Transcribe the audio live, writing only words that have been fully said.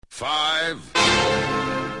5,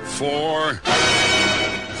 4,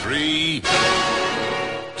 3,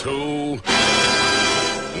 2,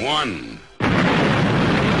 1.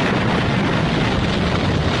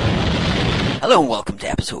 Hello and welcome to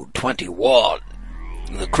episode 21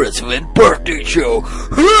 of the Chris Vin Birthday Show.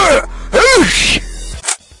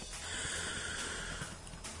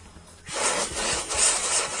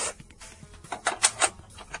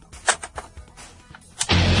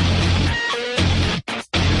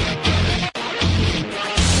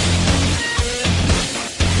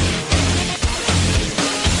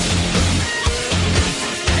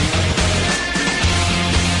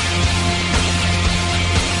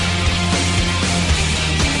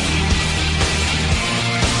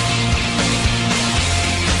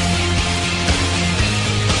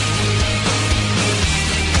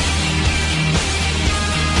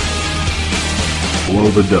 Blow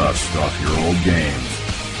the dust off your old games.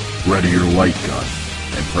 Ready your light gun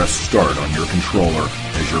and press start on your controller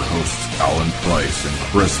as your hosts Alan Price and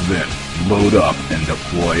Chris Vin load up and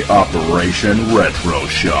deploy Operation Retro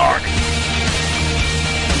Shock.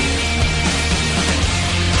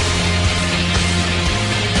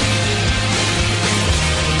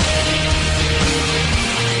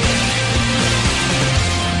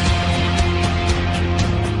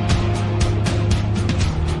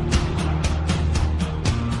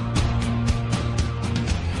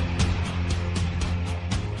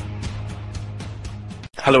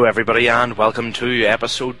 Hello everybody and welcome to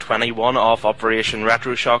episode 21 of Operation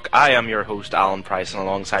Retro Shock. I am your host Alan Price and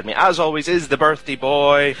alongside me as always is the birthday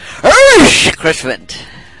boy Chris Vint.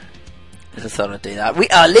 I just thought I'd do that. We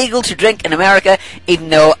are legal to drink in America, even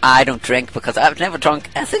though I don't drink because I've never drunk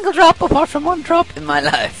a single drop apart from one drop in my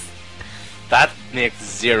life. That makes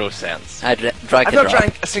zero sense. I've not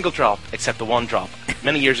drank a single drop except the one drop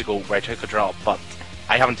many years ago where I took a drop, but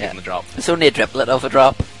I haven't taken the drop. It's only a driplet of a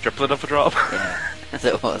drop. Driplet of a drop? Yeah, as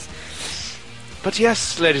it was. But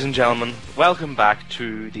yes, ladies and gentlemen, welcome back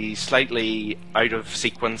to the slightly out of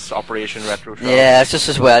sequence Operation Retro Shock. Yeah, it's just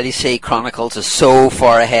as well. You see, Chronicles is so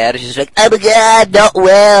far ahead. She's like, oh my god, not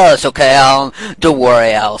well. It's okay, Alan. Don't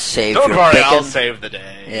worry, I'll save Don't your worry, bacon. I'll save the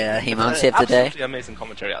day. Yeah, He-Man saved the day. Absolutely amazing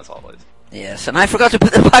commentary as always. Yes, and I forgot to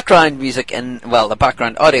put the background music in, well, the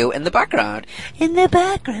background audio in the background.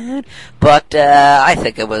 But I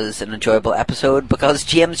think it was an enjoyable episode because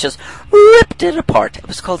James just ripped it apart. It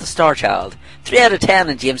was called The Star Child. 3 out of 10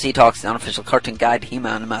 in James E. Talks, the unofficial cartoon guide to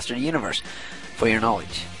He-Man and Master of the Universe, for your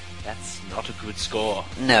knowledge. That's not a good score.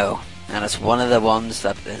 No, and it's one of the ones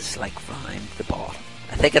that is like round the bottom.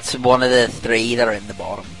 I think it's one of the 3 that are in the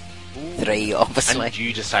bottom. Ooh. 3, obviously. And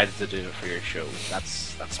you decided to do it for your show. That's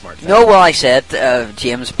smart. No, well, I said,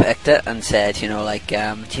 James picked it and said, you know, like,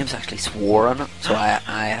 James actually swore on it, so I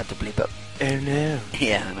had to bleep it. Oh no.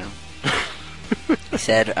 Yeah, I know. He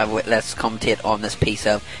said, let's commentate on this piece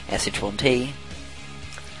of SH1T.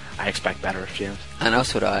 I expect better of James. I know,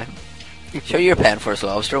 so do I. Sure, you're paying for his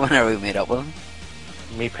lobster whenever we meet up with him.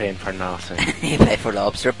 Me paying for nothing. He paid for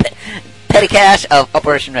lobster. Petty cash of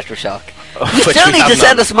Operation Retro Shock. You Which still we need to have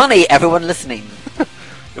send none. us money, everyone listening.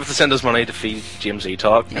 You have to send us money to feed James E.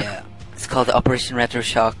 Talk. Yeah. It's called the Operation Retro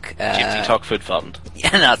Shock. James E. Talk Food Fund. Yeah,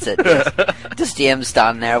 that's it. Yes. Just James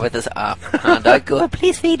standing there with his hand out going,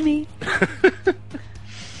 please feed me.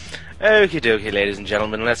 Okie dokie, ladies and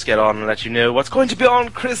gentlemen, let's get on and let you know what's going to be on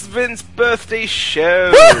Chris Vin's birthday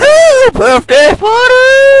show. Woohoo! Birthday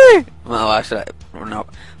party! Well, actually, no.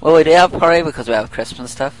 Well, we do have a party because we have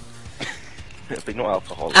Christmas stuff. There'll be no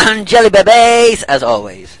alcohol. And jelly babies, as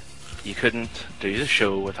always. You couldn't do the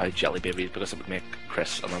show without jelly babies because it would make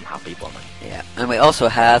Chris an unhappy bunny. Yeah, and we also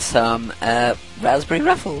have some raspberry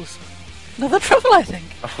ruffles. Another truffle, I think.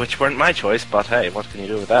 Of which weren't my choice, but hey, what can you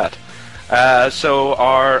do with that? So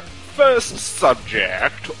our first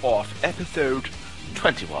subject of episode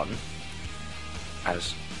 21,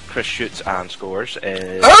 as Chris shoots and scores,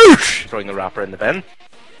 is throwing the wrapper in the bin,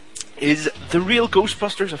 is The Real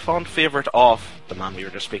Ghostbusters, a fond favourite of the man we were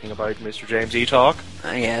just speaking about, Mr. James E. Talk.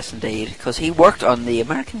 Yes, indeed, because he worked on the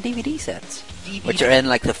American DVD sets, which are in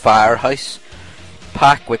like the Firehouse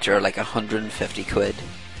pack, which are like 150 quid.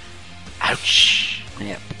 Ouch!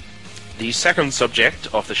 Yep. The second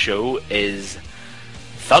subject of the show is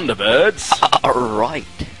Thunderbirds. Right.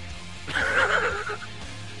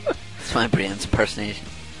 It's my brain's impersonation.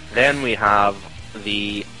 Then we have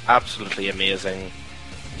the absolutely amazing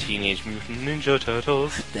Teenage Mutant Ninja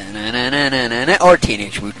Turtles. Da-na-na-na-na-na, or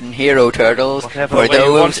Teenage Mutant Hero Turtles Whatever for way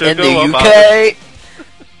you want those to in the go about UK.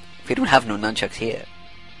 We don't have no nunchucks here.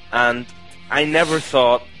 And I never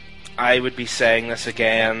thought I would be saying this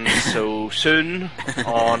again so soon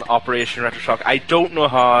on Operation Retro Shock. I don't know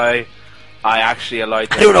how, I actually allowed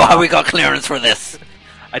this I don't know how we got clearance for this.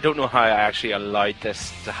 I don't know how I actually allowed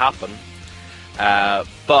this to happen.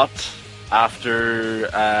 But after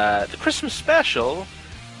the Christmas special,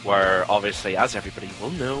 where obviously, as everybody will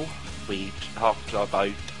know, we talked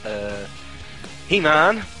about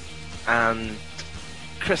He-Man, and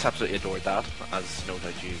Chris absolutely adored that, as no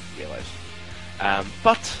doubt you realise.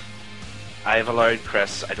 But I've allowed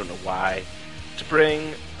Chris, I don't know why, to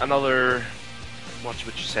bring another, what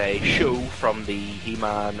would you say, show from the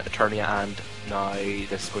He-Man, Eternia, and now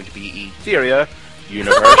this is going to be Etheria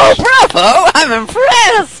universe. Oh, bravo! I'm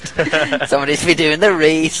impressed! Somebody's been doing the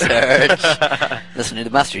research. Listen to the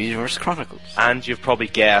Master Universe Chronicles. And you've probably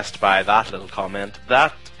guessed by that little comment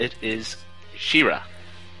that it is She-Ra.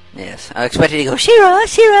 Yes, I expected you to go, She-Ra,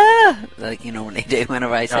 She-Ra! Like you normally do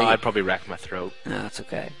whenever I say No, I'd probably wreck my throat. No, it's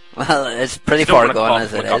okay. Well, it's pretty Don't far wanna gone cough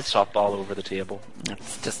as it my guts is. up all over the table.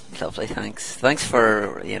 It's just lovely, thanks. Thanks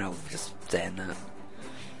for, just saying that.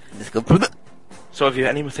 Just go, So have you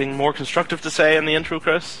anything more constructive to say in the intro,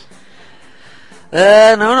 Chris?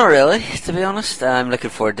 no, not really, to be honest. I'm looking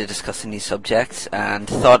forward to discussing these subjects, and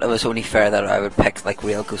thought it was only fair that I would pick, like,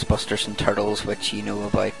 real Ghostbusters and Turtles, which you know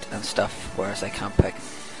about and stuff, whereas I can't pick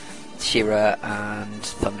She-Ra and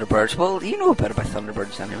Thunderbirds. Well, you know a bit about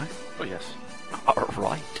Thunderbirds anyway. Oh, yes.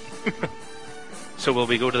 Alright. So will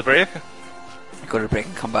we go to the break? Go to break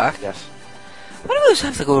and come back? Yes. Why do we always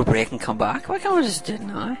have to go to break and come back? Why can't we just do it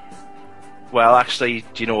now? Well, actually,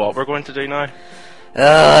 do you know what we're going to do now?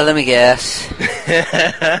 Let me guess.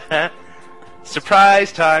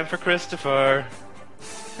 Surprise time for Christopher.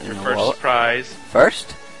 I Your don't know first what. surprise.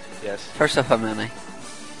 First? Yes. First of how many?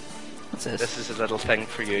 What's this? This is a little thing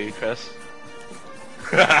for you, Chris.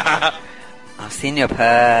 I've seen your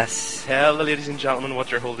pass. Tell the ladies and gentlemen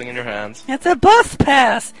what you're holding in your hands. It's a bus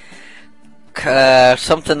pass.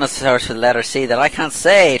 Something that starts with the letter C that I can't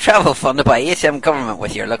say. Travel funded by HM government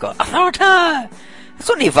with your local authority. It's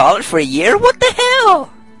only valid for a year. What the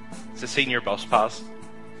hell? It's a senior bus pass.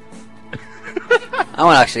 I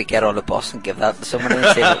want to actually get on the bus and give that to somebody and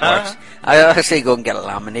see if it works. I actually go and get it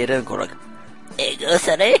laminated and go like, "Hey, go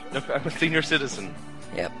city." Look, I'm a senior citizen.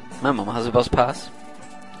 Yep, my mum has a bus pass.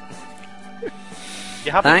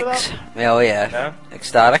 You happy Thanks. with Oh yeah. Yeah?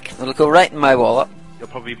 Ecstatic. It'll go right in my wallet. that? You'll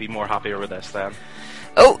probably be more happier with this then.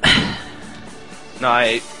 Oh.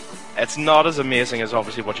 Now, it's not as amazing as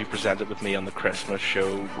obviously what you presented with me on the Christmas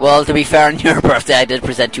show. Well, to be fair, on your birthday, I did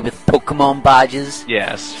present you with Pokemon badges.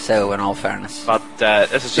 Yes. So, in all fairness, But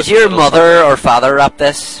this is just did a your little mother or father wrap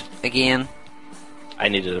this again? I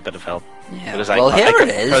needed a bit of help. Yeah. Because Well, here it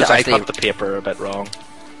is. Because I Actually, cut the paper a bit wrong.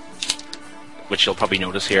 Which you'll probably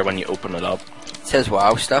notice here when you open it up. it says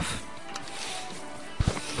 "Wow" stuff.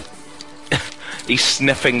 He's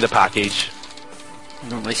sniffing the package.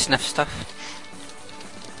 Normally sniff stuff.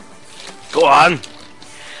 Go on!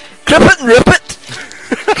 Clip it and rip it.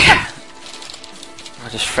 I'll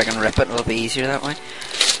just friggin' rip it. It'll be easier that way.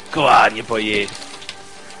 Go on, you boy.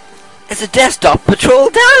 It's a desktop patrol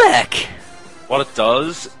Dalek. What it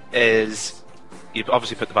does is, you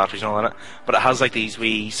obviously put the batteries and all in it, but it has like these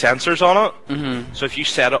wee sensors on it. Mm-hmm. So if you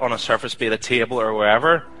set it on a surface, be it a table or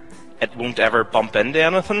wherever, it won't ever bump into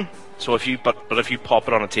anything. So if you but if you pop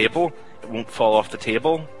it on a table, it won't fall off the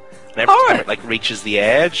table. And every time it like reaches the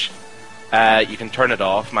edge, you can turn it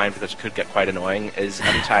off. Mine, because it could get quite annoying, is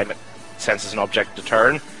every time it senses an object to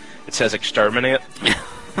turn, it says exterminate.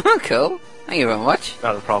 Cool. Thank you very much.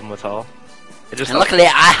 Not a problem at all. It just And luckily,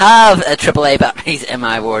 I have a AAA batteries in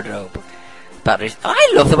my wardrobe. Batteries.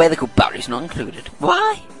 I love the way they go batteries not included.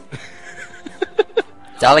 Why?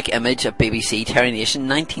 Dalek image of BBC Terry Nation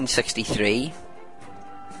 1963.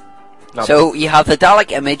 So you have the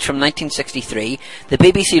Dalek image from 1963, the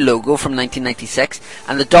BBC logo from 1996,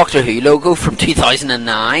 and the Doctor Who logo from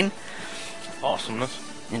 2009. awesomeness.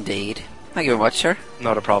 Indeed. Thank you very much, sir.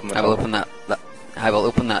 Not a problem at I will all. open that. I will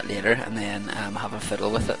open that later, and then have a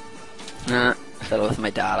fiddle with it. Fiddle with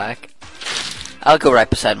my Dalek. I'll go right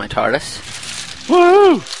beside my TARDIS.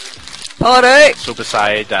 Woo! Party! So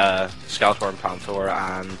beside Skeletor and Panther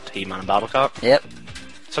and He-Man and Battlecat, Yep.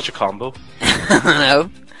 such a combo. No.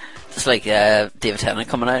 Just like David Tennant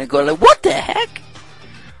coming out and going like, what the heck?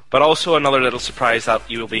 But also another little surprise that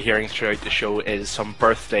you will be hearing throughout the show is some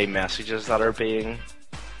birthday messages that are being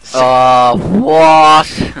Oh,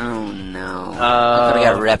 what? Oh no. I'm gonna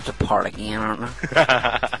get ripped apart again, aren't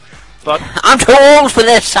I? but I'm too old for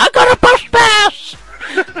this! I got a bus pass!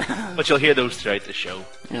 but you'll hear those throughout the show.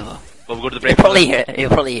 Yeah. Will we go to the You'll break?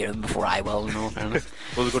 probably hear them before I will, in all fairness.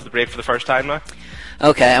 Will we go to the break for the first time now?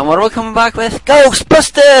 Okay, and what are we coming back with?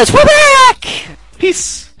 Ghostbusters! We're back!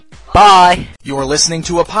 Peace! Bye! You're listening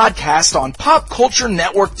to a podcast on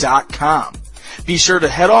PopCultureNetwork.com. Be sure to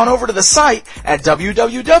head on over to the site at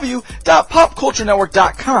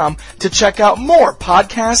www.popculturenetwork.com to check out more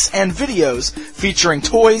podcasts and videos featuring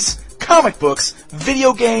toys, comic books,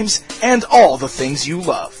 video games, and all the things you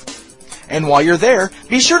love. And while you're there,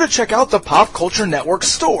 be sure to check out the Pop Culture Network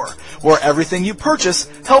store, where everything you purchase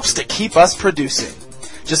helps to keep us producing.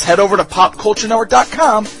 Just head over to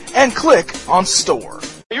popculturenetwork.com and click on Store.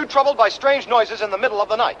 Are you troubled by strange noises in the middle of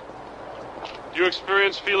the night? Do you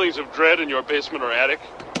experience feelings of dread in your basement or attic?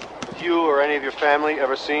 Have you or any of your family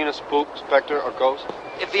ever seen a spook, specter, or ghost?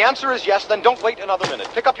 If the answer is yes, then don't wait another minute.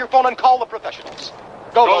 Pick up your phone and call the professionals.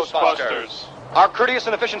 Go, Ghostbusters. Our courteous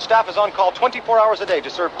and efficient staff is on call 24 hours a day to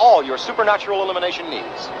serve all your supernatural elimination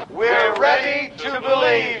needs. We're ready to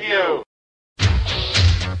believe you.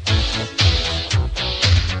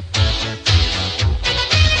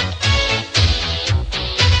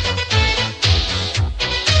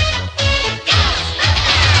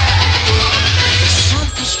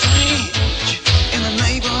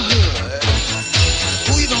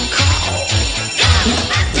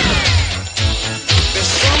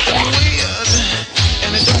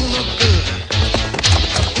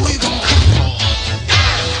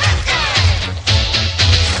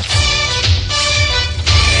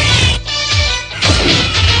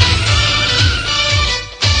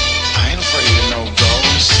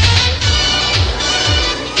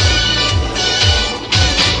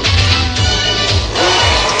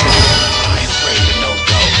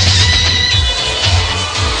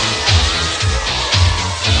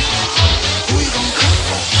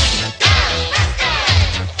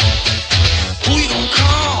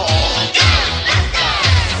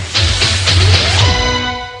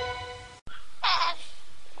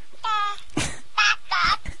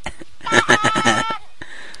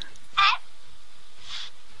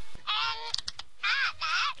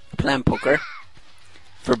 Playing poker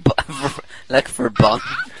for buns.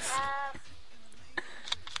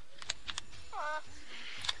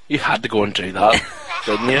 You had to go and do that,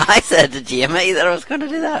 didn't you? I said to Jamie that I was going to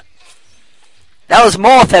do that. That was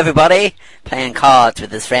Morph, everybody, playing cards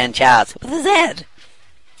with his friend Chaz with his head.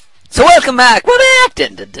 So welcome back. We're back.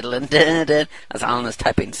 That's Alan is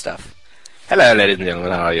typing stuff. Hello, ladies and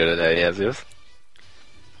gentlemen. How are you today? Yes.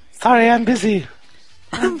 Sorry, I'm busy.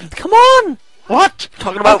 Come on. What?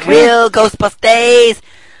 Talking about real Ghostbusters.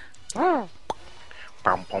 Indeed.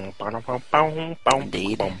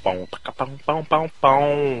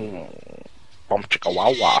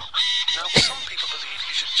 Chickawawa. Now, some people believe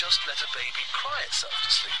you should just let a baby cry itself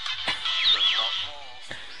to sleep, but not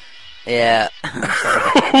more. Yeah.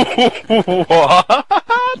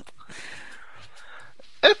 What?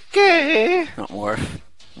 Okay. Not Morph.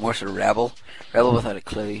 Morph's a rebel. Rebel without a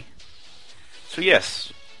clue. So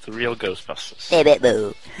yes, the real Ghostbusters.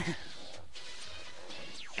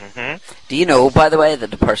 Do you know, by the way, that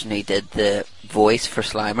the person who did the voice for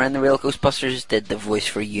Slimer in the real Ghostbusters did the voice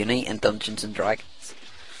for Uni in Dungeons and Dragons?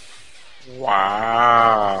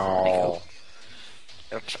 Wow.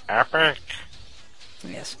 It's epic.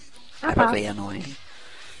 Yes. Epically annoying.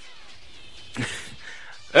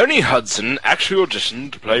 Ernie Hudson actually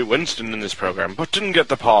auditioned to play Winston in this program, but didn't get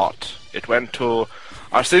the part. It went to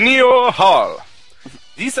Arsenio Hall.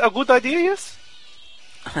 These a good idea, yes?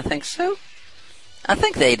 I think so. I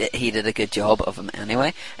think he did a good job of him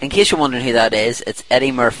anyway. In case you're wondering who that is, it's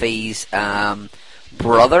Eddie Murphy's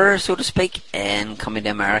brother, so to speak, in Coming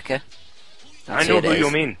to America. I know who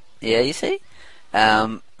you mean. Yeah, you see? But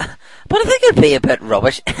I think it'd be a bit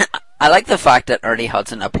rubbish. I like the fact that Ernie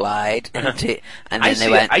Hudson applied to, and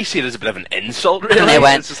then I see it as a bit of an insult, really. And they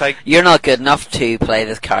went, it's just like, you're not good enough to play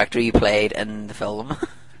this character you played in the film.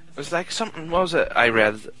 It was like something, what was it I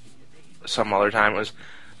read some other time? It was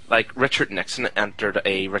like Richard Nixon entered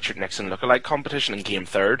a Richard Nixon lookalike competition and came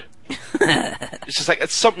third. It's just like,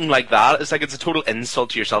 it's something like that. It's like, it's a total insult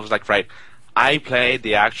to yourself. It's like, right, I played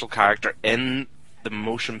the actual character in the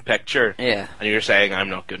motion picture. Yeah. And you're saying I'm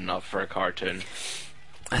not good enough for a cartoon.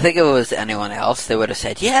 I think if it was anyone else, they would have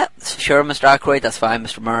said, yeah, sure, Mr. Aykroyd, that's fine,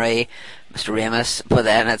 Mr. Murray, Mr. Ramis. But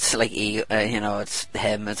then it's like, it's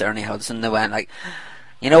him, it's Ernie Hudson. They went like,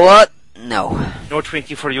 you know what? No. No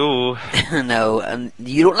Twinkie for you. No, and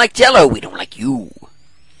you don't like Jello, we don't like you.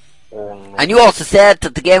 Oh, no. And you also said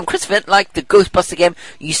that the game, Chris Vint liked the Ghostbuster game,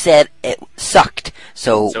 you said it sucked,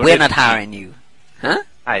 so we're not hiring you. Huh?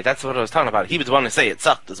 Aye, that's what I was talking about. He was the one to say it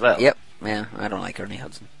sucked as well. Yep, yeah, I don't like Ernie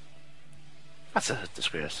Hudson. That's a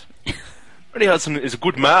disgrace. Ernie Hudson is a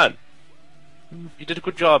good man. He did a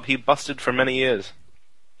good job. He busted for many years.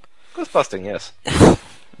 Ghostbusting, yes.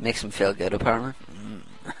 Makes him feel good, apparently.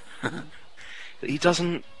 He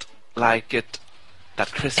doesn't like it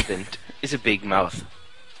that Chris Vint is a big mouth.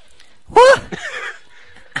 What?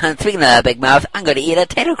 And speaking of a big mouth, I'm going to eat a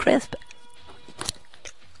potato crisp.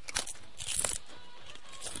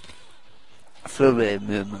 I flew away and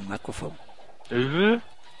moved my microphone.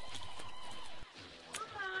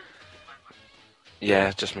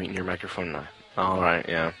 Yeah, just muting your microphone now. Alright,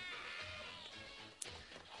 yeah.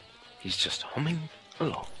 He's just humming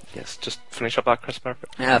along. Yes, just finish up that, Chris Murphy.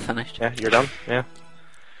 Yeah, I finished. Yeah, you're done? Yeah.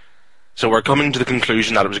 So we're coming to the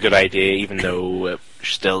conclusion that it was a good idea, even though it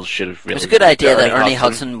still should have really... It was a good idea that Ernie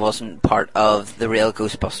Hudson wasn't part of the real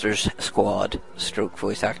Ghostbusters squad. Stroke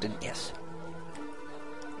voice acting, yes.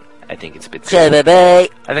 I think it's a bit silly. Bye-bye.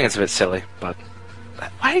 I think it's a bit silly, but...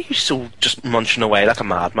 Why are you so just munching away like a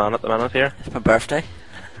madman at the minute here? It's my birthday.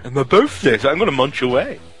 It's my birthday, so I'm going to munch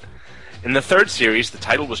away. In the third series, the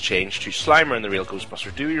title was changed to Slimer and the Real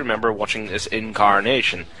Ghostbusters. Do you remember watching this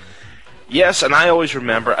incarnation? Yes, and I always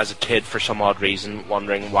remember as a kid, for some odd reason,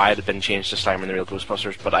 wondering why it had been changed to Slimer and the Real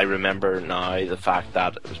Ghostbusters, but I remember now the fact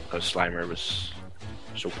that it was because Slimer was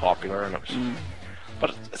so popular, and it was...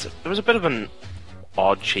 But it was a bit of an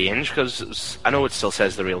odd change, because I know it still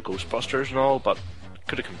says the Real Ghostbusters and all, but it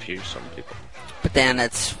could have confused some people. But then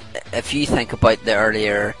it's... If you think about the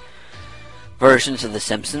earlier versions of The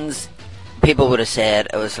Simpsons, people would have said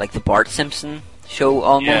it was like the Bart Simpson show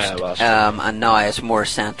almost, Yeah, well, and now it's more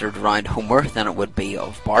centered around Homer than it would be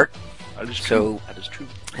of Bart. That is So- true. That is true.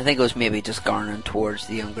 I think it was maybe just garnering towards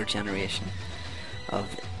the younger generation of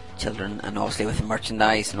children, and obviously with the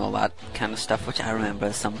merchandise and all that kind of stuff, which I remember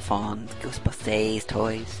as some fond Ghostbusters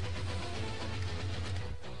toys.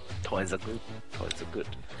 Toys are good. Toys are good.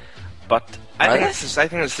 But I Are think they? I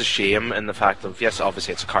think it's the shame in the fact of, yes,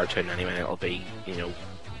 obviously it's a cartoon anyway. It'll be,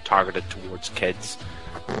 targeted towards kids.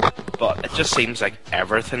 But it just seems like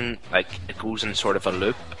everything, like it goes in sort of a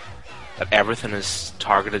loop. That everything is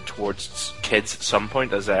targeted towards kids at some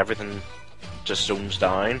point, as everything just zones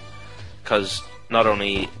down. Because not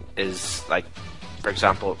only is, like, for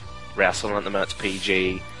example, wrestling at the minute's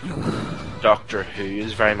PG. Doctor Who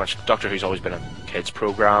is very much... Doctor Who's always been a kids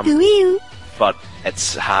program, but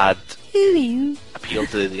it's had appeal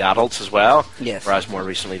to the adults as well. Yes. Whereas more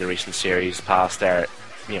recently, the recent series past there,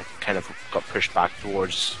 kind of got pushed back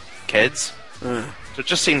towards kids. So it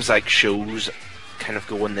just seems like shows kind of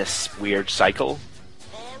go in this weird cycle.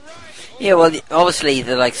 Yeah, well, obviously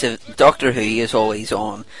the likes of Doctor Who is always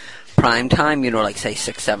on prime time, like say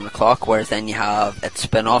 6-7 o'clock, whereas then you have its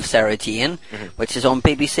spin-off Sarah Jane, which is on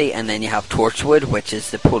BBC, and then you have Torchwood, which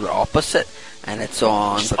is the polar opposite, and it's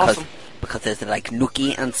on Which is because awesome. there's like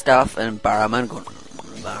Nookie and stuff, and Barrowman going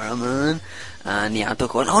Barrowman, and Yanto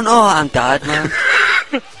going, oh no, I'm dead, man.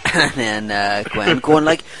 And then Gwen going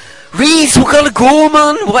like, Reese, we gotta go,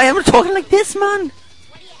 man. Why am I talking like this, man?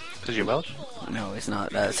 Because you're Welsh? No, it's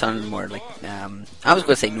not. It sounded more like I was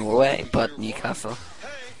going to say Norway, but Newcastle.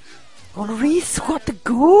 Oh, Reese, got to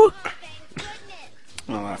go.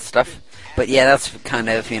 All that stuff. But yeah, that's kind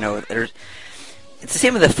of there's. It's the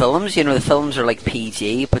same with the films. The films are like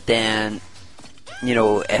PG, but then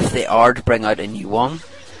if they are to bring out a new one,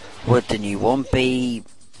 would the new one be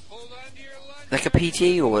like a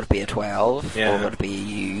PG, or would it be a 12, Yeah. or would it be a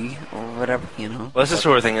U, or whatever? Well, that's the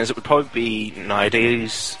sort of thing is it would probably be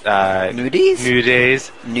nowadays. Nudies?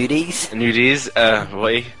 Nudies. Nudies. Nudies.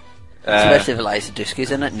 Wait. Especially if Eliza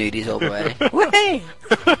Dushku's in it, nudies all the way. Way!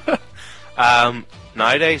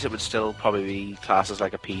 Nowadays it would still probably be classed as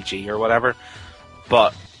like a PG or whatever,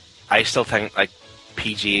 but I still think like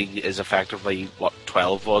PG is effectively what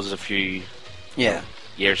 12 was a few Yeah.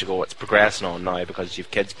 years ago. It's progressing on now because you've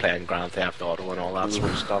kids playing Grand Theft Auto and all that sort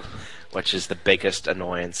of stuff, which is the biggest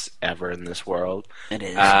annoyance ever in this world. It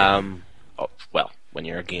is. Well, when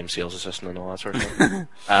you're a game sales assistant and all that sort of thing.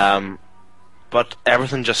 But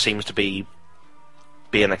everything just seems to be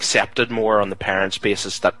being accepted more on the parents'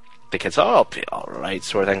 basis that the kids, I'll be alright,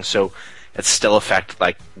 sort of thing. So it's still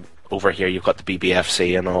like over here you've got the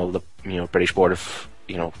BBFC and all the British Board of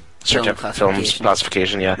films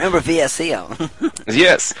classification. Yeah. Remember VSC, Alan?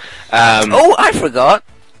 Yes. Oh, I forgot.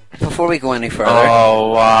 Before we go any further,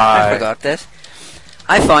 Oh, why? I forgot this.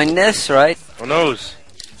 I found this right Who knows?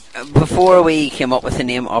 before we came up with the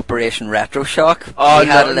name Operation Retro Shock. Oh we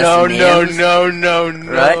had a list of names. no.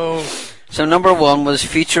 Right? So number 1 was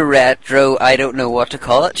Future Retro, I don't know what to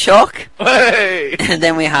call it, Shock. Hey! And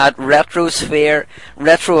then we had Retro Sphere,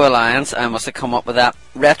 Retro Alliance, I must have come up with that,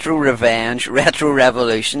 Retro Revenge, Retro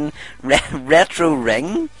Revolution, Retro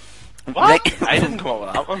Ring. What? I didn't come up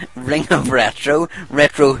with that one. Ring of Retro,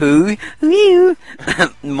 Retro Who,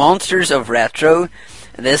 Monsters of Retro,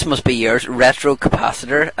 this must be yours, Retro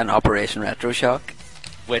Capacitor, and Operation Retro Shock.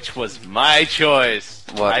 which was my choice.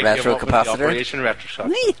 What, I retro came up with the capacitor? Operation Retroshock.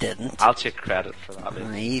 No, you didn't. I'll take credit for that.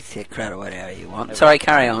 No, you take credit whatever you want. Sorry,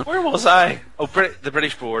 carry on. Where was I? Oh, the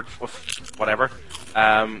British Board, whatever.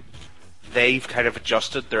 They've kind of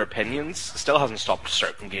adjusted their opinions. Still hasn't stopped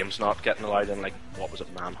certain games not getting allowed in, like, what was it,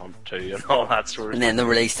 Manhunt 2 and all that sort of And then they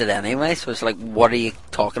released it anyway, so it's like, what are you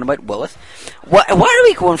talking about, Willis? Why are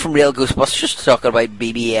we going from real Ghostbusters to talking about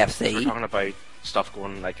We're BBFC? talking about stuff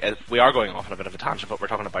going, like, we are going off on a bit of a tangent, but we're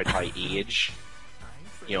talking about how age,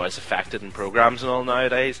 is affected in programs and all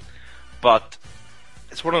nowadays. But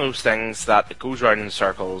it's one of those things that it goes round in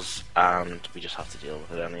circles, and we just have to deal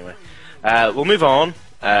with it anyway. We'll move on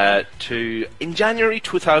to, in January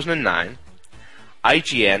 2009,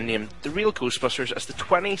 IGN named The Real Ghostbusters as the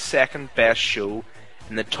 22nd best show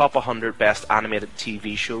in the top 100 best animated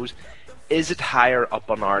TV shows. Is it higher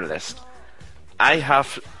up on our list? I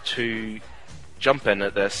have to jump in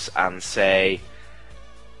at this and say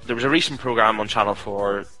there was a recent program on Channel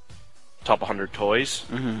 4, Top 100 Toys.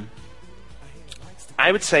 Mm-hmm.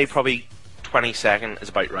 I would say probably 22nd is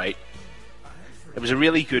about right. It was a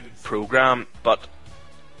really good program, but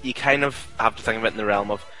you kind of have to think of it in the realm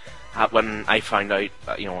of when I found out,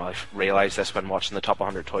 I realised this when watching the Top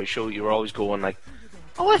 100 Toy show, you were always going like,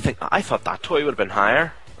 oh, I thought that toy would have been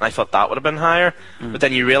higher, and I thought that would have been higher, but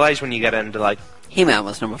then you realise when you get into like... He-Man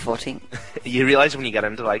was number 14. You realise when you get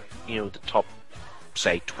into like, the top,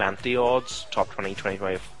 say, 20 odds, top 20,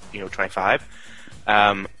 25, 25,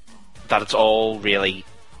 that it's all really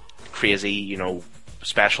crazy,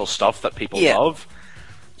 special stuff that people love.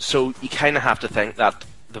 So you kind of have to think that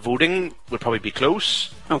the voting would probably be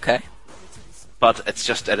close. Okay. But it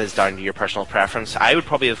is down to your personal preference. I would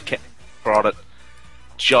probably have brought it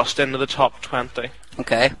just into the top 20.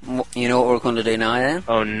 Okay. You know what we're going to do now then?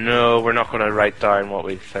 Oh no, we're not going to write down what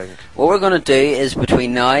we think. What we're going to do is,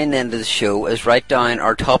 between now and the end of the show, is write down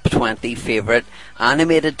our top 20 favourite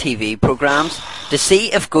animated TV programmes to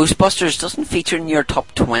see if Ghostbusters doesn't feature in your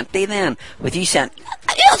top 20 then, with you saying,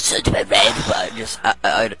 "You're such a bit red," but just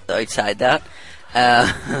outside that.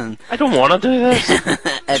 I don't want to do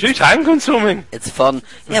this. Too time consuming. It's fun.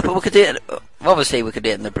 Yeah, but we could do it. Obviously, we could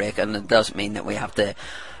do it in the break, and it doesn't mean that we have to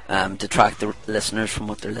detract the listeners from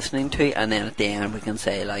what they're listening to. And then at the end, we can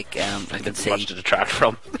say like, we can see much to detract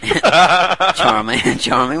from.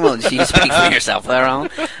 charming. Well, you speak for yourself there, Alan.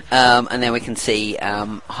 And then we can see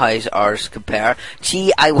how ours compare.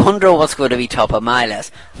 Gee, I wonder what's going to be top of my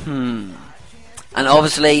list. And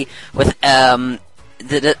obviously, with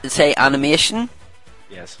did it say animation?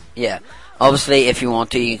 Yes. Yeah. Obviously, if you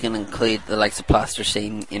want to, you can include the likes of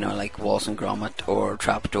Plasticine, like Wallace and Gromit or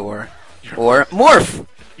Trapdoor or Morph.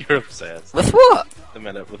 You're obsessed. With what? A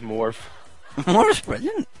minute, with Morph. Morph's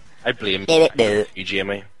brilliant. I blame you,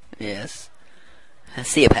 Jamie. Yes.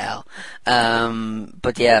 See you, pal.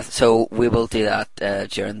 But yeah, so we will do that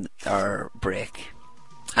during our break.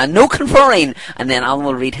 And no conferring! And then Alan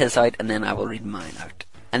will read his out, and then I will read mine out.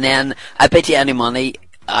 And then, I bet you any money,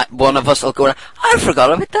 one of us will go, I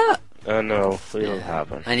forgot about that. Oh no, it'll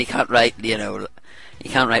happen. And you can't write, you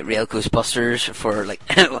can't write Real Ghostbusters for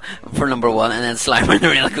for number 1, and then Slimer and the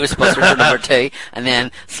Real Ghostbusters for number 2, and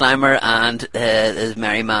then Slimer and the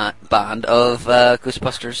merry band of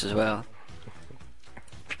Ghostbusters as well.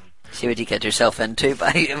 See what you get yourself into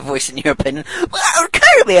by voicing your opinion. Well,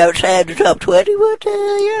 carry me outside the top 20, but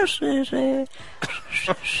yes,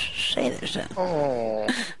 say this. Oh,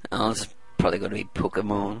 it's probably going to be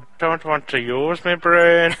Pokemon. Don't want to use my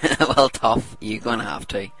brain. Well, tough. You're going to have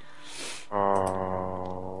to.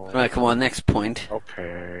 Oh. Right, come on, next point.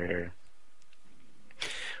 Okay.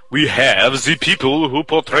 We have the people who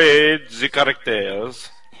portrayed the characters.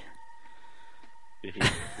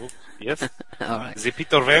 Yes? Alright. The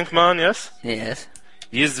Peter Venkman, yes? Yes.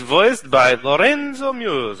 He is voiced by Lorenzo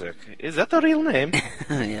Music. Is that a real name?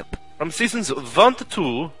 Yep. From seasons 1 to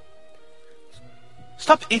 2.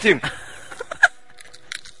 Stop eating!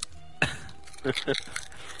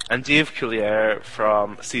 And Dave Coulier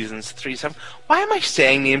from seasons 3 to 7. Why am I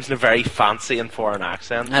saying names in a very fancy and foreign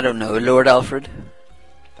accent? I don't know, Lord Alfred.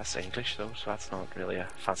 That's English though, so that's not really a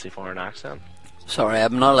fancy foreign accent. Sorry,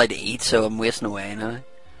 I'm not allowed to eat, so I'm wasting away now.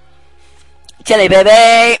 Chili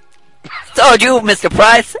baby! Told you, Mr.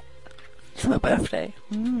 Price! It's my birthday.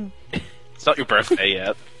 It's not your birthday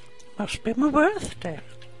yet. Must be my birthday.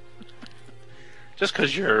 Just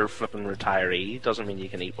because you're flipping retiree doesn't mean you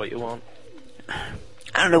can eat what you want.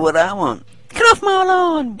 I don't know what I want. Get off my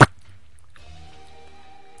lawn!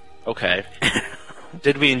 Okay.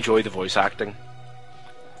 Did we enjoy the voice acting?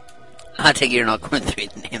 I think you're not going through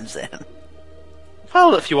the names then.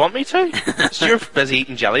 Well, if you want me to. So you're busy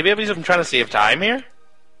eating jelly babies, I'm trying to save time here.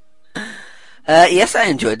 Yes, I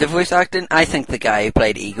enjoyed the voice acting. I think the guy who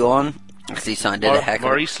played Egon actually sounded a heck of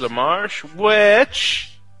Maurice LaMarche,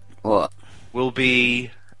 which What? will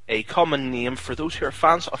be a common name for those who are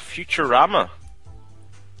fans of Futurama.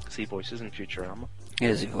 See voices in Futurama.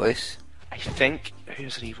 Here's his voice. I think... Who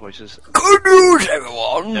is it he voices? Good news,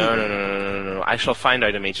 everyone! No. I shall find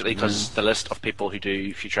out immediately, because the list of people who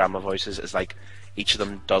do Futurama voices is like... Each of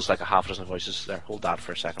them does like a half dozen voices. There, hold that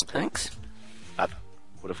for a second. Thanks. That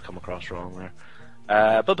would have come across wrong there.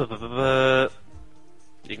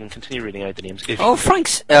 You can continue reading out the names. Oh, Frank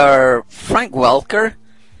Welker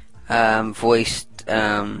voiced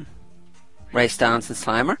Ray Stantz and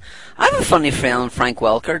Slimer. I have a funny feeling Frank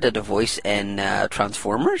Welker did a voice in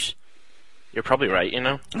Transformers. You're probably right, you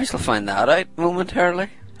know. I shall find that out momentarily.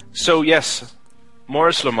 So yes,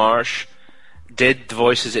 Maurice LaMarche did the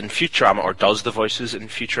voices in Futurama, or does the voices in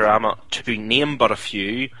Futurama, to name but a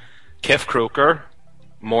few: Kif Kroker,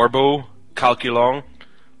 Morbo, Calculon,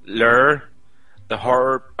 Lur, the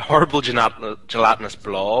horrible gelatinous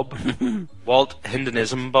blob, Walt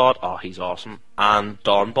Hindenismbot, oh he's awesome, and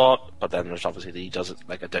Dawnbot. But then there's obviously he does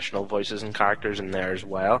like additional voices and characters in there as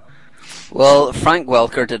well. Well, Frank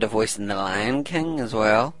Welker did a voice in The Lion King as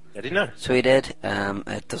well. Did he know? So he did.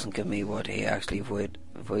 It doesn't give me what he actually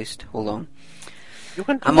voiced. Hold on.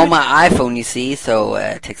 I'm on my iPhone, you see, so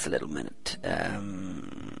it takes a little minute.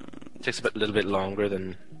 It takes a little bit longer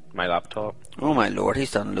than my laptop. Oh my lord,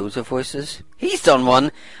 he's done loads of voices. He's done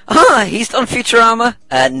one. He's done Futurama.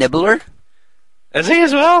 Nibbler. Is he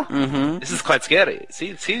as well? Mm-hmm. This is quite scary.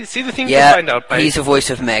 See the thing Yeah, you find out. he's the voice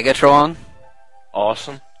of Megatron.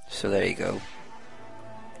 Awesome. So there you go.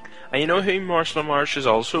 And you know who Maurice LaMarche is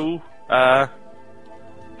also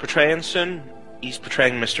portraying soon? He's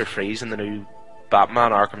portraying Mr. Freeze in the new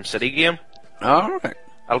Batman Arkham City game. Alright.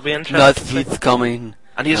 That'll be interesting. Nothing's coming.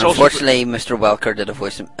 And he's unfortunately, Mr. Welker did a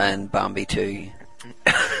voice in Bambi too.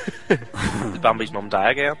 Did Bambi's mum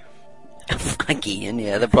die again? Again,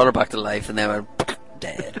 yeah. They brought her back to life and they were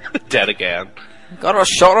dead. Dead again. Got her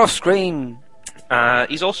shot off screen.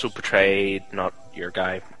 He's also portrayed, not your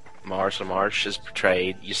guy, Maurice LaMarche, has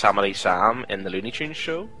portrayed Yosemite Sam in the Looney Tunes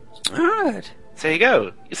show. Alright. So there you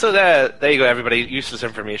go. So there you go, everybody. Useless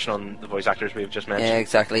information on the voice actors we've just mentioned. Yeah,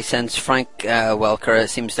 exactly. Since Frank Welker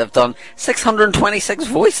seems to have done 626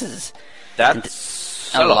 voices.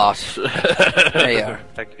 That's a lot. There you are.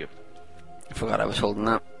 Thank you. I forgot I was holding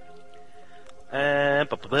that.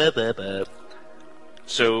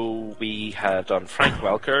 So we had done Frank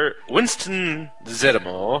Welker. Winston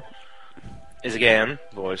Zeddemore is again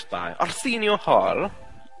voiced by Arsenio Hall.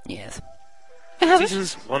 Yes.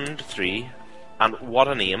 Seasons 1 to 3. And what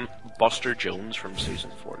a name, Buster Jones from season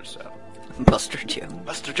 4 to 7. Buster Jones.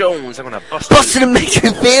 Buster Jones, I'm gonna bust Buster to make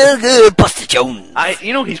you feel good, Buster Jones.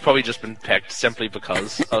 He's probably just been picked simply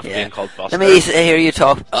because of being called Buster. Let me hear you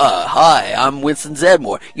talk. Hi, I'm Winston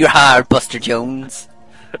Zeddemore. You're hired, Buster Jones.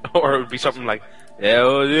 Or it would be something like,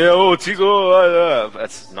 Tigo.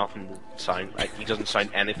 That's nothing to sound like. He doesn't sound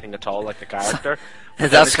anything at all like the character. Is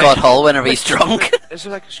that Scott Hall whenever he's drunk? It's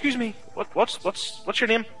like, excuse me, what's your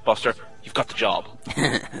name? Buster. You've got the job.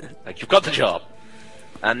 You've got the job.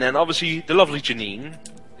 And then obviously the lovely Janine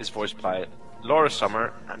is voiced by Laura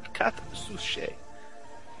Summer and Kat Suchet.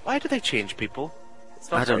 Why do they change people?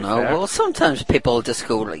 I don't know. Fair. Well, sometimes people just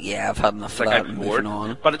go like, "Yeah, I've had enough of that," and moving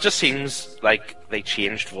on. But it just seems like they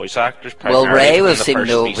changed voice actors. Well, Ray was seemed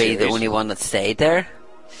to be the only one that stayed there.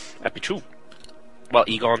 That'd be true. Well,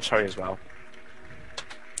 Egon, sorry as well.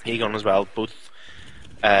 Egon as well. Both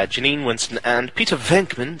Janine Winston and Peter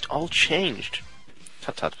Venkman all changed.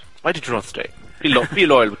 Tut tut. Why did you not stay? Be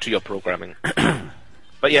loyal to your programming.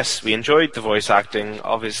 But yes, we enjoyed the voice acting.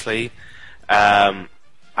 Obviously.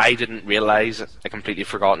 I didn't realise, I completely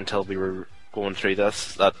forgot until we were going through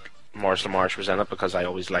this, that Maurice LaMarche was in it, because I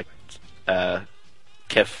always liked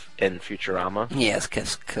Kif in Futurama. Yes,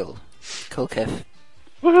 Kif's cool. Cool Kif.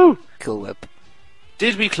 Woohoo! Cool whip.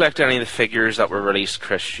 Did we collect any of the figures that were released?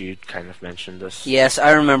 Chris, you kind of mentioned this. Yes,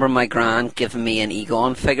 I remember my gran giving me an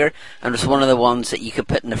Egon figure, and it was one of the ones that you could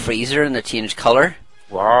put in the freezer and it changed colour.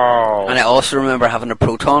 Wow. And I also remember having a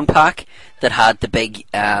Proton pack that had the big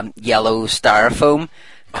yellow styrofoam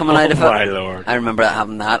coming out of it. Oh my lord. I remember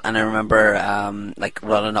having that, and I remember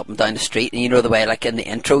running up and down the street, and you know the way like in the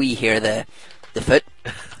intro you hear the foot.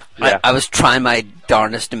 Yeah. I was trying my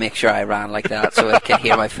darnest to make sure I ran like that so I could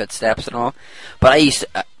hear my footsteps and all. But I used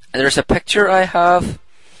to, there's a picture I have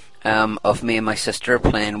of me and my sister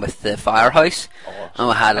playing with the firehouse. And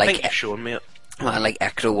we had I think you've shown me it. I had like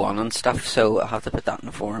Ecto 1 and stuff, so I'll have to put that in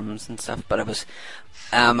the forums and stuff. But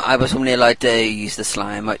I was only allowed to use the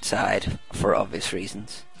slime outside for obvious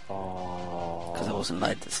reasons. Because I wasn't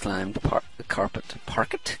allowed to slime the carpet.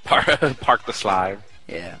 Park it? Park the slime.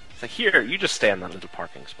 Yeah. It's like, here, you just stay in that little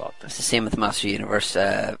parking spot. It's the same with the Master Universe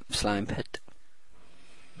slime pit.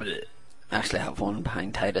 I actually have one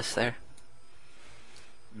behind Titus there.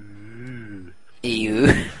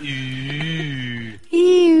 Ew.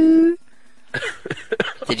 Ew.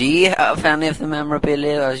 Did you have any of the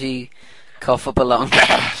memorabilia as you cough up along?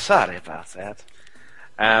 Sorry about that.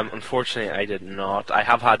 Unfortunately, I did not. I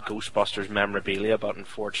have had Ghostbusters memorabilia, but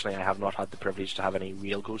unfortunately, I have not had the privilege to have any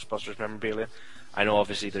real Ghostbusters memorabilia. I know,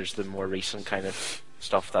 obviously, there's the more recent kind of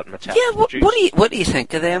stuff that Mattel produced. What do you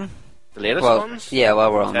think of them? The latest ones? Yeah,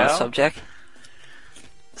 while we're on that subject.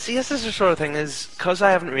 See, this is the sort of thing, is because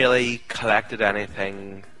I haven't really collected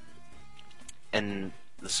anything in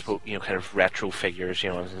the kind of retro figures,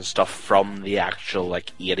 and stuff from the actual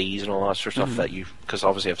 80s and all that sort of stuff that because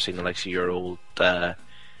obviously I've seen the likes of your old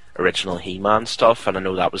original He-Man stuff, and I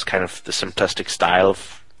know that was kind of the simplistic style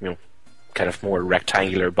of kind of more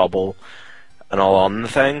rectangular bubble and all on the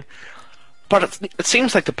thing. But it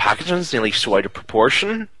seems like the packaging's nearly so out of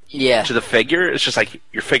proportion. Yeah. To the figure. It's just like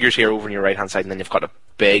your figure's here over on your right hand side, and then you've got a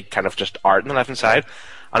big kind of just art on the left hand side.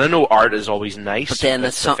 And I know art is always nice. But then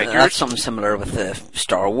that's something similar with the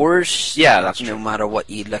Star Wars. Yeah, that's true. No matter what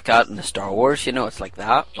you look at in the Star Wars, it's like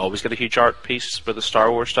that. Always get a huge art piece with the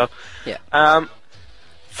Star Wars stuff. Yeah.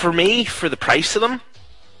 For me, for the price of them,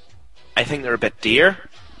 I think they're a bit dear.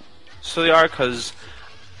 So they are, because...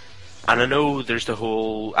 And I know there's I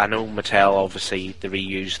know Mattel, obviously, they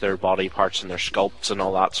reuse their body parts and their sculpts and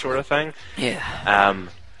all that sort of thing. Yeah.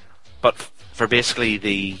 But for basically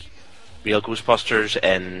the real Ghostbusters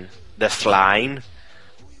in this line,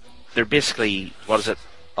 they're basically, what is it?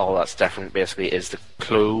 All that's different, basically, is the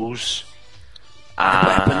clothes. The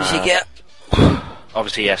weapons you get.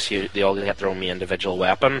 Obviously, yes, they all get their own individual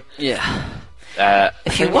weapon. Yeah.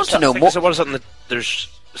 If you want to know more... What is it? There's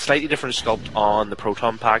slightly different sculpt on the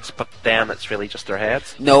Proton packs, but then it's really just their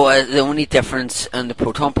heads. No, the only difference in the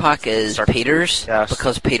Proton pack is Peter's,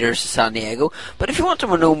 because Peter's is San Diego. But if you want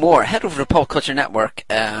to know more, head over to Pop Culture Network,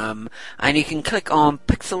 and you can click on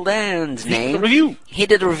Pixel Dan's name. He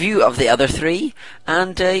did a review of the other three,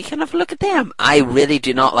 and you can have a look at them. I really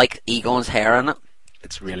do not like Egon's hair in it.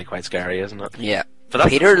 It's really quite scary, isn't it? Yeah. But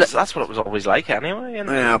that's what it was always like anyway. In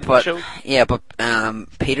the show. Yeah, but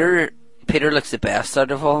Peter looks the best out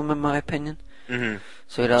of all of them, in my opinion. Mm-hmm.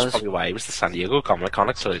 So he does. That's probably why he was the San Diego Comic-Con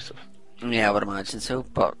exclusive. Yeah, I would imagine so,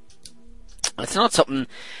 but it's not something...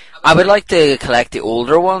 I would like to collect the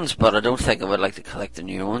older ones, but I don't think I would like to collect the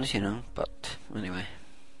new ones, but anyway.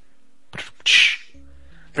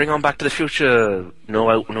 Bring on Back to the Future.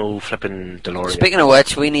 No flipping DeLorean. Speaking of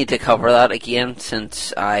which, we need to cover that again,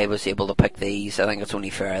 since I was able to pick these. I think it's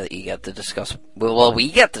only fair that you get to discuss... Well, we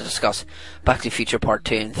get to discuss Back to the Future Part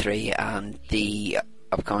 2 and 3 and the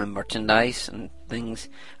upcoming merchandise and things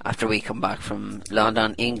after we come back from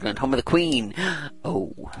London, England, home of the Queen.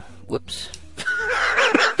 Oh, whoops.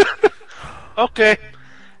 Okay.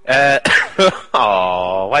 Why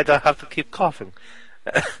do I have to keep coughing?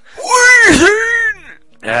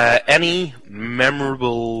 Any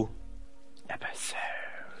memorable episodes?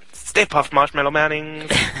 Stay Puft Marshmallow Manning.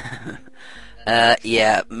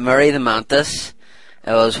 Yeah, Murray the Mantis.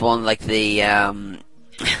 It was one like the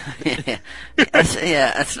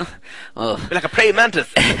it's like a praying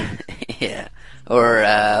mantis. Yeah, or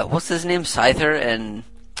what's his name? Scyther in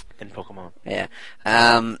Pokemon. Yeah,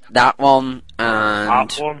 that one and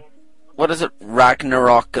that one. What is it?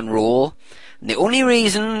 Ragnarok and Roll. And the only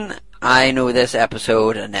reason I know this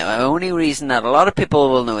episode, and the only reason that a lot of people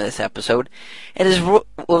will know this episode,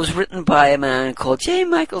 was written by a man called J.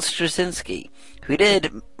 Michael Straczynski, who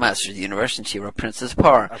did Master of the Universe and She Wrote Princess of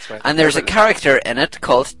Power. That's right. And there's a character in it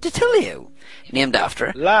called Detilio, named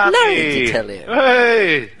after Larry Detilio.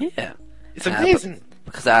 Hey! Yeah. It's amazing.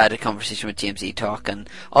 Because I had a conversation with James E. Talk, and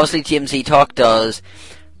obviously James E. Talk does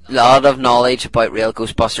a lot of knowledge about real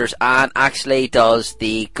Ghostbusters, and actually does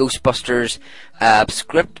the Ghostbusters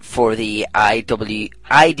script for the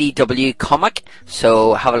IDW comic,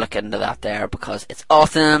 so have a look into that there, because it's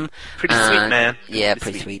awesome. Pretty sweet, man. Yeah,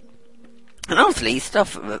 pretty sweet. And obviously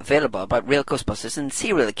stuff available about real Ghostbusters in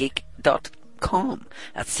serialgeek.com.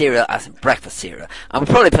 That's cereal as in breakfast cereal. And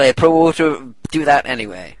we'll probably play a promo to do that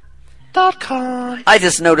anyway. .com. I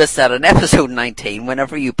just noticed that in episode 19,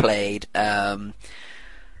 whenever you played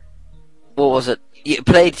what was it? You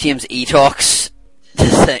played James E. Talk's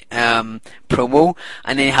promo,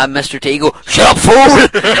 and then you had Mr. T go, "Shut up, fool!" And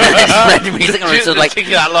then just played the music, and I was just like,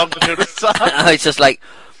 that long to do the song. I was just like,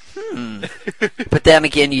 But then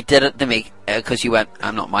again, you did it to me because you went,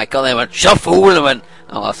 "I'm not Michael." And I went, "Shut up, fool!" And I went,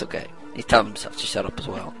 "Oh, that's okay." He's telling himself to shut up as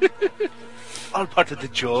well. all part of the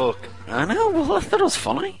joke. I know, well, I thought it was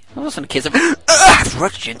funny. It wasn't a case of,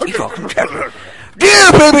 what's gently talking about?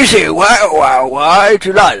 Dear BBC, why,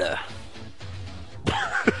 Delilah?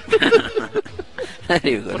 I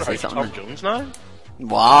knew you were going to say something. Tom Jones now?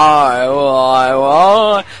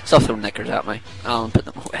 Why? Stop throwing knickers at me. I'll put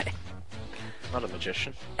them away. Not a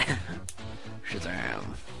magician. Shazam.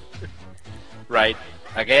 Right.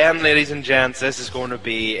 Again, ladies and gents, this is going to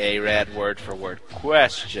be a red word for word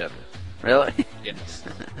question. Really? Yes.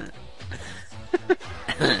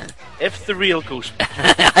 If the real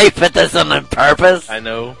Ghostbusters... I put this on purpose. I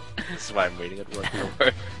know. This is why I'm reading it word for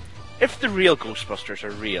word. If the real Ghostbusters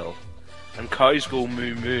are real, and cows go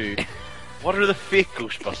moo moo, what are the fake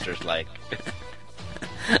Ghostbusters like?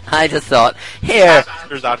 I just thought, here...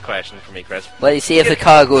 There's that question for me, Chris. Well, you see, if the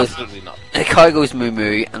cow goes... Absolutely not. The cow goes moo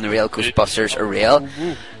moo, and the real Ghostbusters are real.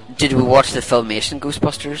 Did we watch the Filmation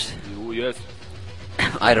Ghostbusters? Oh, yes.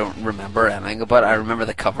 I don't remember anything about it. I remember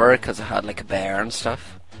the cover, because it had, like, a bear and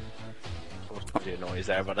stuff. I was going to do a noise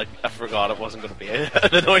there, but I forgot it wasn't going to be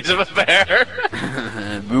the noise of a bear.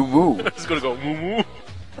 Moo moo. I was going to go moo moo.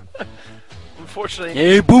 Unfortunately...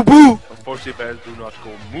 Hey, boo boo! Unfortunately, bears do not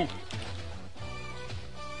go moo.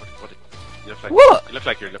 What, you look like, What? You look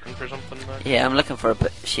like you're looking for something there. Yeah, I'm looking for a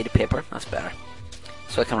sheet of paper. That's better.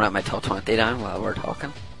 So I can write my top 20 down while we're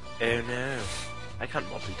talking. Oh no. I can't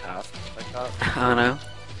multitask like that. I know.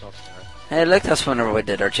 It's not fair. Hey, look, that's whenever we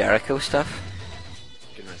did our Jericho stuff.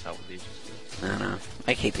 Goodness, that would be just... I know.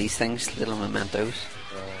 I keep these things, little mementos.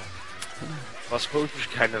 Well, I suppose we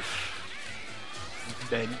should kind of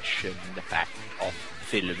mention the fact of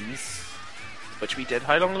films, which we did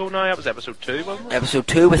how long ago now? That was episode 2, wasn't it? Episode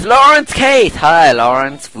 2 with Lawrence Keith. Hi,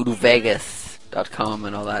 Lawrence. VoodooVegas.com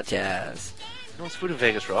and all that jazz. No, it's Voodoo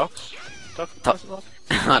Vegas Rocks. I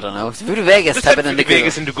don't know. It's Voodoo Vegas. Just Type type it into Voodoo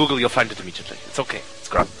Vegas Google. into Google, you'll find it immediately. It's okay. It's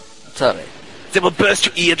grand. It's alright. It will burst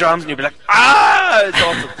your eardrums and you'll be like, ah! It's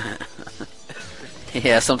awesome.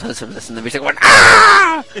 Yeah, sometimes I'm listening to music going,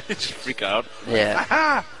 ah! Just freak out. Yeah.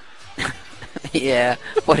 Ah! Yeah.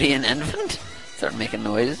 What are you, an infant? Start making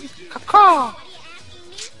noises.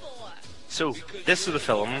 So, this are the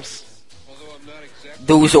films.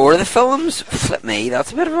 Those are the films? Flip me,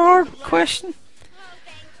 that's a bit of a hard question.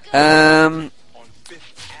 I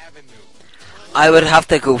would have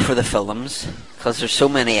to go for the films, because there's so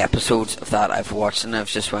many episodes of that I've watched and I've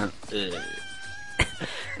just went, ugh.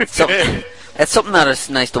 It's something that is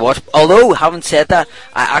nice to watch. Although, having said that,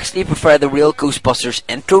 I actually prefer the real Ghostbusters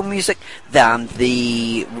intro music than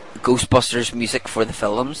the Ghostbusters music for the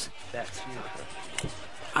films.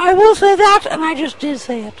 I will say that, and I just did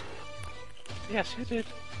say it. Yes, you did.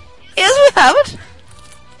 Yes, we have it.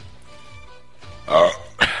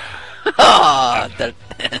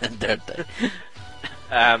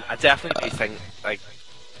 I definitely do think like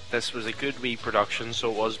this was a good wee production,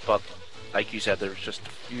 so it was. But like you said, there was just a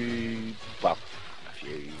few. Well, a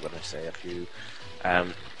few. When I say a few,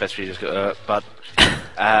 best we just go. But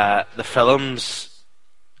the films.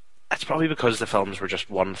 It's probably because the films were just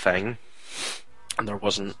one thing, and there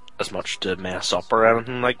wasn't as much to mess up or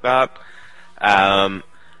anything like that.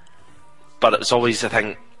 But it's always a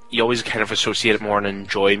thing. You always kind of associate it more and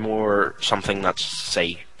enjoy more something that's,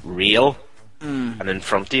 say, real and in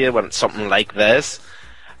front of you when it's something like this.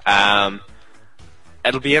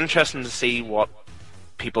 It'll be interesting to see what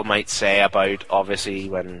people might say about, obviously,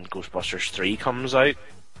 when Ghostbusters 3 comes out,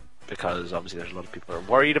 because obviously there's a lot of people who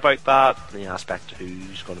are worried about that, the aspect of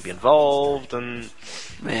who's going to be involved and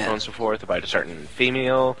so on and so forth, about a certain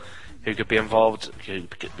female who could be involved, who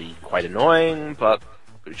could be quite annoying, but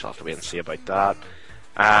we shall have to wait and see about that.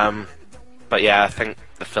 But yeah, I think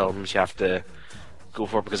the films you have to go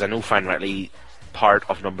for, because I know Fine Rightly part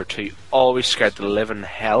of number 2 always scared the living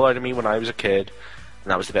hell out of me when I was a kid,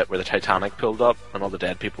 and that was the bit where the Titanic pulled up and all the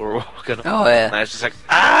dead people were walking up. Oh yeah. And I was just like,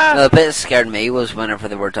 ah! No, the bit that scared me was whenever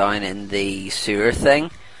they were down in the sewer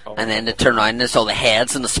thing, and then they turn around and it's all the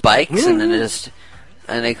heads and the spikes, and then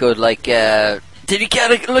and they go like, did you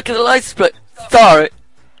get a look at the lights? But sorry,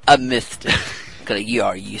 I missed it. Like, you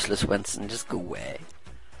are useless, Winston. Just go away.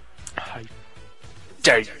 How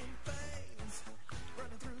dare you?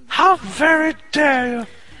 How very dare you?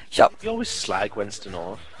 Shut up. You always slag Winston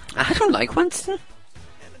off. I don't like Winston.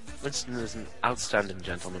 Winston is an outstanding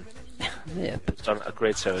gentleman. Yeah, but He's done a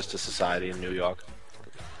great service to society in New York.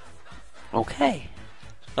 okay.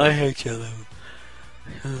 I hate you, though.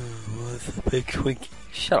 What's a big Twinkie?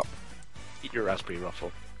 Shut up. Eat your raspberry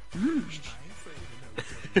ruffle.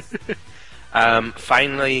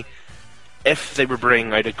 Finally, if they were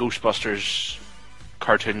bringing out a Ghostbusters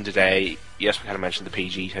cartoon today, yes, we kind of mentioned the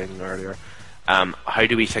PG thing earlier. How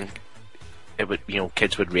do we think it would,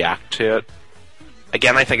 kids would react to it?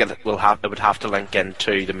 Again, I think it would have to link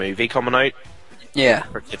into the movie coming out Yeah.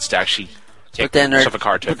 for kids to actually take But then, much of a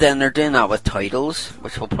cartoon. but then they're doing that with titles,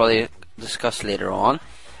 which we'll probably discuss later on.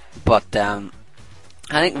 But I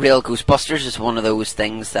think Real Ghostbusters is one of those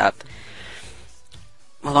things that,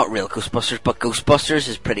 well, not Real Ghostbusters, but Ghostbusters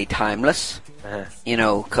is pretty timeless. You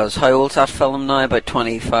know, because how old's that film now? About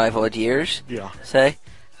 25 odd years. Yeah. Say.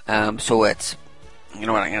 So it's, you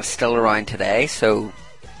know what, it's still around today. So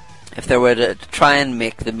if they were to try and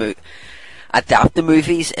make adapt the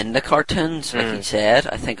movies into cartoons, like you said,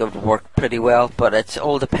 I think it would work pretty well. But it's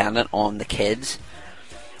all dependent on the kids.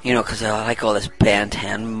 You know, because I like all this Ben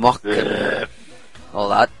 10 muck and all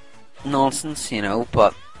that nonsense, you know.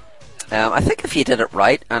 But I think if you did it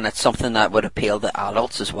right, and it's something that would appeal to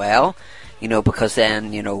adults as well, you know, because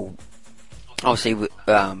then, you know, obviously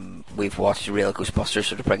we've watched Real Ghostbusters,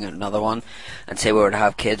 so to bring out another one, and say we were to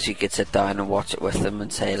have kids, you could sit down and watch it with them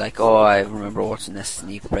and say, like, oh, I remember watching this,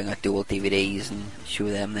 and you could bring out dual DVDs and show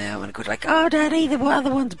them, and it goes like, oh, Daddy, the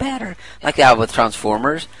other one's better. Like they have with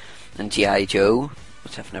Transformers and G.I. Joe,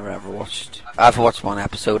 which I've never ever watched. I've watched one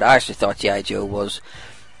episode. I actually thought G.I. Joe was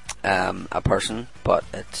a person, but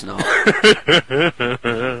it's not.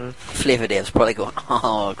 Flavor Dave's probably going,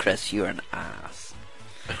 oh, Chris, you're an ass.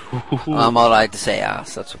 I'm not allowed to say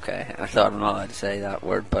ass, that's okay. I thought I'm not allowed to say that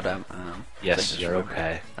word, but Yes, you're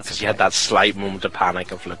okay. That's Because okay. you had that slight moment of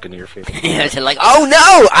panic of looking at your face. Yeah, it's like, oh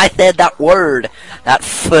no, I said that word. That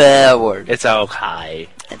word. It's okay.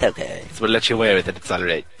 It's okay. So we'll let you away with it, it's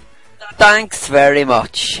alright. Thanks very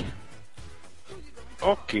much.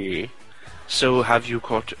 Okay. So, have you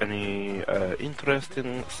got any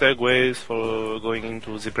interesting segues for going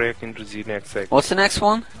into the break into the next segment? What's the next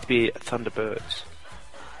one? Be Thunderbirds.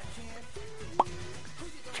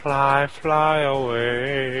 Fly, fly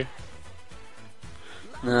away.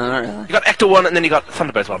 No, not really. You got Ecto 1 and then you got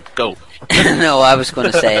Thunderbirds 1. Go. No, I was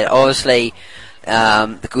going to say it. Obviously,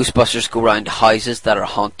 the Ghostbusters go around to houses that are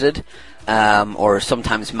haunted, or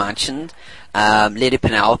sometimes mansioned. Lady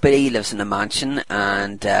Penelope lives in a mansion,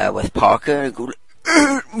 and with Parker, go,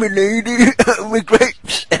 my lady, my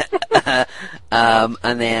grapes.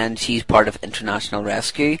 And then she's part of International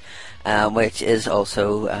Rescue, which is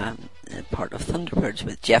also part of Thunderbirds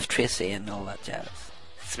with Jeff Tracy and all that jazz.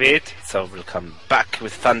 Sweet. So we'll come back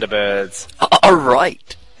with Thunderbirds All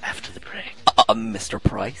right, after the break. Mr.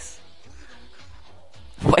 Price.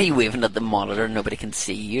 Why are you waving at the monitor? Nobody can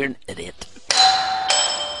see you. You're an idiot.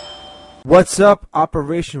 What's up,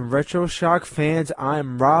 Operation Retro Shock fans?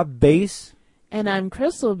 I'm Rob Bass. And I'm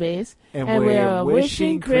Crystal Bass. And we're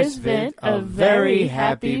wishing Chris Vint a very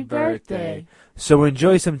happy birthday. So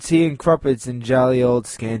enjoy some tea and crumpets in jolly old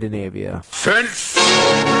Scandinavia. 5, 4,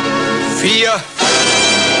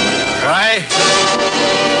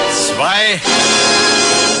 3, 2,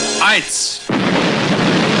 1.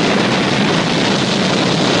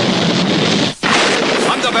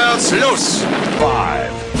 Thunderbirds los!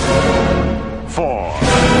 5, 4,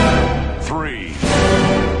 3,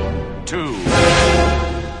 2,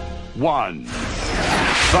 1.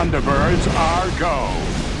 Thunderbirds are go!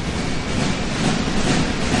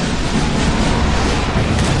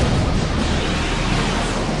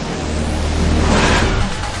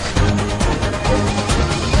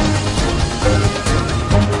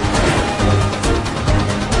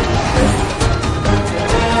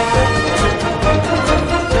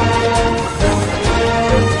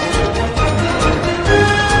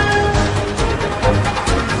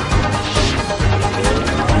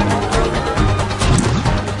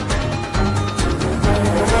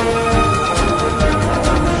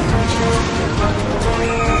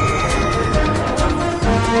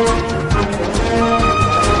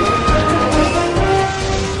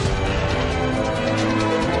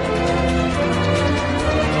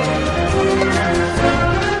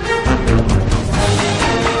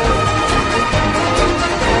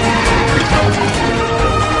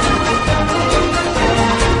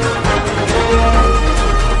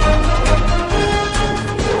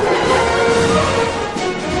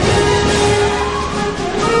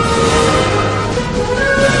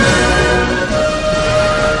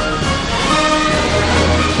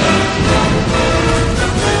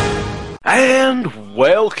 And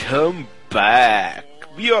welcome back.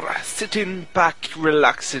 We are sitting back,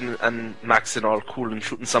 relaxing and maxing all cool and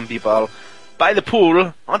shooting some people by the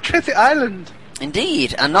pool on Tracy Island.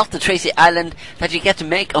 Indeed, and not the Tracy Island that you get to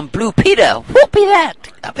make on Blue Peter. Whoop be that?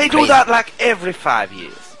 That'd be They do crazy. that like every 5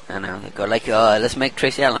 years. I know, they go like, let's make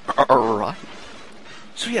Tracy Island. Alright.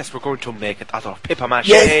 So yes, we're going to make it out of paper mache.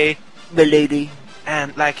 Yes. My lady.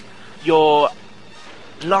 And like your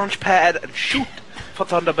launch pad and shoot for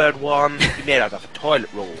Thunderbird 1 be made out of a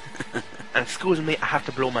toilet roll. And excuse me, I have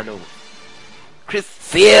to blow my nose. Chris.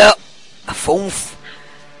 Fear. A foamf.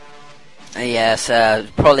 Yes,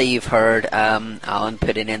 probably you've heard Alan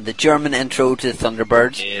putting in the German intro to the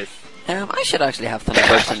Thunderbirds. Yes. I should actually have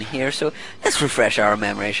Thunderbirds in here, so let's refresh our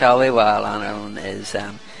memory, shall we? While Alan is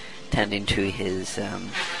tending to his...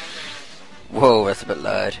 Whoa, that's a bit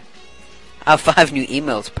loud. I have 5 new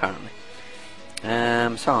emails, apparently.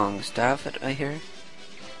 Songs. David, I hear.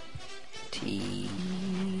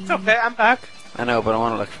 It's okay, I'm back. I know, but I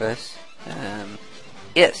want to look for this.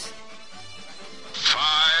 Yes. 5, 4,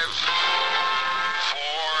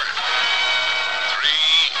 3,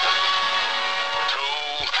 2, 1.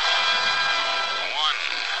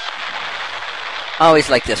 I always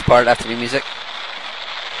like this part after the music.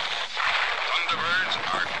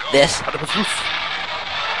 Thunderbirds are go. This.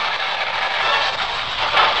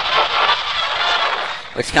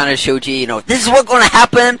 Which kind of showed you, this is what's going to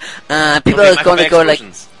happen. People are going to go like...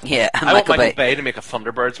 Yeah, I want Michael Bay to make a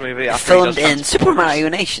Thunderbirds movie. Filmed in Super Mario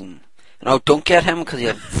Nation. No, don't get him because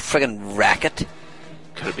he'll friggin' wreck it.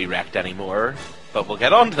 Could it be wrecked anymore? But we'll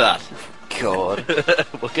get on to that. God.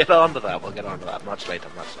 We'll get on to that. Much later.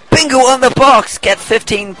 Bingo on the box! Get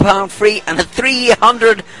 £15 free and a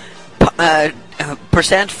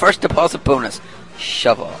 300% first deposit bonus.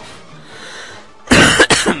 Shove off.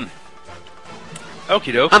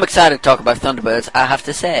 Okie doke. I'm excited to talk about Thunderbirds, I have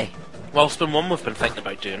to say. Well, it's been one we've been thinking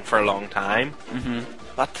about doing for a long time.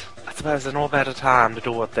 But I suppose there's no better time to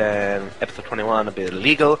do it than episode 21 will be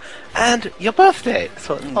illegal and your birthday.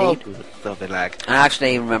 So they'll be like... I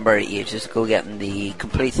actually remember ages ago getting the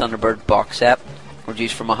complete Thunderbird box set,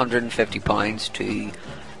 reduced from £150 to, I think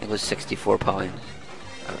it was £64. And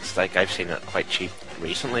it's like I've seen it quite cheap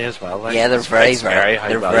recently as well. Like, yeah, they're very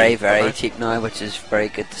very cheap now, which is very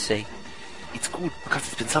good to see. It's good because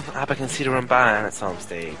it's been something I've been considering buying at some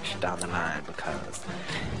stage down the line, because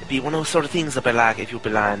it'd be one of those sort of things that'd be like, if you'll be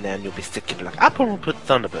lying there and you'll be sick, you'll be like, I'll probably put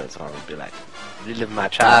Thunderbirds on. It'll be like, reliving my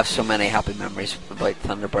childhood. I have so many happy memories about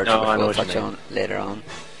Thunderbirds, which we'll touch on later on.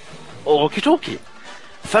 Okie dokie.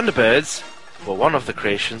 Thunderbirds were one of the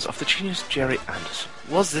creations of the genius Jerry Anderson.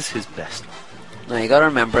 Was this his best one? Now you gotta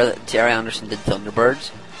remember that Jerry Anderson did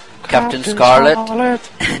Thunderbirds, Captain Scarlet. Dun,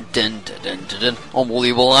 dun, dun, dun, dun.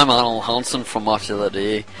 Unbelievable, I'm Alan Hansen from Match of the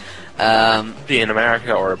Day. Be in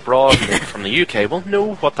America or abroad, from the UK, will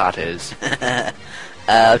know what that is.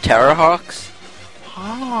 Terrorhawks.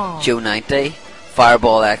 Joe 90.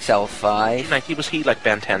 Fireball XL5. 90, was he like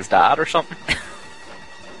Ben 10's dad or something?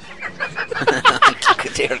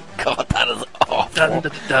 Dear God, that is awful. Dun,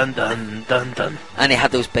 dun, dun, dun, dun. And he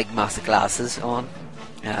had those big massive glasses on.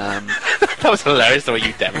 That was hilarious the way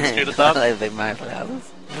you demonstrated that. Like big massive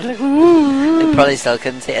glasses. They probably still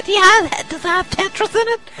couldn't see it. Yeah, does it have Tetris in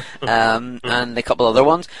it? And a couple other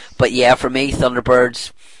ones. But yeah, for me,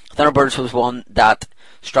 Thunderbirds was one that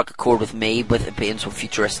struck a chord with me, with it being so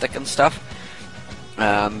futuristic and stuff.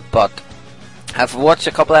 But I've watched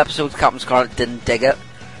a couple episodes. Captain Scarlet, didn't dig it.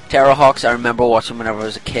 Terrorhawks, I remember watching whenever I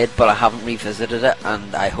was a kid, but I haven't revisited it,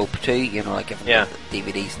 and I hope to, like if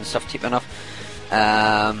DVDs and stuff cheap enough.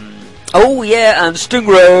 Oh yeah, and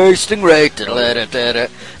Stingray.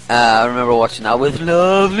 I remember watching that with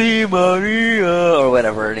Lovely Maria, or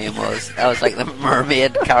whatever her name was. That was like the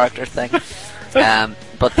mermaid character thing.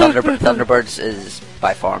 But Thunderbirds is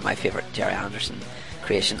by far my favourite Jerry Anderson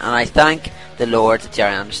creation, and I thank the Lord that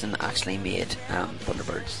Jerry Anderson actually made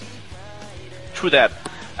Thunderbirds. True that.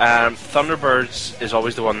 Thunderbirds is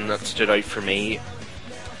always the one that stood out for me.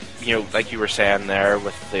 Like you were saying there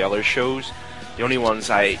with the other shows, the only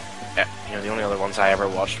other ones I ever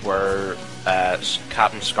watched were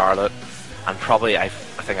Captain Scarlet, and probably I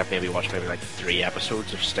think I've maybe watched like 3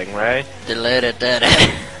 episodes of Stingray.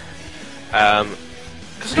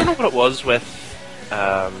 Because I don't know what it was with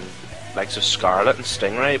like Scarlet and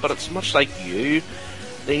Stingray, but it's much like you.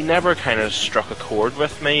 They never kind of struck a chord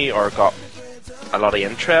with me or got a lot of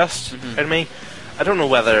interest in me. I don't know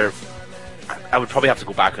whether I would probably have to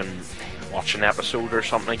go back and watch an episode or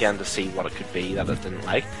something again to see what it could be that I didn't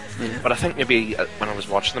like. But I think maybe when I was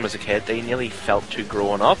watching them as a kid, they nearly felt too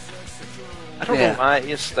grown up. I don't know why.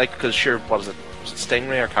 It's like, because was it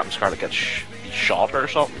Stingray or Captain Scarlet gets shot or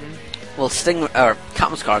something? Well,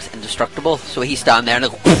 Captain Scarlet's indestructible, so he's standing there and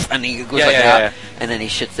he goes, and he goes that, and then he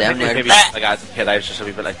shoots them. Maybe like as a kid, I was just a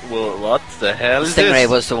wee bit like, well, what the hell is Stingray this?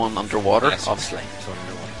 was the one underwater, obviously.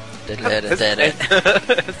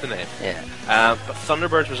 It's the name. Yeah. But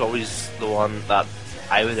Thunderbirds was always the one that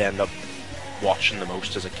I would end up watching the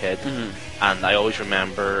most as a kid, and I always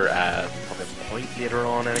remember probably a point later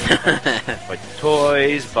on anyway, about the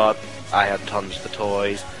toys, but I had tons of the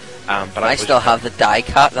toys. But I still have the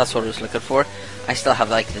die-cast. That's what I was looking for. I still have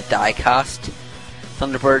like the die-cast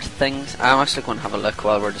Thunderbird things. I'm actually going to have a look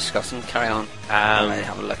while we're discussing. Carry on. I might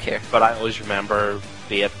have a look here. But I always remember,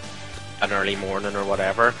 be it an early morning or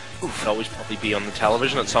whatever, it'd always probably be on the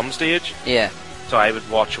television at some stage. Yeah. So I would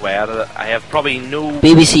watch away at it. I have probably no...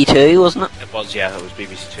 BBC Two, wasn't it? It was, yeah, it was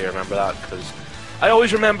BBC Two. I remember that because I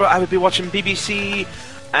always remember I would be watching BBC,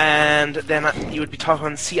 and then you would be talking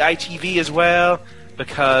on CITV as well,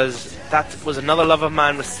 because that was another love of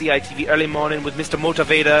mine with CITV early morning with Mr.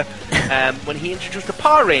 Motivator when he introduced the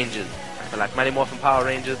Power Rangers. I feel like Mighty Morphin Power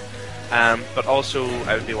Rangers. But also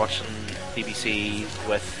I would be watching BBC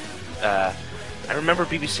with... I remember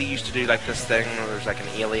BBC used to do like this thing where there's like an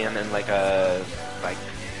alien in like a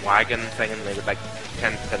wagon thing, and they would like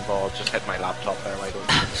 10 pinballs just hit my laptop there. I don't.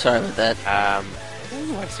 Sorry about that.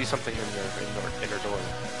 Ooh, I see something in your inner door.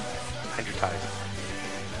 100 times.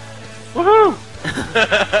 Woohoo!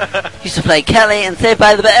 Used to play Kelly and Saved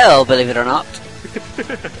by the Bell, believe it or not.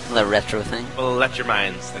 The retro thing. Well, let your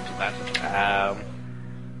minds think of that.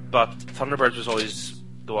 But Thunderbirds was always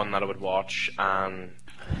the one that I would watch, and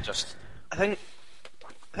just I think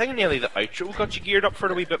nearly the outro got you geared up for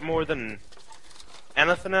it a wee bit more than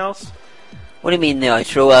anything else. What do you mean the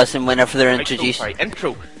outro, as in whenever they're introduced? Sorry,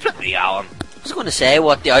 intro. Flip me, Alan. I was going to say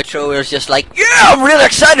what the outro is just like, yeah, I'm really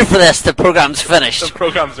excited for this, the program's finished. The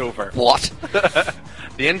program's over. What?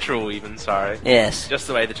 The intro even, sorry. Yes. Just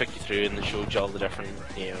the way they took you through and they showed you all the different,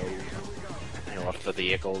 of the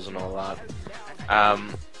vehicles and all that.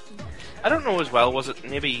 I don't know as well, was it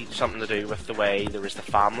maybe something to do with the way there was the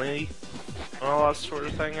family and all that sort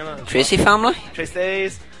of thing in it? Tracy family?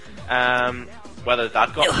 Tracy's. Whether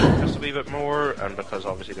that got focused a wee bit more, and because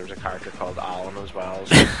obviously there was a character called Alan as well.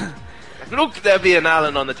 So look, there'll be an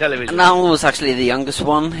Alan on the television. And Alan was actually the youngest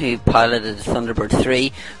one who piloted Thunderbird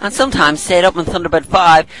 3, and sometimes stayed up in Thunderbird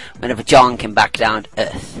 5 whenever John came back down to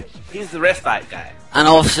Earth. He's the respite guy. And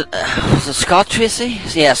also, was it Scott Tracy?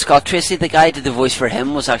 Yeah, Scott Tracy, the guy who did the voice for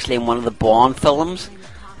him, was actually in one of the Bond films.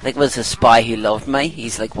 I think it was The Spy Who Loved Me.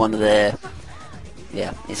 He's like one of the...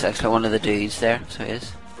 Yeah, he's actually one of the dudes there, so he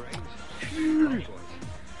is.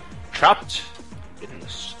 Trapped in the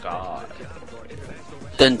sky.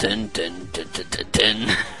 Dun dun dun dun dun dun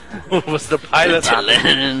dun. Was the pilot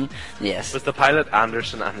Yes. Was the pilot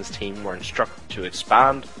Anderson and his team were instructed to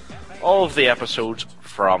expand all of the episodes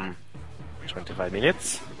from 25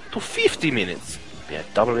 minutes to 50 minutes. Yeah,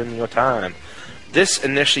 doubling your time. This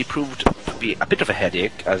initially proved to be a bit of a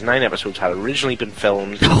headache, as 9 episodes had originally been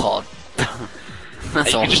filmed. God.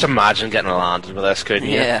 That's you all. could just imagine getting landed with this, couldn't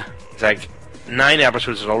you? Yeah. It's like 9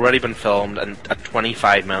 episodes had already been filmed and at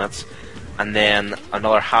 25 minutes, and then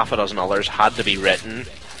another half a dozen others had to be written.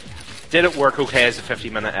 Did it work okay as a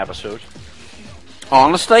 50-minute episode?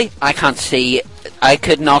 Honestly, I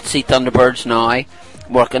could not see Thunderbirds now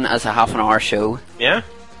working as a half-an-hour show. Yeah?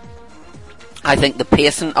 I think the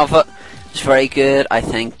pacing of it is very good. I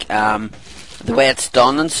think the way it's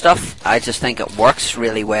done and stuff, I just think it works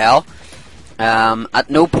really well. At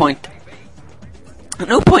no point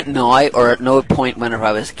now, or at no point whenever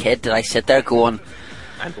I was a kid, did I sit there going,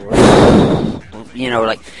 I'm bored.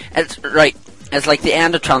 Like, it's like the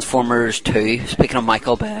end of Transformers 2, speaking of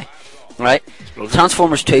Michael Bay, right?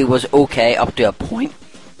 Transformers 2 was okay up to a point,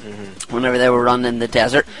 whenever they were running in the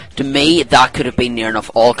desert. To me, that could have been near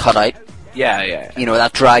enough all cut out. Yeah.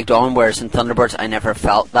 That dragged on, whereas in Thunderbirds, I never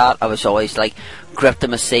felt that. I was always, like, gripped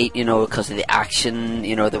in my seat, because of the action,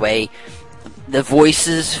 the way... The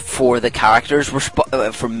voices for the characters were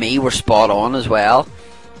for me were spot on as well,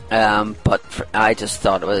 I just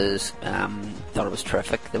thought it was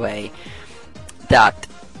terrific the way that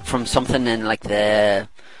from something in like the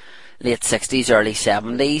late 60s, early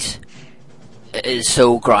 70s is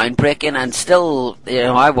so groundbreaking, and still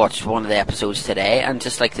I watched one of the episodes today, and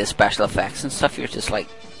just like the special effects and stuff, you're just like,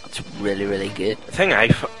 it's really, really good. The thing I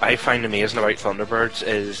find amazing about Thunderbirds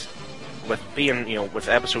is with being, with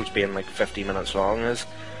episodes being like 50 minutes long, is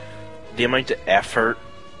the amount of effort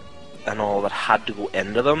and all that had to go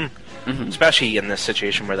into them, especially in this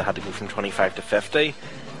situation where they had to go from 25 to 50.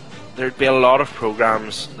 There'd be a lot of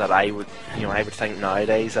programs that I would think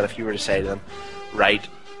nowadays that if you were to say to them, right,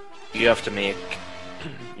 you have to make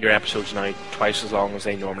your episodes now twice as long as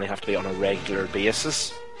they normally have to be on a regular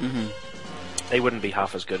basis, they wouldn't be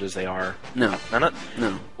half as good as they are at the minute.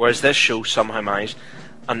 No. Whereas this show somehow managed,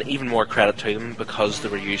 and even more credit to them, because they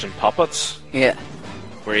were using puppets. Yeah.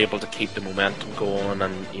 We're able to keep the momentum going,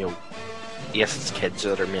 and yes, it's kids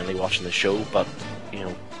that are mainly watching the show, but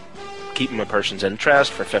keeping a person's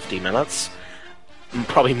interest for 50 minutes, and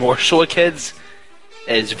probably more so kids,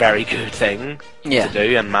 is a very good thing to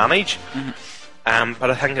do and manage. But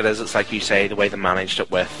I think it's like you say, the way they managed it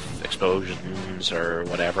with explosions or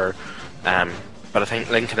whatever. But I think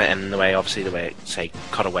linking it in the way, say,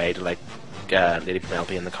 cut away to like Lady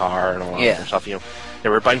Penelope in the car and all that other stuff. You know, they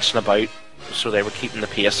were bouncing about, so they were keeping the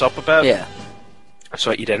pace up a bit. Yeah.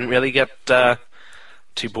 So you didn't really get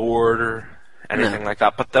too bored or anything like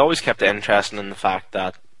that. But they always kept it interesting in the fact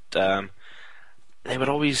that they would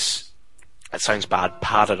always, it sounds bad,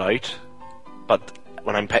 pad it out. But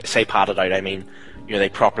when I say padded out, I mean, you know, they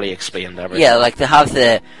properly explained everything. Yeah, like they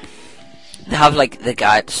have like the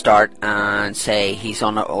guy at the start and say he's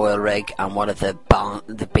on an oil rig and one of the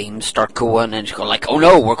beams start going and just go like, oh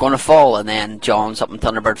no, we're going to fall. And then John's up in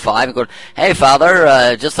Thunderbird 5 and going, hey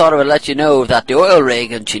father, just thought I would let you know that the oil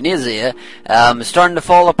rig in Tunisia is starting to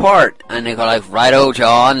fall apart. And they go like, righto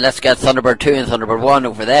John, let's get Thunderbird 2 and Thunderbird 1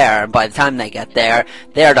 over there. And by the time they get there,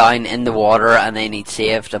 they're down in the water and they need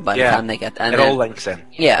saved. And by the time they get... And all links in.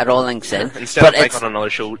 Yeah, it all links in. Instead of like on another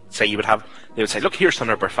show, say they would say, look, here's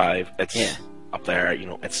Thunderbird 5. It's up there, you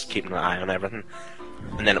know, it's keeping an eye on everything.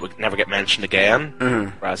 And then it would never get mentioned again.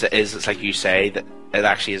 Mm-hmm. Whereas it's like you say, that it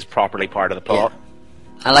actually is properly part of the plot.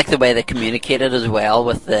 Yeah. I like the way they communicated as well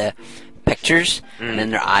with the pictures, and then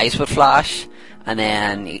their eyes would flash, and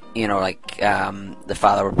then, you know, like, the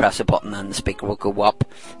father would press a button and the speaker would go up,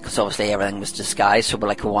 because obviously everything was disguised. So,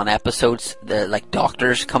 like, one episode, the, like,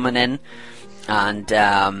 doctors coming in,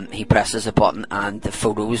 and he presses a button and the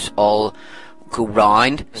photos all go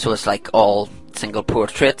round, so it's like all single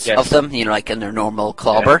portraits of them, you know, like in their normal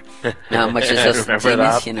clobber, which is just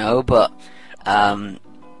genius, you know. But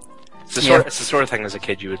it's the sort of thing as a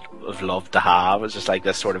kid you would have loved to have. It's just like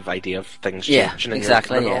this sort of idea of things changing.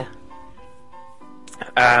 Exactly.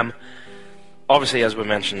 Obviously, as we've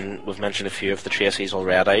mentioned a few of the Tracys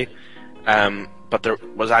already. But there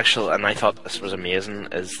was actually, and I thought this was amazing,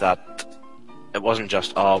 is that it wasn't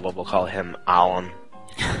just, oh, well, we'll call him Alan,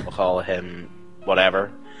 we'll call him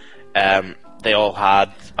whatever. They all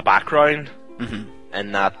had a background,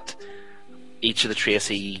 in that each of the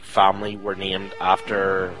Tracy family were named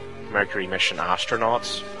after Mercury mission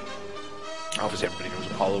astronauts. Obviously everybody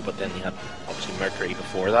knows Apollo, but then you had obviously Mercury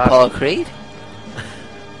before that. Apollo Creed?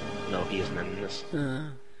 No, he isn't in this.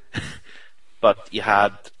 But you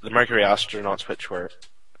had the Mercury astronauts, which were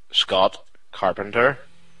Scott Carpenter,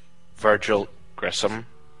 Virgil Grissom,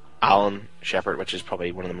 Alan Shepard, which is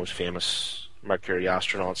probably one of the most famous Mercury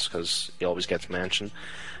astronauts because he always gets mentioned,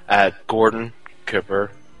 Gordon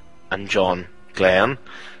Cooper, and John Glenn.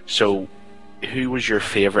 So, who was your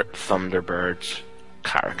favourite Thunderbird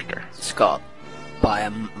character? Scott, by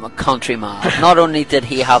a country mile. Not only did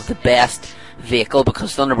he have the best vehicle,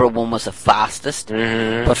 because Thunderbird 1 was the fastest,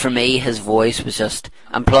 but for me his voice was just,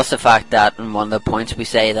 and plus the fact that in one of the points we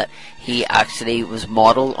say that he actually was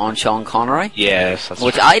modelled on Sean Connery. Yes,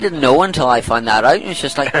 which I didn't know until I found that out. It was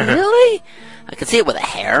just like, really? I could see it with the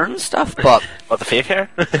hair and stuff, but what, the fake hair?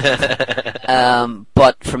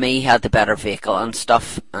 but for me he had the better vehicle and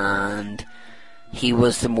stuff, and he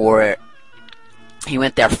was the more, he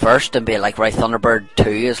went there first and be like, right, Thunderbird 2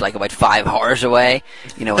 is like about 5 hours away,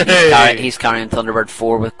 you know, and he's carrying Thunderbird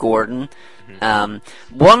 4 with Gordon.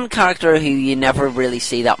 One character who you never really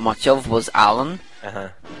see that much of was Alan.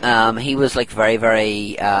 He was like very,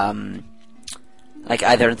 very like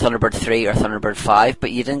either in Thunderbird 3 or Thunderbird 5,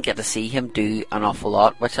 but you didn't get to see him do an awful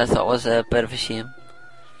lot, which I thought was a bit of a shame.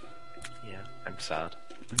 Yeah, I'm sad.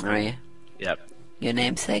 Are you? Yep. Your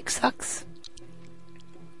namesake sucks.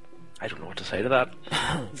 I don't know what to say to that.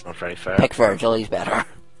 It's not very fair. Pick Virgil, he's better.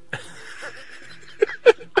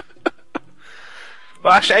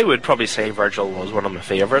 Well, actually, I would probably say Virgil was one of my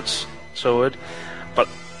favourites, so would. But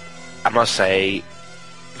I must say,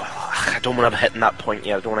 well, I don't want to hit that point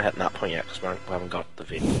yet. Because we haven't got the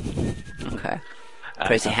video. Okay.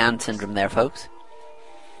 Crazy hand syndrome there, folks.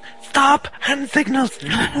 Stop! Hand signals!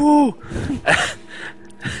 Ooh.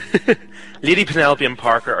 Lady Penelope and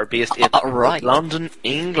Parker are based in London,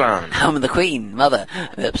 England. Home of the Queen, mother.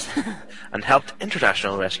 Oops. And helped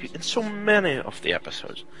international rescue in so many of the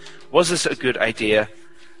episodes. Was this a good idea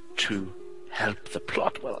to help the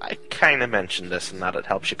plot? Well, I kind of mentioned this and that it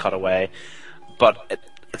helps you cut away, but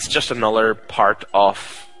it's just another part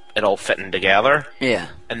of it all fitting together. Yeah.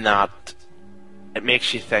 And that it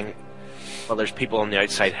makes you think, well, there's people on the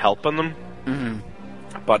outside helping them,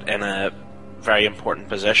 but in a very important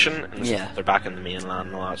position, and they're back in the mainland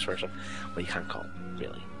and all that sort of stuff. Well, you can't call it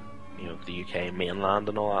really, you know, the UK mainland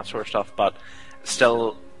and all that sort of stuff, but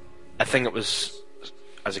still, I think it was,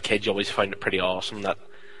 as a kid, you always found it pretty awesome that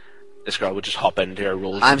this girl would just hop into her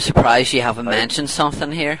roles. I'm surprised you haven't mentioned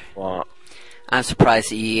something here. What? I'm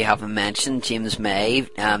surprised that you haven't mentioned James May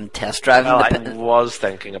test driving. Well, I was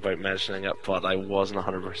thinking about mentioning it, but I wasn't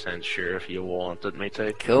 100% sure if you wanted me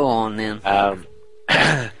to. Go on then.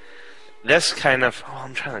 This kind of... Oh,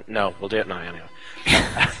 I'm trying to... No, we'll do it now anyway.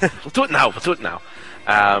 We'll do it now.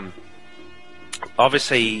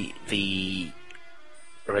 Obviously, the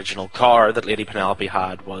original car that Lady Penelope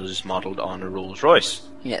had was modelled on a Rolls Royce.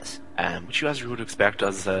 Yes. Which you, as you would expect,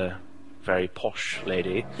 as a very posh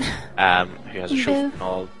lady who has a chauffeur and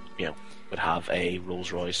all, would have a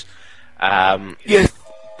Rolls Royce. Yes,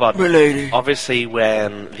 but my lady. Obviously,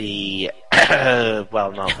 when the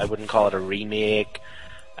well, no, I wouldn't call it a remake.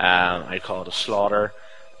 I'd call it a slaughter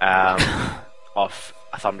of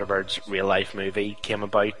a Thunderbirds real life movie came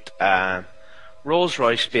about. Rolls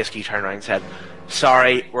Royce basically turned around and said,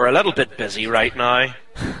 "Sorry, we're a little bit busy right now.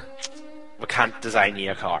 We can't design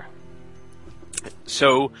you a car."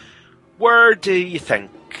 So, where do you think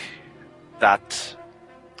that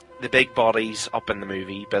the big bodies up in the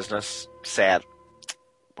movie business said,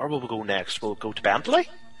 where will we go next? Will we go to Bentley?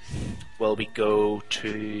 Will we go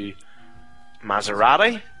to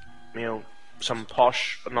Maserati?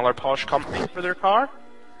 Another posh company for their car?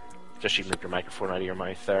 Just you moved your microphone out of your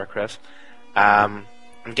mouth there, Chris. And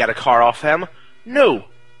get a car off him? No,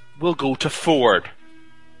 we'll go to Ford.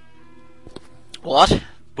 What?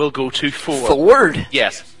 We'll go to Ford. Ford?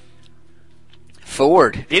 Yes.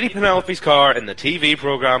 Ford. Lady Penelope's car in the TV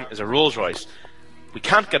program is a Rolls Royce. We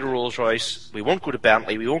can't get a Rolls Royce. We won't go to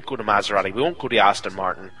Bentley. We won't go to Maserati. We won't go to Aston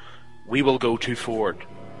Martin. We will go to Ford.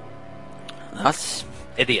 That's...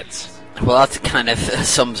 idiots. Well, that kind of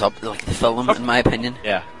sums up the film, in my opinion.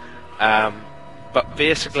 Yeah. But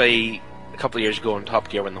basically, a couple of years ago in Top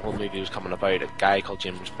Gear, when the whole movie was coming about, a guy called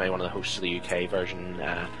James May, one of the hosts of the UK version,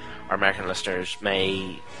 our American listeners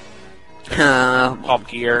may... Top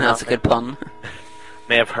Gear. That's a good pun.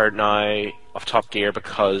 May have heard now of Top Gear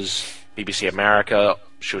because BBC America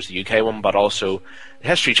shows the UK one, but also the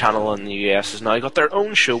History Channel in the US has now got their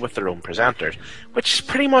own show with their own presenters, which is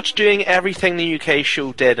pretty much doing everything the UK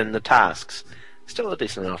show did in the tasks. Still a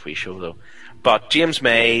decent enough wee show though. But James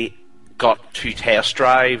May got to test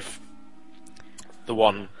drive the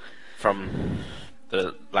one from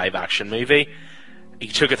the live action movie. He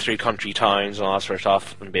took it through country towns and all that sort of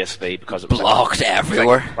stuff, and basically because it was blocked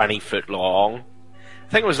everywhere, it was 20 foot long. I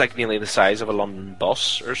think it was like nearly the size of a London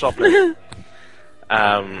bus or something.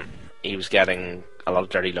 He was getting a lot of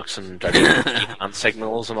dirty looks and dirty hand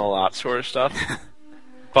signals and all that sort of stuff.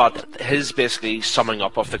 But his basically summing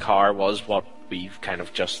up of the car was what we've kind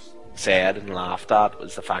of just said and laughed at,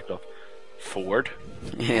 was the fact of Ford.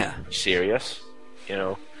 Yeah. Serious,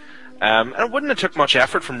 and it wouldn't have took much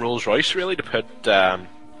effort from Rolls Royce really to put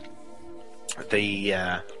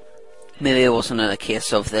maybe it wasn't a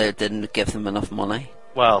case of they didn't give them enough money.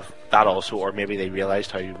 Well, that also, or maybe they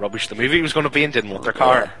realised how rubbish the movie was going to be and didn't want their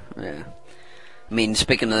car. Yeah. I mean,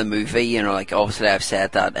 speaking of the movie, obviously I've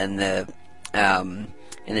said that in the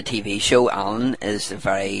TV show, Alan is a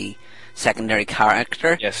very secondary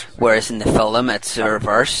character. Yes. Whereas in the film, it's the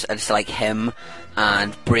reverse. It's like him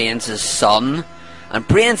and Brains' son. And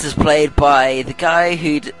Brains is played by the guy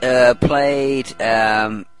who played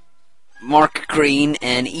Mark Green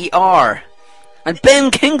in ER. And Ben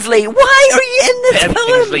Kingsley, why are you in this film? Ben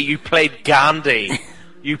Kingsley, you played Gandhi.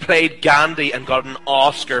 You played Gandhi and got an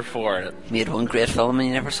Oscar for it. Made one great film and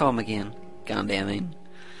you never saw him again. Gandhi, I mean.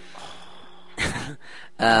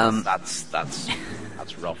 That's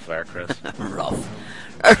rough there, Chris. Rough.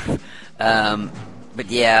 But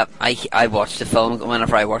yeah, I watched the film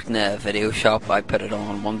whenever I worked in a video shop. I put it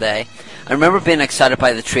on one day. I remember being excited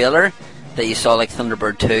by the trailer that you saw, like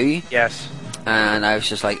Thunderbird 2. Yes. And I was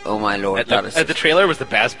just like, oh my lord, the trailer was the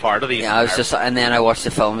best part of the I was just, and then I watched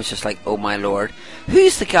the film, it was just like, oh my lord.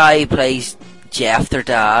 Who's the guy who plays Jeff, their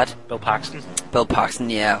dad? Bill Paxton. Bill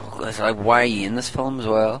Paxton, yeah. I was like, why are you in this film as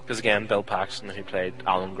well? Because again, Bill Paxton, who played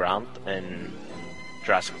Alan Grant in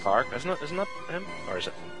Jurassic Park, isn't that him? Or is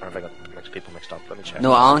it? Or have I got people mixed up? Let me check.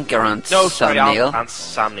 No, Alan Grant's Sam Neill. Alan Grant's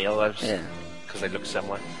Sam Neill, because they look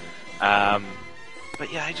similar.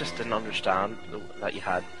 But yeah, I just didn't understand that you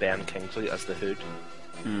had Ben Kingsley as the Hood.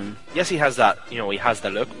 Mm. Yes, he has that, he has the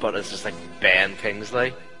look, but it's just like Ben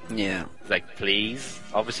Kingsley. Yeah. Like, please.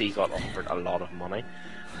 Obviously, he got offered a lot of money.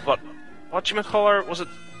 But, whatchamacallit,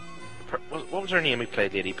 what was her name who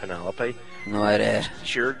played Lady Penelope? No idea.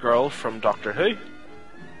 It's your girl from Doctor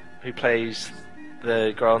Who plays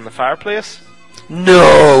the girl in the fireplace.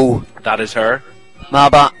 No! That is her.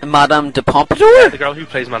 Madame de Pompadour? Yeah, the girl who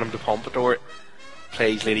plays Madame de Pompadour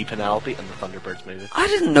plays Lady Penelope in the Thunderbirds movie. I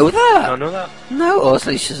didn't know that. You don't know that? No,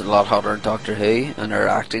 obviously she's a lot hotter than Doctor Who, and her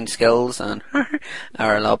acting skills and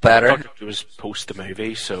are a lot better. Doctor Who was post the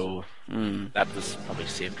movie, so that was probably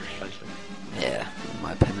saved her slightly. Yeah, in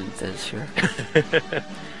my opinion it is, sure.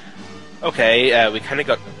 Okay, we kind of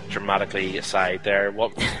got dramatically aside there.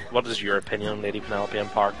 What is your opinion on Lady Penelope and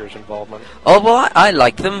Parker's involvement? Oh, well, I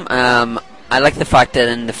like them. I like the fact that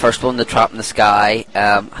in the first one, the Trap in the Sky,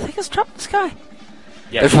 I think it's Trap in the Sky.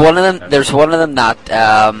 Yeah, there's one of them. There's one of them that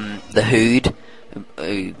the Hood,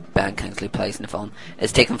 who Ben Kingsley plays in the film,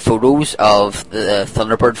 is taking photos of the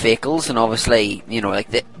Thunderbird vehicles, and obviously, you know, like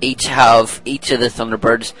each of the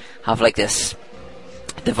Thunderbirds have like this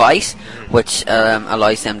device which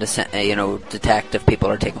allows them to detect if people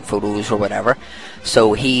are taking photos or whatever.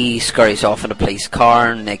 So he scurries off in a police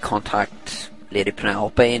car, and they contact Lady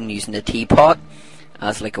Penelope and using the teapot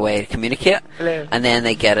as like a way to communicate. Hello. And then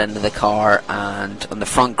they get into the car, and on the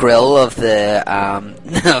front grille of the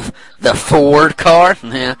the Ford car,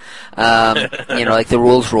 like the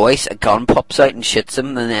Rolls Royce, a gun pops out and shoots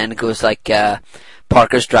him, and then it goes like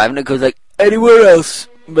Parker's driving, it goes like, "Anywhere else,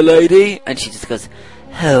 milady?" And she just goes,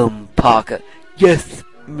 "Home, Parker." "Yes,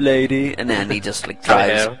 milady." And then he just like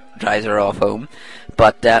drives her off home.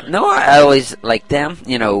 But no, I always liked them,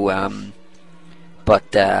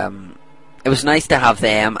 but it was nice to have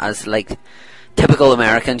them as like typical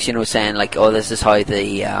Americans, saying like, "Oh, this is how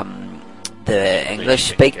the English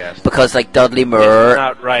speak," because like Dudley Moore.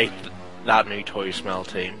 Not right. That new Toy Smell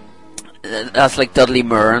team. That's like Dudley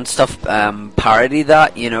Moore and stuff. Parody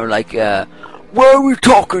that, like, "Why are we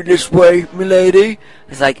talking this way, milady?"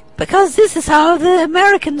 It's like, because this is how the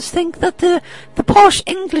Americans think that the posh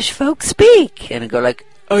English folk speak, and I go like,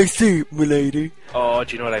 "I see, milady." Oh,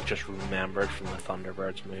 do you know what I've just remembered from the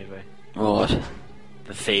Thunderbirds movie? What?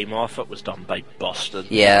 The theme of it was done by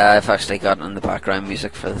Busted. Yeah, I've actually gotten in the background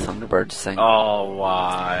music for the Thunderbirds thing. Oh,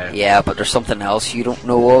 why? Yeah, but there's something else you don't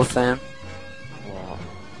know of then. What?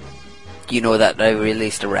 You know that they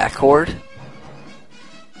released a record?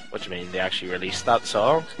 What do you mean, they actually released that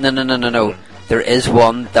song? No. There is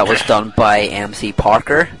one that was done by MC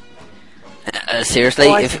Parker. Seriously,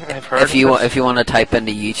 if you want to type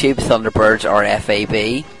into YouTube Thunderbirds or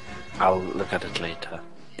FAB, I'll look at it later.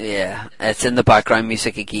 Yeah, it's in the background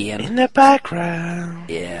music again. In the background.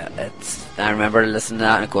 Yeah, I remember listening to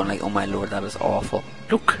that and going like, "Oh my lord, that is awful."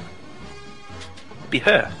 Look, be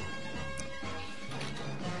her.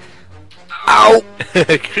 Ow!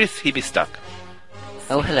 Chris, he be stuck.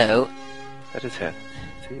 Oh, hello. That is her.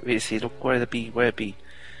 See, look where it be.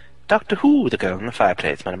 Doctor Who, the girl in the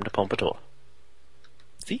fireplace, Madame de Pompadour.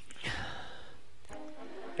 See?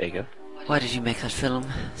 There you go. Why did you make that film?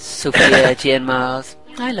 Sophia Jane Miles.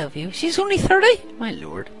 I love you. She's only 30? My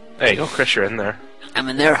lord. There you go, Chris, you're in there. I'm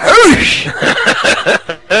in there. Hoosh!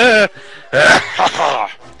 Oh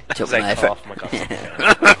my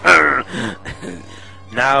god.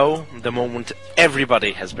 Now, the moment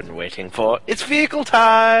everybody has been waiting for. It's vehicle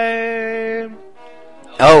time!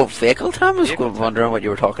 Oh, vehicle time? I was wondering what you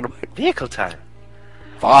were talking about. Vehicle time.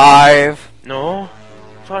 5. No.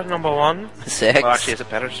 Start number 1. 6. Well, actually, is it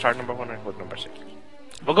better to start number 1 or go number 6?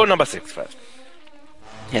 We'll go number 6 first.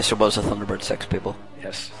 Yes, there was a Thunderbird 6, people.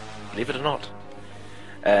 Yes. Believe it or not.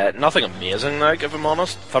 Nothing amazing, like, if I'm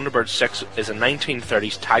honest. Thunderbird 6 is a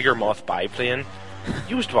 1930s Tiger Moth biplane,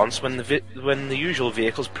 used once when the usual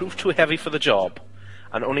vehicles proved too heavy for the job,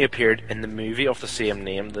 and only appeared in the movie of the same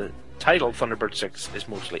name. The title, Thunderbird 6, is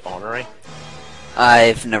mostly honorary.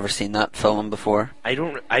 I've never seen that film before. I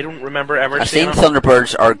don't remember ever I've seeing seen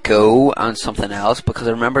Thunderbirds Are Go and something else, because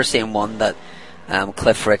I remember seeing one that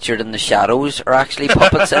Cliff Richard and the Shadows are actually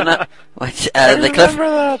puppets in it. Which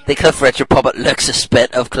the Cliff Richard puppet looks a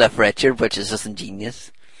spit of Cliff Richard, which is just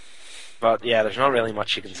ingenious. But yeah, there's not really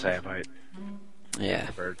much you can say about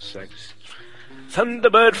Thunderbird 6.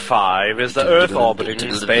 Thunderbird 5 is the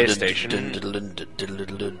Earth-orbiting space station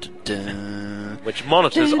which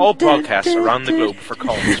monitors all broadcasts around the globe for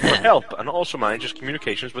calls for help and also manages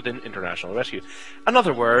communications within international rescue. In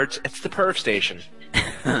other words, it's the perv station.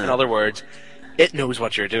 In other words, it knows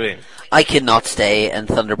what you're doing. I could not stay in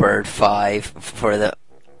Thunderbird 5 for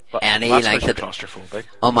any length of claustrophobic.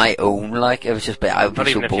 On my own, like, it was just, I would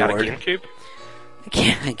be so bored. Not even if you had a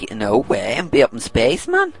GameCube? No way, and be up in space,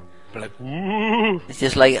 man. Like, ooh. It's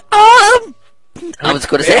just like, I was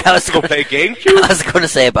going to say, I was going to play GameCube. I was going to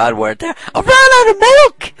say a bad word there. I ran out of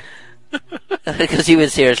milk. Because you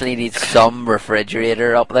would seriously need some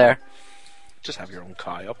refrigerator up there. Just have your own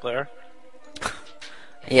cow up there.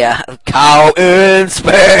 Yeah, cow in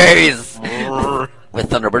space with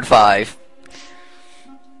Thunderbird 5.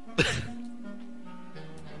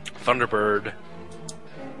 Thunderbird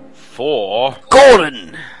for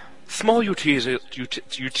Gordon! small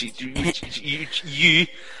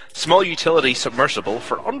small utility submersible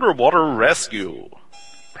for underwater rescue.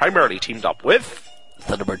 Primarily teamed up with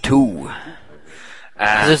Thunderbird 2.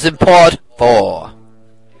 This is in Pod 4.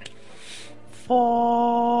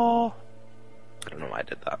 I don't know why I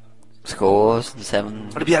did that. Scores and 7.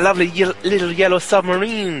 Would it be a lovely little yellow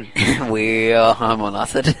submarine? I'm on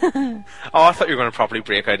acid. Oh, I thought you were going to properly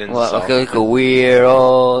break out into song. We're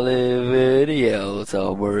all living in a yellow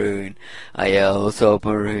submarine. A yellow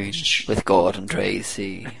submarine with Gordon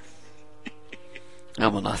Tracy.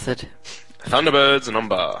 I'm on acid. Thunderbirds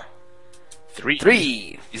number 3.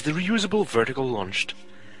 3 is the reusable vertical launched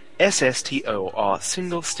SSTO, or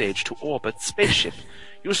single stage to orbit spaceship,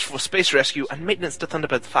 used for space rescue and maintenance to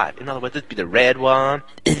Thunderbird 5. In other words, it'd be the red one.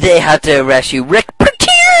 They had to rescue Rick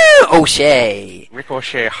O'Shea. Rick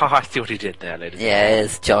O'Shea, haha, I see what he did there, ladies. Yeah,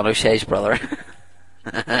 it's John O'Shea's brother.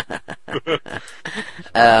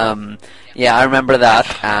 Yeah, I remember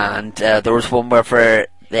that, and there was one where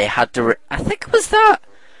they had to. I think it was that.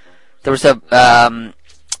 There was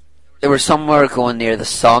they were somewhere going near the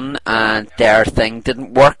sun, and their thing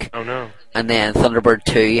didn't work. Oh no! And then Thunderbird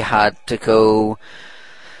 2 had to go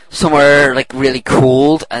somewhere like really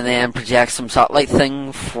cold, and then project some satellite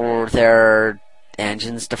thing for their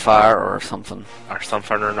engines to fire or something. Or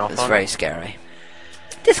something or nothing. It's very scary.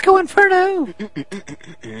 Disco Inferno.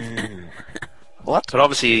 What? But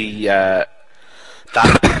obviously, that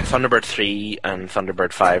Thunderbird 3 and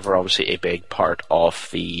Thunderbird 5 were obviously a big part of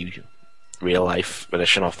the real-life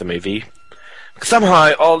edition of the movie.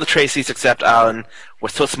 Somehow, all the Tracys except Alan were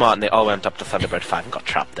so smart and they all went up to Thunderbird 5 and got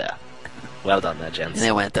trapped there. Well done there, gents. And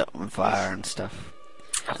they went up on fire and stuff.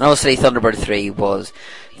 And obviously Thunderbird 3 was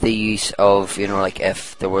the use of, like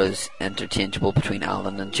if there was interchangeable between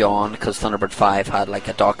Alan and John, because Thunderbird 5 had like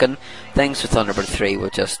a docking thing, so Thunderbird 3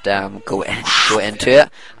 would just go into it,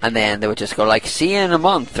 and then they would just go like, see you in a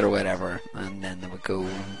month or whatever, and then they would go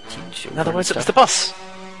and change over. In other words, it was the bus.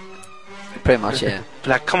 Pretty much, yeah.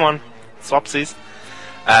 Like, come on, swapsies.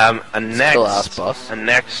 And next, bus. And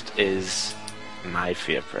next is my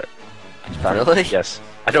favourite. Really? Yes.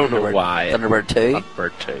 I don't know why. Thunderbird 2?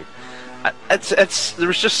 Thunderbird 2. There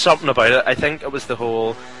was just something about it. I think it was the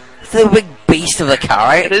whole... It's the big beast of the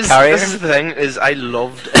carrier. This is the thing, is I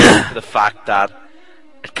loved the fact that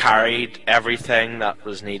it carried everything that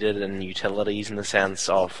was needed in utilities, in the sense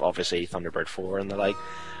of, obviously, Thunderbird 4 and the like.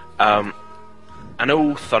 I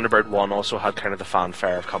know Thunderbird 1 also had kind of the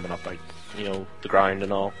fanfare of coming up out, the ground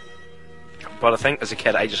and all. But I think as a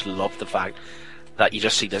kid, I just loved the fact that you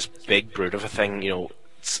just see this big brute of a thing,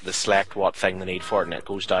 the select what thing they need for it, and it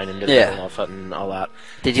goes down into the middle of it and all that.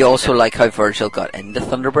 Did you also like how Virgil got into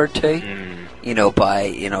Thunderbird 2? By,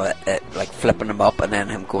 like flipping him up and then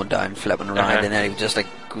him going down, flipping around, and then he would just like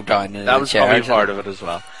go down in that was chair. probably part of it as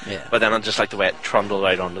well. Yeah. But then I just like the way it trundled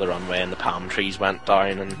out onto the runway and the palm trees went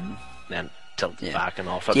down and then tilted back and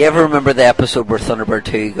off it. Do you ever remember the episode where Thunderbird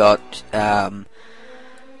 2 got, I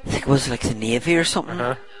think it was like the Navy or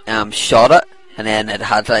something, shot it? And then it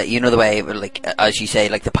had to, the way, it would, like, as you say,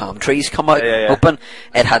 like the palm trees come out open,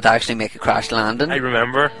 it had to actually make a crash landing. I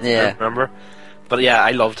remember. Yeah. I remember. But yeah,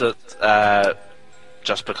 I loved it,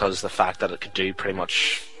 just because the fact that it could do pretty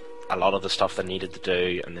much a lot of the stuff they needed to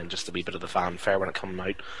do, and then just a wee bit of the fanfare when it came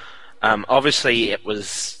out. Obviously, it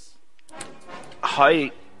was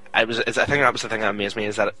I think that was the thing that amazed me,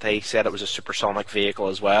 is that they said it was a supersonic vehicle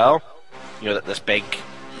as well. That this big,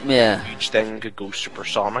 huge thing could go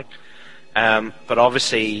supersonic. But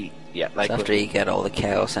obviously, like so after you get all the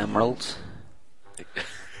Chaos Emeralds.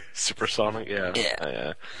 Supersonic,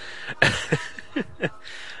 yeah.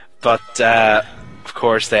 But, of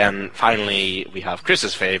course, then, finally, we have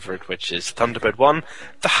Chris's favourite, which is Thunderbird 1,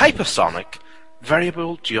 the hypersonic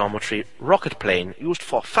variable geometry rocket plane used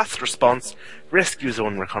for fast response, rescue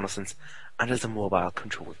zone reconnaissance, and as a mobile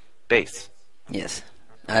control base. Yes,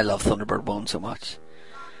 I love Thunderbird 1 so much.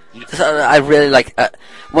 I really like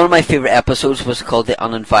one of my favourite episodes was called The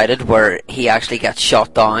Uninvited, where he actually gets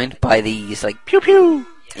shot down by these like pew pew.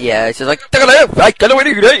 Yeah, it's just like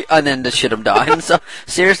and then they shoot him down. So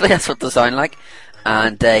seriously, that's what they sound like.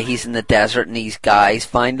 And he's in the desert, and these guys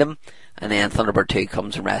find him, and then Thunderbird 2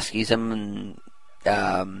 comes and rescues him,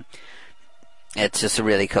 and it's just a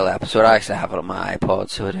really cool episode. I actually have it on my iPod,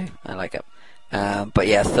 so I do. I like it. But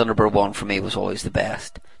yeah, Thunderbird 1 for me was always the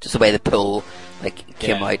best. Just the way the pull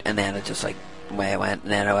came out, and then it just the way it went,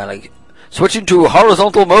 and then I went switching to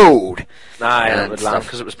horizontal mode. It would land,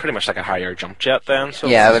 because it was pretty much like a higher jump jet then. So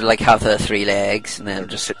it would have the 3 legs, and then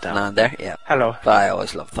just sit down, land there. Yeah. Hello. But I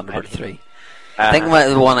always loved Thunderbird 3. I think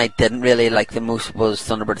the one I didn't really like the most was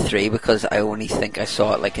Thunderbird 3 because I only think I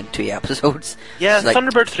saw it like in 2 episodes. Yeah,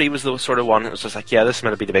 Thunderbird 3 was the sort of one that was just like, yeah, this is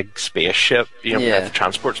meant to be the big spaceship, the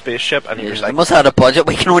transport spaceship, and he was like, they must have had a budget,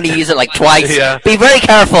 we can only use it like twice. Yeah. Be very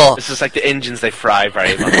careful! This is like the engines, they fry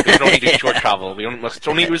very much. We can only do short travel. We must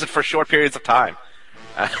only use it for short periods of time.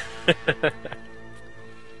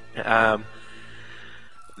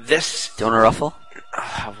 This... Do you want a ruffle? I'll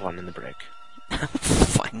have one in the break.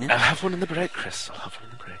 Fine. I'll have one in the break, Chris. I'll have one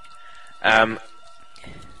in the break.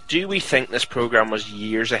 Do we think this program was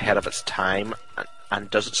years ahead of its time, and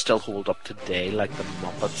does it still hold up today like the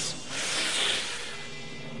Muppets?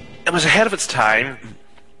 It was ahead of its time.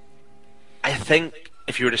 I think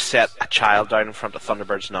if you were to set a child down in front of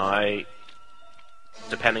Thunderbirds now,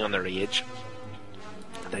 depending on their age,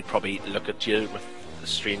 they'd probably look at you with a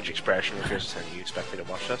strange expression of yours saying, "You expect me to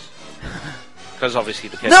watch this?" Because obviously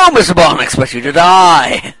the kids... No, Mr. Bond, I expect you to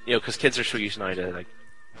die! Because kids are so used now to, like,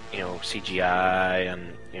 CGI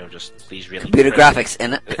and, just these really... Computer graphics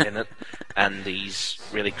in it. And these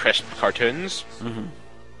really crisp cartoons. Mm-hmm.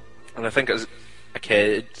 And I think as a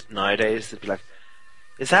kid nowadays, they'd be like,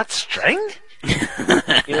 is that string?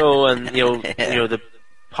 The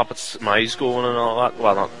puppets' mouths going and all that.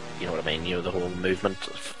 Well, not, you know what I mean, the whole movement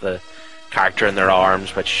of the character in their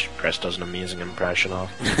arms, which Chris does an amazing impression of.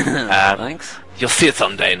 Thanks. You'll see it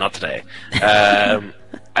someday, not today. I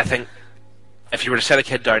think if you were to set a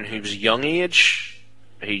kid down who's a young age,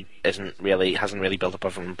 who hasn't really built up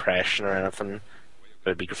of an impression or anything, it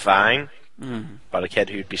would be fine. But a kid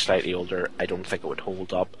who'd be slightly older, I don't think it would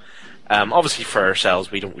hold up. Obviously for ourselves,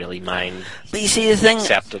 we don't really mind. But you see, the thing...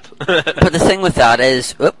 Accept it. But the thing with that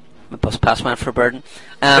is... Whoop, my bus pass went for a burden.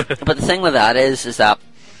 But the thing with that is that...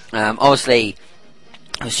 obviously,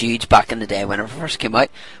 it was huge back in the day whenever it first came out.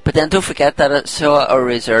 But then don't forget that it saw a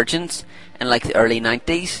resurgence in like the early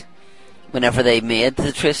 90s, whenever they made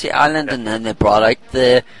the Tracy Island, and then they brought out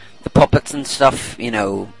the puppets and stuff,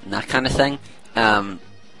 and that kind of thing.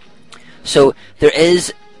 So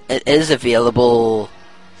it is available.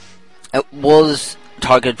 It was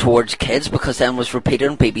targeted towards kids because then it was repeated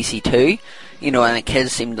on BBC Two, and the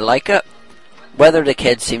kids seemed to like it. Whether the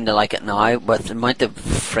kids seem to like it now, with the amount of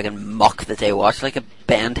friggin' muck that they watch, like a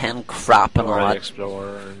Ben 10 crap and all that.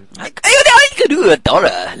 Explorer. Like, I could do a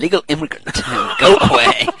daughter, legal immigrant. Go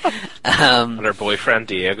away. And her boyfriend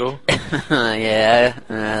Diego. Yeah,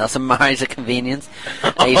 that's a marriage of convenience.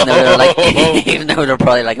 Even though they're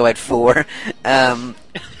probably like about 4.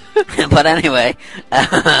 But anyway,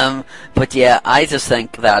 but yeah, I just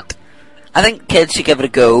think that I think kids should give it a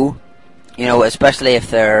go. Especially if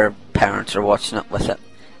their parents are watching it with it.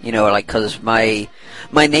 Because my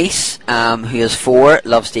niece, who is 4,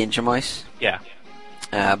 loves Danger Mouse. Yeah.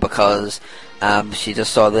 Because she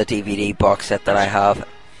just saw the DVD box set that I have.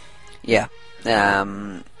 Yeah.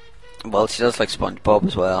 Well, she does like SpongeBob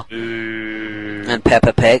as well. And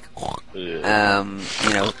Peppa Pig.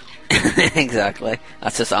 Exactly.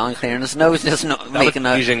 That's just unclear. His nose just not making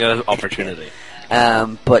out. Using an opportunity.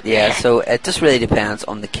 But yeah, so it just really depends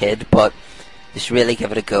on the kid, but just really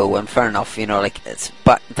give it a go. And fair enough, it's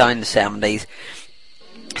back down the 70s.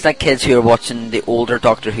 It's like kids who are watching the older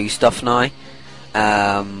Doctor Who stuff now.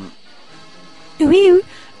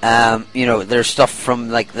 There's stuff from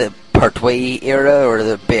like the Pertwee era or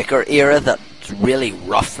the Baker era that's really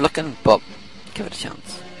rough looking, but give it a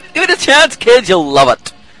chance. Give it a chance, kids, you'll love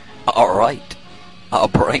it. Alright. Our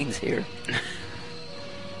brains here.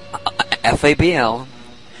 FABL.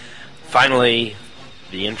 Finally,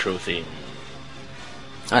 the intro theme.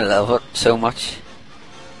 I love it so much.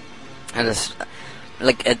 And it's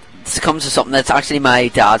like it comes to something that's actually my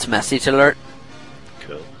dad's message alert.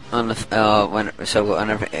 Cool. And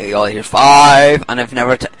whenever all hear 5, and I've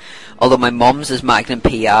never. Although my mum's is Magnum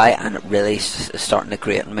PI, and it really is starting to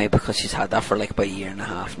grate on me because she's had that for like about a year and a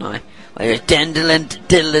half now. Like you're din,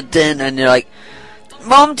 and you're like,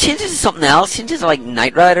 Mum, change it to something else. Change it to like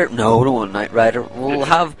Knight Rider. No, we don't want Knight Rider. We'll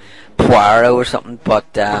have Poirot or something.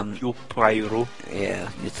 But Poirot. Yeah,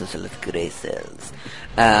 it's just a little grey cells.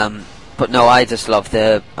 But no, I just love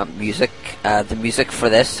the music. The music for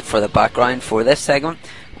the background for this segment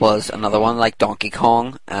was another one like Donkey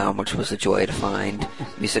Kong, which was a joy to find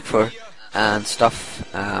music for and stuff.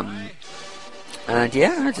 And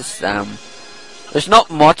yeah, I just there's not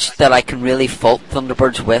much that I can really fault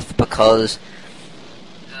Thunderbirds with because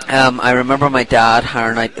I remember my dad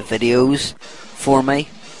hiring out the videos for me.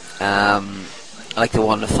 Like the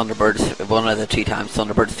one of Thunderbird, one of the 2 times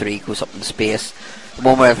Thunderbird 3 goes up in space. The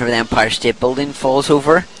one where the Empire State Building falls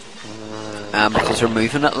over, because they're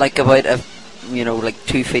moving it like about like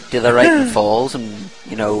 2 feet to the right and falls, and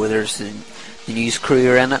there's the news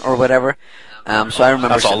crew are in it or whatever. So I remember.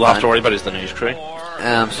 That's all sitting we'll have to down- worry about is the news crew.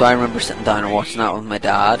 So I remember sitting down and watching that with my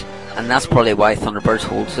dad, and that's probably why Thunderbirds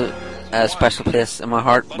holds a special place in my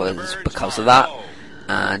heart, was because of that.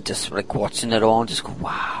 And just like watching it all and just go,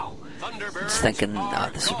 wow. Just thinking,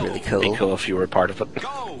 this is really cool. It'd be cool if you were a part of it.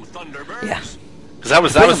 Yeah. Because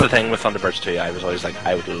that was the thing with Thunderbirds 2. I was always like,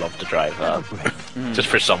 I would love to drive that. Just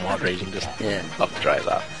for some odd reason, just love to drive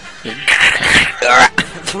that.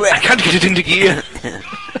 I can't get it into gear.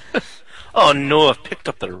 Oh no, I've picked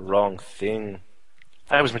up the wrong thing.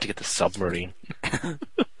 I was meant to get the submarine.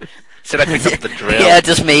 Said I picked up the drill. Yeah,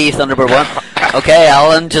 just me, Thunderbird 1. Okay,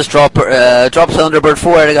 Alan, just drop Thunderbird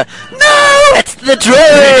 4. And I go, no, it's the drill!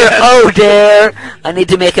 Oh dear, I need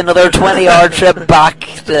to make another 20-yard trip back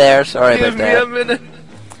there. Sorry about that. Give me a minute.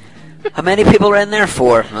 How many people are in there?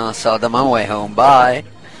 4. Oh, I saw them on my way home. Bye.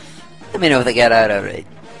 Let me know if they get out alright.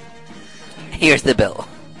 Here's the bill.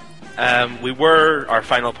 Our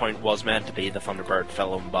final point was meant to be the Thunderbird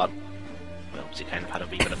film, but well, she kind of had a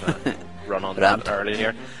wee bit of a run on that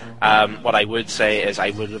earlier. What I would say is I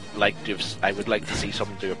would like to see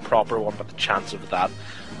someone do a proper one, but the chance of that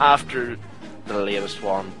after the latest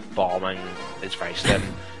one bombing is very slim,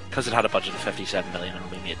 because it had a budget of 57 million and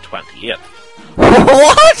only made 28.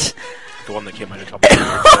 What? The one that came out of top.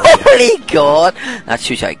 Holy God! That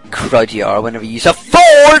shows how crud you are whenever you use a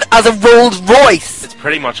Ford as a Rolls Royce. It's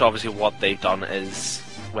pretty much obviously what they've done is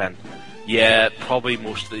probably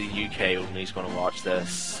most of the UK only is going to watch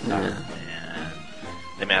this. And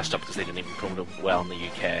they messed up because they didn't even promote it well in the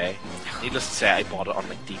UK. Needless to say, I bought it on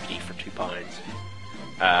like DVD for £2.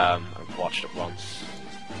 I've watched it once.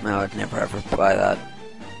 No, I'd never ever buy that.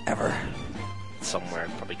 Ever. Somewhere,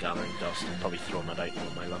 probably gathering dust and probably throwing it out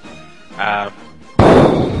in my luck.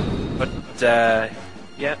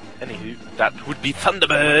 Anywho, that would be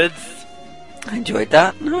Thunderbirds. I enjoyed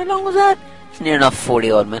that. How long was that? It's near enough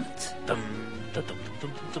 40 odd minutes.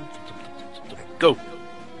 Go.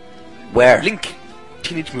 Where? Link.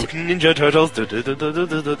 Teenage Mutant Ninja Turtles.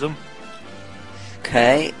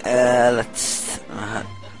 Okay, let's...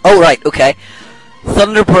 oh, right, okay.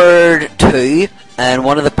 Thunderbird 2, and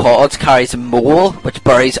one of the pods carries a mole, which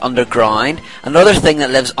buries underground. Another thing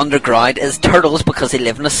that lives underground is turtles, because they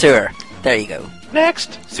live in a sewer. There you go.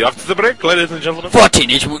 Next. See you after the break, ladies and gentlemen. For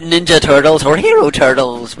Teenage Mutant Ninja Turtles, or Hero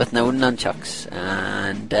Turtles, with no nunchucks.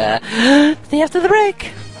 And, see you after the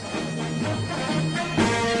break.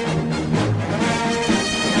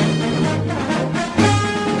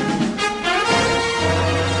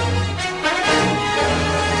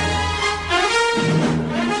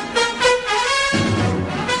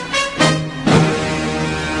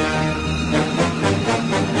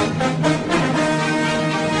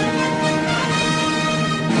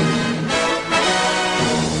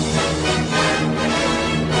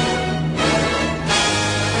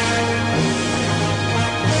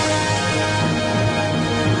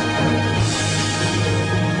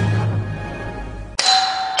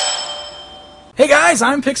 Hey guys,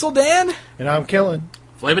 I'm Pixel Dan. And I'm Killen.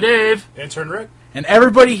 Flavor Dave. Intern Rick. And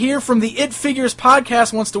everybody here from the It Figures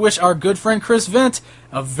podcast wants to wish our good friend Chris Vint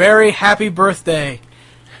a very happy birthday.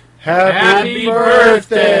 Happy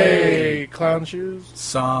birthday, clown shoes.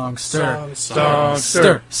 Songster.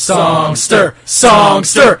 Songster. Songster.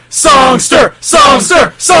 Songster. Songster.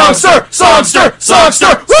 Songster. Songster. Songster.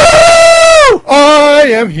 Songster. Woo! I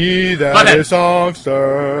am he that is songster.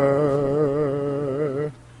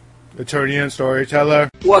 Attorney and storyteller.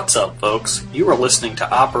 What's up, folks? You are listening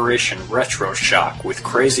to Operation Retro Shock with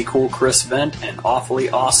crazy cool Chris Vint and awfully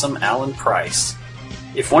awesome Alan Price.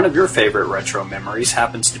 If one of your favorite retro memories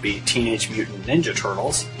happens to be Teenage Mutant Ninja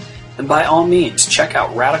Turtles, then by all means check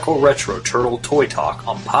out Radical Retro Turtle Toy Talk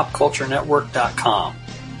on PopCultureNetwork.com.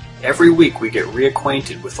 Every week we get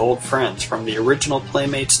reacquainted with old friends from the original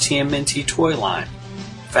Playmates TMNT toy line.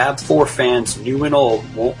 Fab 4 fans new and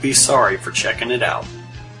old won't be sorry for checking it out.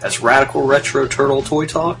 That's Radical Retro Turtle Toy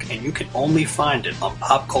Talk, and you can only find it on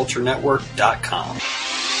PopCultureNetwork.com.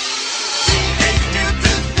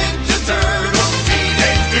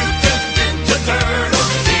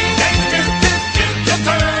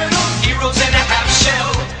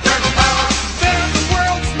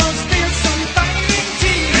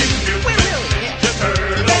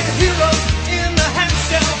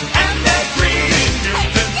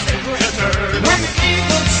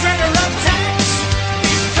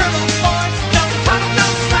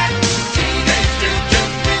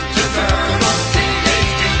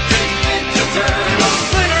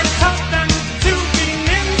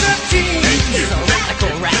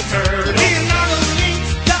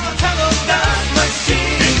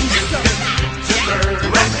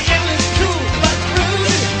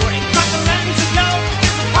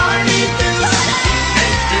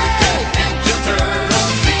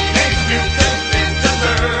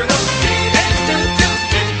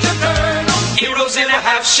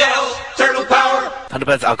 have shell, turtle power.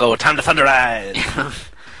 Thunderbirds, I'll go. Time to Thunderize.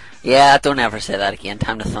 Yeah, don't ever say that again.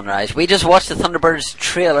 Time to Thunderize. We just watched the Thunderbirds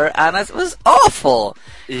trailer and it was awful.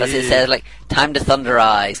 Because it says, like, time to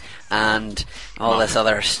Thunderize and all this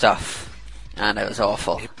other stuff. And it was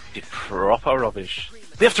awful. It'd be proper rubbish.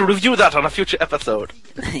 We have to review that on a future episode.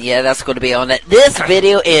 Yeah, that's going to be on it. This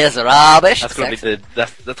video is rubbish. That's going to be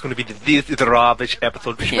that's going to be the This is Rubbish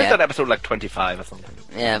episode. We should make that episode like 25 or something.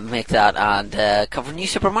 Yeah, make that and cover new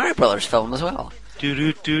Super Mario Brothers film as well.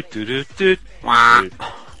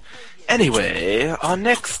 Anyway, our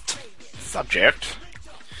next subject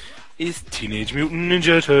is Teenage Mutant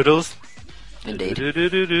Ninja Turtles. Indeed.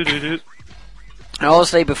 And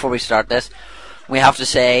obviously, before we start this, we have to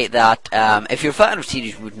say that if you're a fan of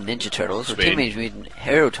Teenage Mutant Ninja Turtles or Teenage Mutant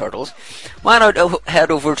Hero Turtles, why not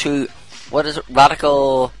head over to, what is it,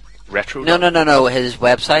 Radical... Retro? No, his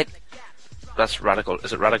website. That's Radical.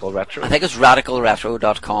 Is it Radical Retro? I think it's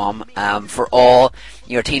radicalretro.com for all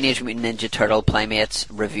your Teenage Mutant Ninja Turtle Playmates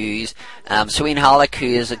reviews. Sween Halleck, who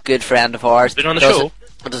is a good friend of ours, been on the show.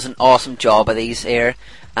 Does an awesome job of these here.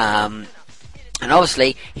 And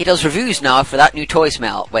obviously, he does reviews now for that new Toy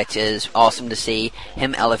Smell, which is awesome to see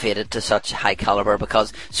him elevated to such high caliber,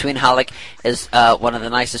 because Sween Halleck is one of the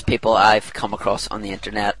nicest people I've come across on the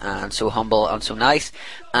internet, and so humble and so nice.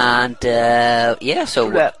 And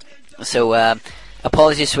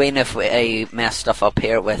apologies, Sween, if I mess stuff up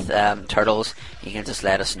here with Turtles. You can just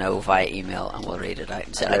let us know via email and we'll read it out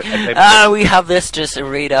and say, we have this just to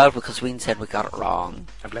read out because Sween said we got it wrong.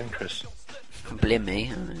 I blame Chris. Blame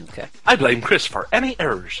me? Okay. I blame Chris for any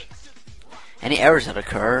errors. Any errors that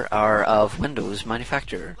occur are of Windows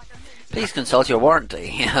manufacturer. Please consult your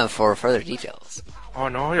warranty for further details. Oh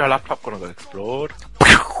no, your laptop gonna explode.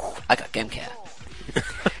 I got GameCat.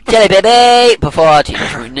 Jelly baby! Before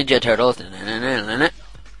Teenage Mutant Ninja Turtles.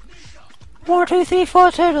 1, 2, 3,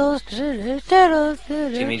 4 turtles.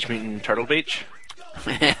 Teenage Mutant Turtle Beach.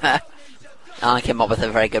 Alan came up with a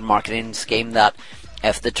very good marketing scheme that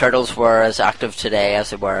if the Turtles were as active today as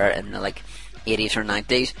they were in the 80s or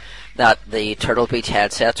 90s, that the Turtle Beach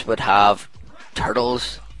headsets would have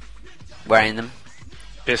turtles wearing them.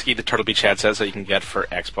 Basically, the Turtle Beach headsets that you can get for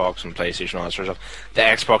Xbox and PlayStation and all that sort of stuff. The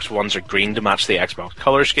Xbox ones are green to match the Xbox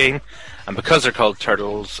color scheme, and because they're called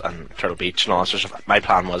Turtles and Turtle Beach and all that sort of stuff, my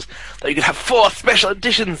plan was that you could have 4 special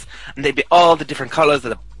editions, and they'd be all the different colors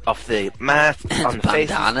of the masks on the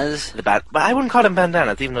faces. Bandanas? But I wouldn't call them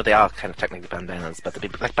bandanas, even though they are kind of technically bandanas, but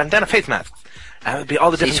they'd be like bandana face masks. And it would be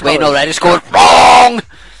all the different colors. Wayne already scored wrong!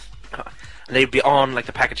 And they'd be on the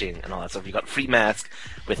packaging and all that stuff. You got a free mask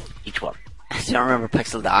with each one. Do you remember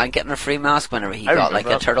Pixel Dan getting a free mask whenever he got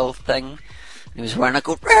a turtle thing? He was wearing it,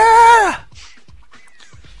 go,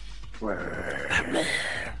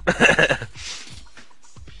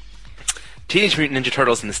 Teenage Mutant Ninja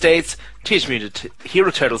Turtles in the States, Teenage Mutant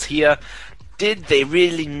Hero Turtles here. Did they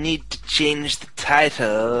really need to change the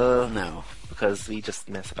title? No. Because we just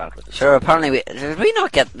mess about with it. Sure, apparently did we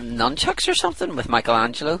not get nunchucks or something with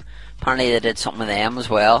Michelangelo? Apparently they did something with them as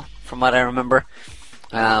well, from what I remember.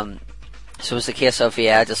 So it's the case of,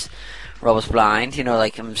 just Rob was blind,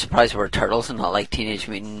 I'm surprised we're turtles and not Teenage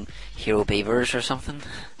Mutant Hero Beavers or something.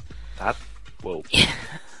 Whoa.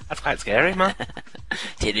 That's quite scary, man.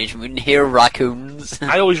 Teenage Mutant Hero Raccoons.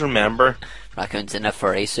 I always remember. Raccoons in a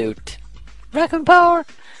furry suit. Raccoon power!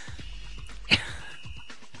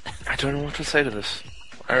 I don't know what to say to this.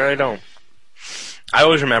 I really don't. I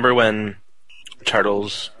always remember when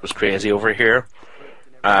Turtles was crazy over here.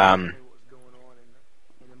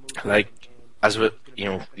 As with,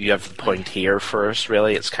 you have the point here first,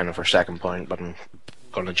 really. It's kind of our second point, but I'm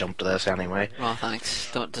going to jump to this anyway. Well,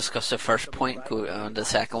 thanks. Don't discuss the first point, go on the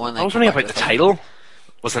second one. I was wondering about the title.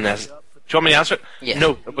 Wasn't necessary. Do you want me to answer it? Yes.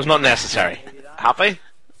 No, it was not necessary. Happy?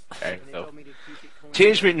 Okay, go.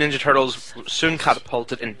 Teenage Mutant Ninja Turtles soon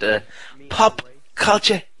catapulted into pop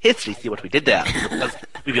culture history. See what we did there?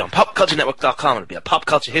 We'd be on popculturenetwork.com and it'd be a pop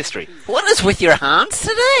culture history. What is with your hands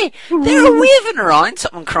today? They're waving around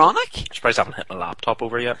something chronic. I'm surprised I haven't hit my laptop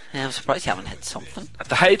over yet. Yeah, I'm surprised you haven't hit something. At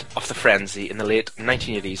the height of the frenzy in the late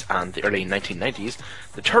 1980s and the early 1990s,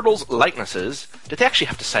 the Turtles' likenesses, did they actually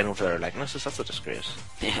have to sign over their likenesses? That's a disgrace.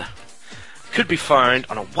 Yeah. Could be found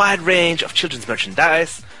on a wide range of children's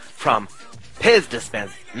merchandise, from Pez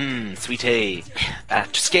dispense, sweetie,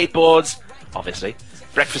 to skateboards, obviously,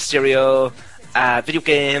 breakfast cereal, video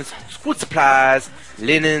games, school supplies,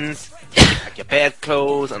 linens, like your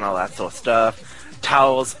bedclothes and all that sort of stuff,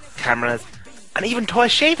 towels, cameras, and even toy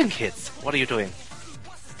shaving kits. What are you doing?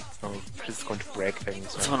 Oh, Chris is going to break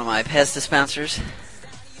things. It's one of my Pez dispensers.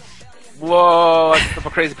 Whoa, it's a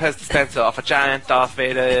crazy Pez dispenser off a giant Darth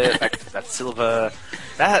Vader, like that silver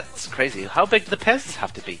That's crazy. How big do the Pez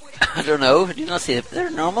have to be? I don't know. Do you not see them?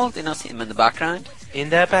 They're normal. Do you not see them in the background? In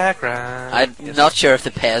the background. I'm not sure if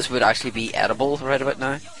the Pez would actually be edible right about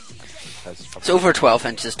now. It's over 12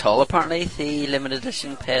 inches tall, apparently, the limited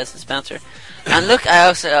edition Pez dispenser. And look, I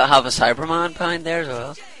also have a Cyberman behind there as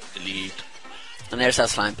well. Delete. And there's that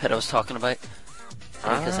slime pit I was talking about.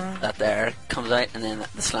 Because that there comes out, and then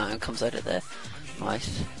the slime comes out of the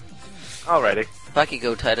mouth. Alrighty. Back you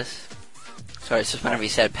go, Titus. Sorry, it's just whenever you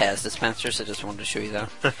said Pez dispensers, I just wanted to show you that.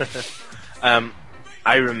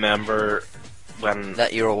 I remember when...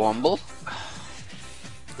 That you're a Womble?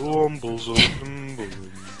 Wombles.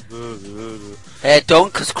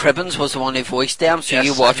 Don't, because Cribbins was the one who voiced them, so yes,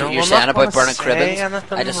 you watch what you're saying about burning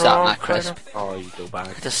Cribbins. I just sat in that crisp. Oh, you go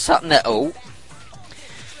back. I just sat in the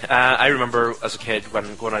I remember as a kid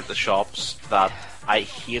when going out to the shops that I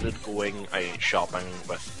hated going out shopping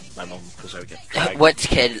with my mum because I would get dragged. Which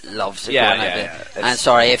kid loves going out? And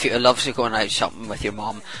sorry, if you loves going out shopping with your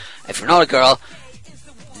mum, if you're not a girl,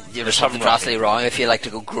 there's something drastically wrong. If you like to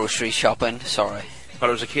go grocery shopping, sorry. But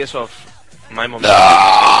it was a case of my mum.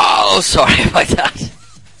 Oh, sorry about that.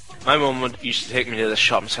 My mum used to take me to the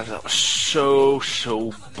shopping centre that was so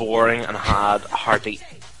boring and had hardly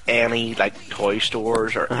any like toy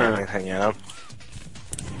stores or anything, you know.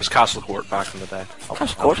 It was Castle Court back in the day.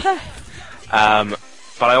 Castle Court, hey?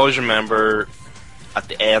 But I always remember at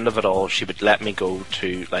the end of it all, she would let me go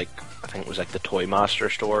to like I think it was like the Toy Master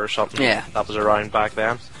store or something. Yeah. That was around back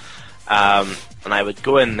then. And I would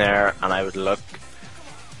go in there and I would look,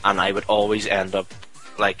 and I would always end up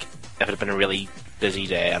like if it had been a really busy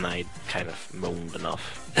day and I'd kind of moaned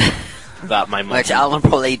enough that my mum... Which Alan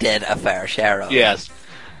probably did a fair share of. Yes.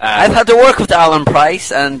 I've had to work with Alan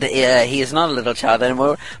Price, and he is not a little child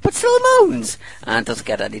anymore, but still moans, and doesn't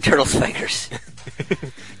get any Turtles figures.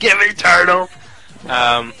 Give me Turtle!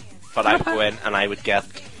 But I would go in and I would get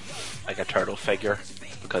like a Turtle figure,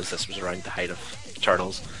 because this was around the height of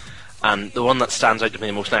Turtles. And the one that stands out to me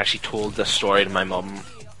the most, and I actually told this story to my mum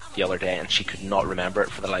the other day, and she could not remember it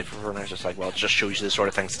for the life of her, and I was just like, well, it just shows you the sort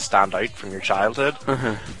of things that stand out from your childhood.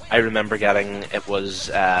 I remember getting, was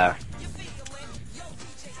it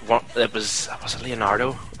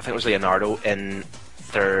Leonardo? I think it was Leonardo in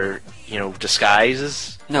their,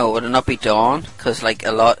 disguises. No, would it not be Dawn? Because like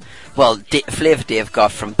a lot, Flav Dave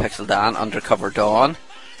got from Pixel Dan Undercover Dawn.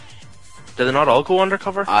 Did they not all go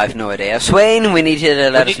undercover? I've no idea. Swain, we need you to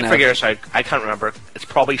let us know. You can figure this out. I can't remember. It's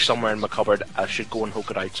probably somewhere in my cupboard. I should go and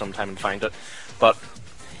hook it out sometime and find it. But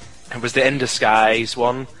it was the in disguise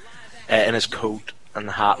one, in his coat and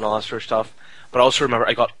the hat and all that sort of stuff. But I also remember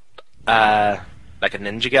I got like a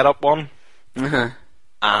ninja get-up one,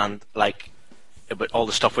 and like all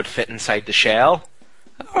the stuff would fit inside the shell.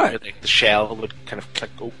 Alright. Like, the shell would kind of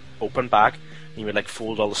click open back. And you would like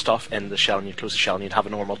fold all the stuff in the shell, and you'd close the shell, and you'd have a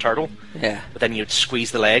normal turtle. Yeah. But then you'd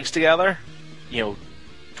squeeze the legs together,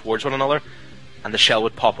 towards one another, and the shell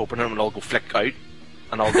would pop open, and it would all go flick out,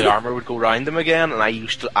 and all the armor would go round them again. And I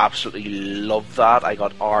used to absolutely love that. I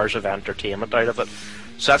got hours of entertainment out of it.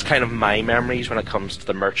 So that's kind of my memories when it comes to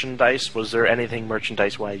the merchandise. Was there anything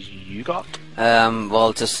merchandise-wise you got?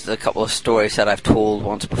 Well, just a couple of stories that I've told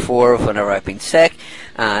once before of whenever I've been sick,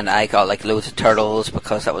 and I got like loads of Turtles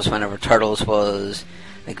because that was whenever Turtles was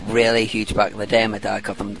like really huge back in the day. My dad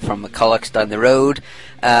got them from McCulloch's down the road.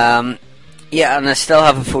 Yeah, and I still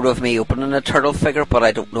have a photo of me opening a Turtle figure, but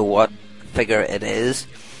I don't know what figure it is.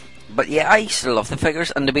 But yeah, I used to love the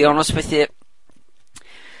figures, and to be honest with you,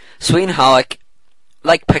 Sween Halleck,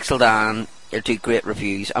 like Pixel Dan, they do great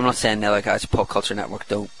reviews. I'm not saying the other guys at Pop Culture Network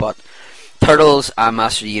don't, but Turtles and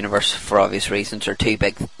Master of the Universe, for obvious reasons, are two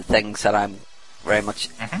big things that I'm very much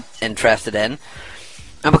interested in.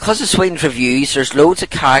 And because of Sweden's reviews, there's loads of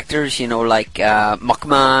characters, like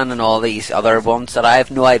Muckman and all these other ones that I have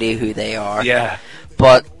no idea who they are. Yeah.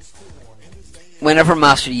 But whenever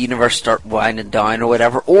Master of the Universe start winding down or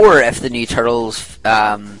whatever, or if the new Turtles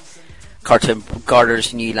cartoon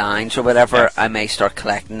garters new lines or whatever, I may start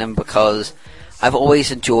collecting them, because I've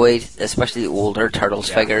always enjoyed, especially the older Turtles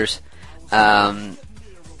figures. I've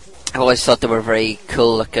always thought they were very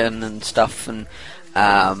cool looking and stuff, and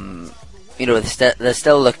they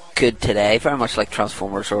still look good today, very much like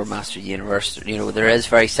Transformers or Master of the Universe. There is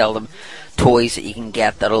very seldom toys that you can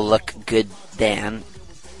get that'll look good then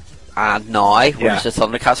and now, whereas the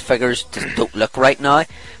Thundercats figures just don't look right now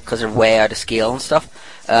because they're way out of scale and stuff.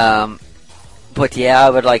 But yeah,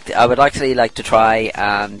 I would actually like to try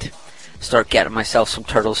and start getting myself some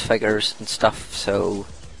Turtles figures and stuff. So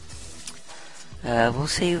we'll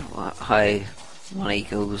see how money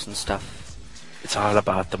goes and stuff. It's all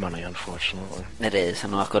about the money, unfortunately. It is.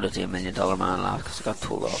 I'm not going to do $1 Million Man laugh because I got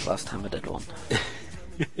told off last time I did one.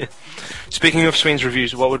 Speaking of Sween's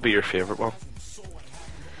reviews, what would be your favourite one?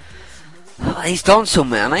 He's done so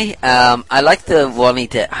many. I like the one he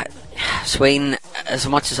did. Sween, as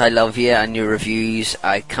much as I love you and your reviews,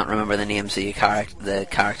 I can't remember the names of the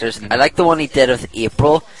characters. I like the one he did with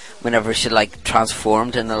April, whenever she like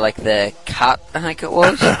transformed into like the cat, I think it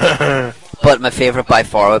was. But my favourite by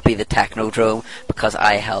far would be the Technodrome, because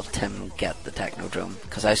I helped him get the Technodrome,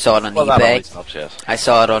 because I saw it on eBay. That always helps, yes. I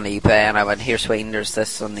saw it on eBay and I went, here Sween, there's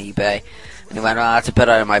this on eBay. And he went, oh, that's a bit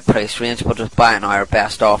out of my price range, but just buy it now,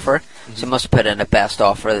 best offer. So he must have put in a best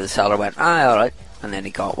offer. The seller went, alright, and then he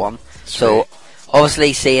got one. So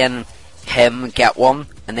obviously seeing him get one,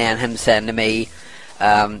 and then him saying to me,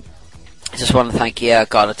 I just want to thank you, I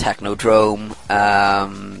got a Technodrome.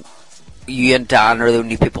 You and Dan are the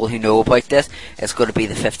only people who know about this. It's going to be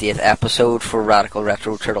the 50th episode for Radical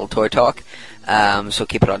Retro Turtle Toy Talk. So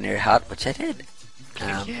keep it on your hat, which I did.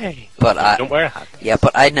 Yay. But don't wear a hat. Yeah,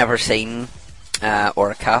 but I'd never seen,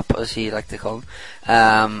 or a cap, as he like to call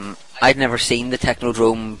them. I'd never seen the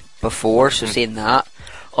Technodrome before, so seeing that.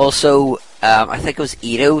 Also, I think it was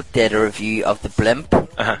Ito did a review of the Blimp,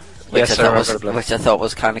 which I thought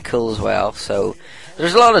was kind of cool as well. So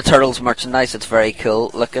there's a lot of Turtles merchandise. It's very cool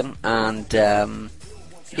looking, and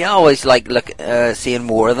I always like seeing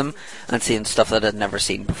more of them and seeing stuff that I'd never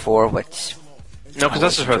seen before. Which because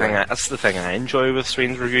that's the thing. That's the thing I enjoy with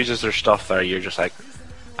Sween's reviews. Is there's stuff there you're just like,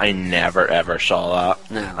 I never ever saw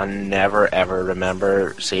that. No. I never ever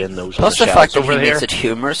remember seeing those. Plus on the shelves fact that he makes it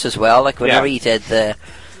humorous as well. Like whenever he did the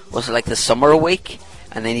Summer Week,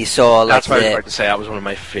 and then you saw like that's what I was about to say. That was one of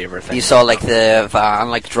my favourite things. You saw like the van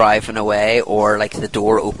like driving away, or like the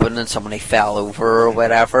door opened and somebody fell over or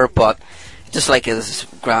whatever. But just like his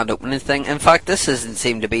grand opening thing. In fact, this doesn't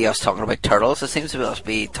seem to be us talking about Turtles. It seems to be us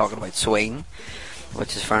talking about Sween,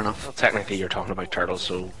 which is fair enough. Well, technically, you're talking about Turtles,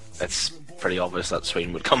 so it's pretty obvious that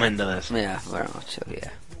Sween would come into this. Yeah, very much so. Yeah.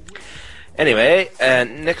 Anyway,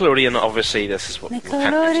 Nickelodeon, obviously, this is what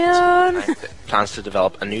Nickelodeon plans to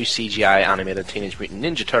develop a new CGI animated Teenage Mutant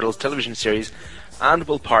Ninja Turtles television series, and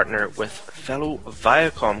will partner with fellow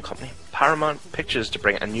Viacom company Paramount Pictures to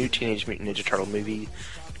bring a new Teenage Mutant Ninja Turtle movie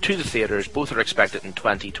to the theaters. Both are expected in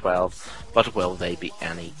 2012, but will they be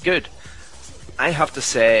any good? I have to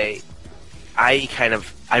say, I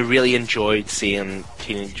really enjoyed seeing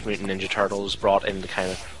Teenage Mutant Ninja Turtles brought into kind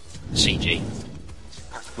of CG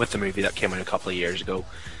with the movie that came out a couple of years ago,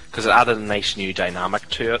 because it added a nice new dynamic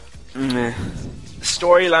to it. The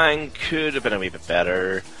storyline could have been a wee bit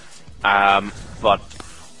better, but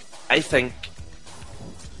I think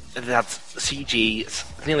that CG, it's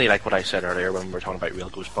nearly like what I said earlier when we were talking about real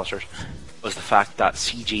Ghostbusters, was the fact that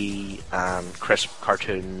CG and crisp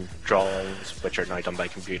cartoon drawings, which are now done by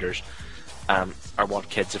computers, are what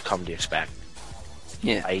kids have come to expect.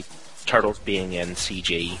 Yeah. Turtles being in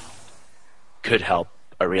CG could help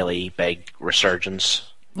a really big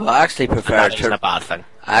resurgence. Well, I actually prefer that isn't a bad thing.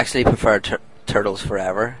 I actually prefer Turtles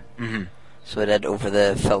Forever. Mm-hmm. So I did over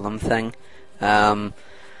the film thing.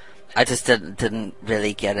 I just didn't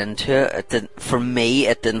really get into it. For me,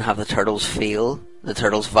 it didn't have the Turtles feel, the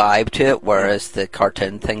Turtles vibe to it, whereas the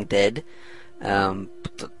cartoon thing did.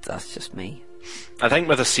 But that's just me. I think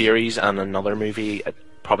with a series and another movie, it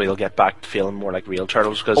probably will get back to feeling more like real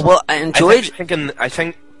Turtles. Cause I enjoyed. I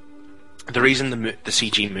think the reason the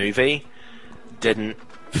CG movie didn't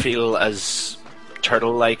feel as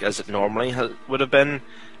turtle-like as it normally would have been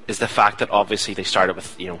is the fact that obviously they started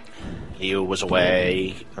with, Leo was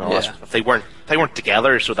away and all that stuff. They weren't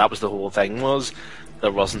together, so that was the whole thing.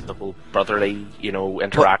 There wasn't the whole brotherly,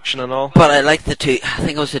 interaction and all. But I like I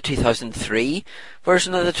think it was the 2003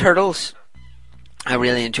 version of the Turtles. I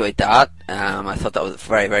really enjoyed that. I thought that was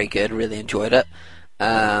very, very good. Really enjoyed it.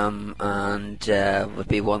 And would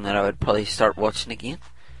be one that I would probably start watching again.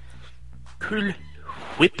 Cool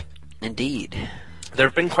whip. Indeed. There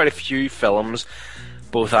have been quite a few films,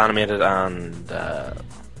 both animated and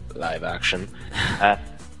live action.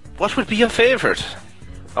 What would be your favourite?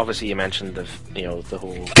 Obviously, you mentioned the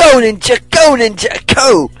whole Go Ninja,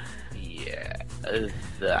 go! Yeah,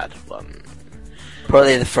 that one.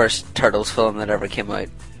 Probably the first Turtles film that ever came out.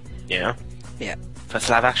 Yeah. Yeah. First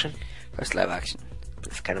live action.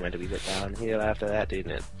 It's kind of went a wee bit downhill after that,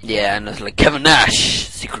 didn't it? Yeah, and it's like Kevin Nash,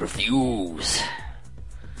 Secret Reviews.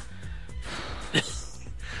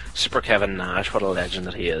 Super Kevin Nash, what a legend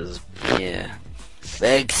that he is. Yeah.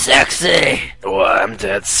 Big sexy. Oh, I'm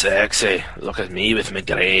dead sexy. Look at me with my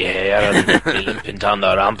grey hair and limping down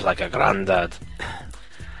the ramp like a granddad.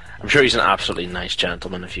 I'm sure he's an absolutely nice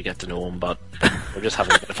gentleman if you get to know him, but we're just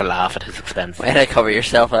having a bit of a laugh at his expense. Way to cover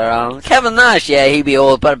yourself around. Kevin Nash, yeah, he'd be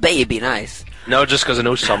old, but I bet he'd be nice. No, just because I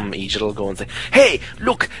know some Egypt will go and say, "Hey,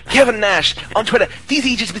 look, Kevin Nash on Twitter. These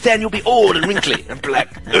Egypts be saying you'll be old and wrinkly," and be like,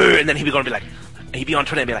 and then he'd be going to be like, he'd be on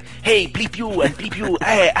Twitter and be like, "Hey, bleep you and bleep you.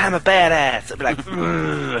 Hey, I'm a badass." I'd be like,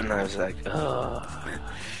 and I was like, oh,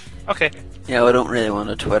 okay. Yeah, I don't really want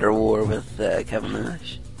a Twitter war with Kevin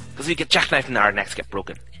Nash. Because we get jackknifed and our necks get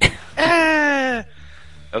broken.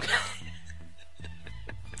 Okay.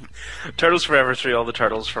 Turtles Forever threw all the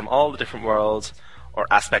turtles from all the different worlds or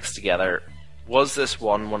aspects together. Was this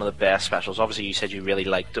one of the best specials? Obviously, you said you really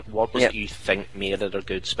liked it. What was it you think made it a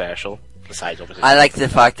good special? Besides, obviously, I like the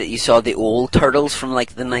fact that you saw the old turtles from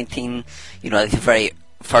like the like the very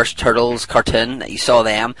first Turtles cartoon, that you saw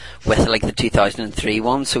them with like the 2003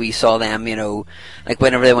 one. So you saw them, like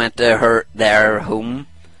whenever they went to their home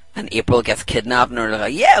and April gets kidnapped and they're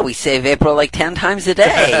like, yeah, we save April like 10 times a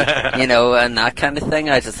day, and that kind of thing.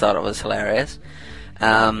 I just thought it was hilarious.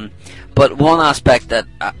 But one aspect that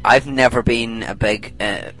I've never been a big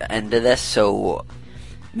into this, so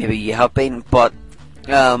maybe you have been, but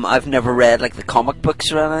I've never read like the comic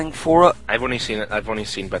books or anything for it. I've only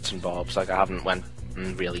seen bits and bobs. Like I haven't went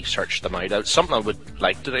and really searched them out. It's something I would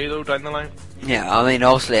like to do though down the line. Yeah, I mean,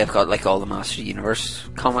 obviously I've got like all the Master Universe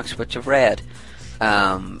comics which I've read,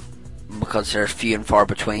 because they're few and far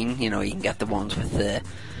between. You can get the ones with the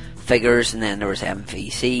figures, and then there was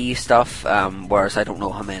MVC stuff, whereas I don't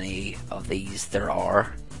know how many of these there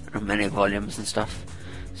are, or many volumes and stuff,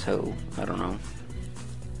 so I don't know.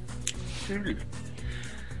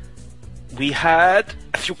 We had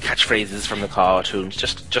a few catchphrases from the cartoons,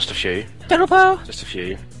 just a few. Turtle Power! Just a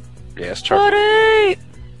few. Yes, Buddy!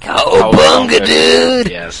 Cowabunga, dude!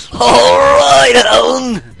 Yes. Alright,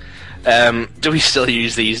 on! Do we still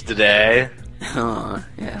use these today? Oh,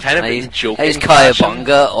 yeah. Kind of a joking I use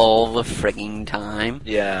Cowabunga all the frigging time.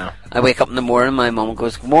 Yeah. I wake up in the morning, my mum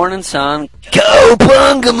goes, "Good morning, son."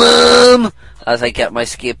 Cowabunga, Mum! As I get my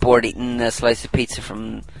skateboard eating a slice of pizza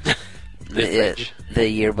from the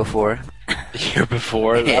year before. The year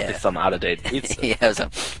before? Yeah. That'd be some out-of-date pizza. Yeah, I was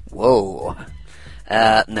like, whoa.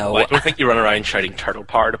 No. Well, I don't think you run around shouting turtle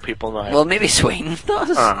power to people now. Well, maybe Swain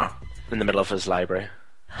does. In the middle of his library.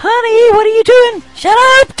 Honey, what are you doing? Shut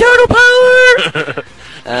up, turtle power!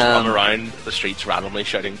 Just run around the streets randomly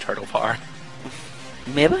shouting turtle power.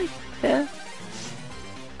 Maybe, yeah.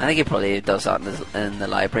 I think he probably does that in the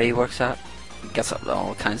library he works at. He gets up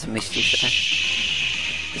all kinds of mischief there.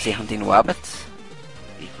 Is he hunting rabbits?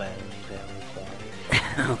 Be very, very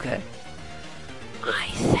quiet. Okay. I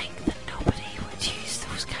think that nobody would use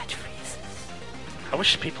those catchphrases. I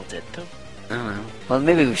wish people did, though. I don't know. Well,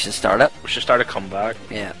 maybe we should start it. We should start a comeback.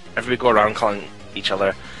 Yeah. Everybody go around calling each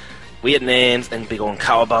other weird names and be going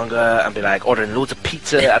cowabunga and be like ordering loads of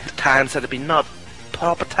pizza at the time, so it'd be not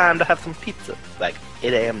proper time to have some pizza. Like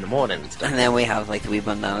 8 a.m. in the morning and stuff. And then we have like the wee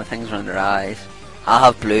bandana things around our eyes. I'll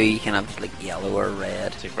have blue, you can have like yellow or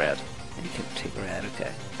red. Take red. And you can take red,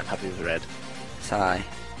 okay. I'm happy with red. Sigh.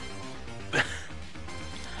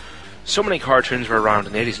 So many cartoons were around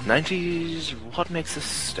in the 80s and 90s. What makes this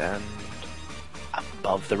stand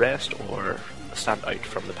above the rest or stand out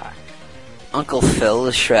from the pack? Uncle Phil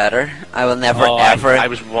the Shredder. I will never ever... I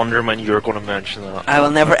was wondering when you were going to mention that. I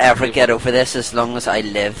will never ever get over this as long as I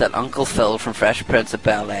live, that Uncle Phil from Fresh Prince of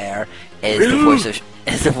Bel-Air is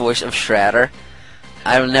the voice of Shredder.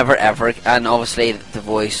 I will never ever... And obviously the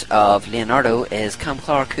voice of Leonardo is Cam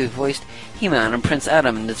Clark, who voiced He-Man and Prince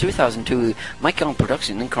Adam in the 2002 Mike Young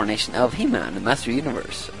production incarnation of He-Man and Master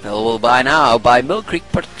Universe. Available by now by Mill Creek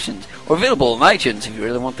Productions, or available on iTunes if you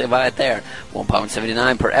really want to buy it there.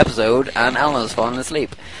 £1.79 per episode, and Alan is falling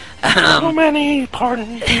asleep. So many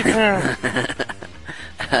pardon people.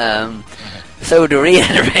 So to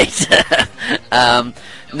reiterate,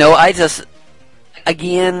 no, I just...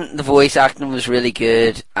 Again, the voice acting was really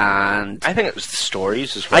good, and I think it was the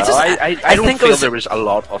stories as well. I don't feel there was a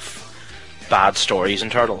lot of bad stories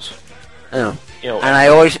in Turtles. And I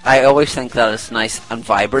always think that it's nice and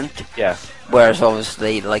vibrant. Yeah. Whereas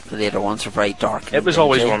obviously, like the later ones are very dark. It was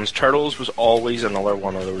always ones. Turtles was always another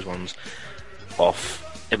one of those ones.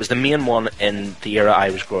 It was the main one in the era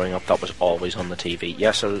I was growing up that was always on the TV.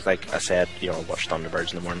 Yes, it was like I said, I watched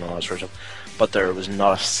Thunderbirds in the morning and all that sort of stuff. But there was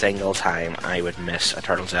not a single time I would miss a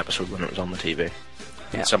Turtles episode when it was on the TV.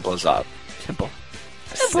 Yeah. Simple as that. Simple.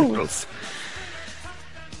 Simples.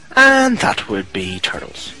 And that would be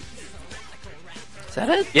Turtles. Is that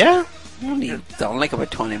it? Yeah. Only done like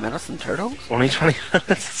about 20 minutes in Turtles. Only 20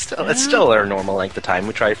 minutes. It's still our normal length of time.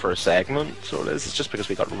 We try for a segment, so it is. It's just because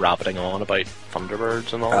we got rabbiting on about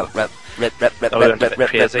Thunderbirds and all. Rabbit.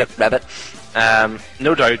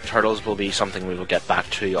 No doubt Turtles will be something we will get back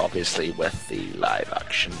to, obviously, with the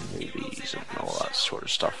live-action movies and all that sort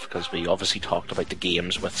of stuff, because we obviously talked about the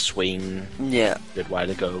games with Sween a good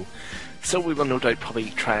while ago. So we will no doubt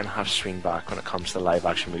probably try and have Sween back when it comes to the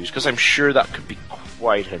live-action movies, because I'm sure that could be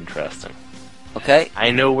quite interesting. Okay.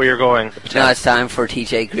 I know where you're going. Now it's time for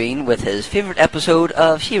TJ Green with his favourite episode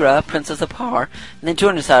of She-Ra, Princess of Power, and then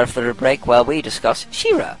join us after the break while we discuss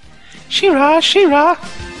She-Ra. She-Ra, She-Ra!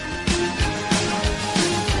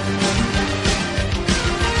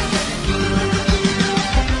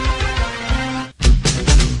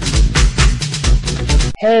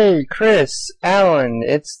 Hey, Chris, Alan,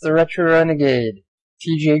 it's the Retro Renegade,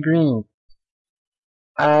 TJ Green.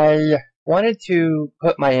 I wanted to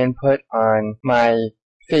put my input on my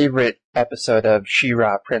favorite episode of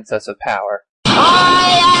She-Ra, Princess of Power.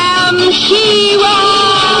 I am She-Ra!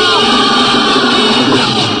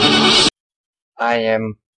 I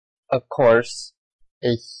am, of course,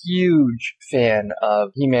 a huge fan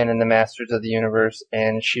of He-Man and the Masters of the Universe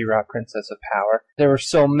and She-Ra, Princess of Power. There were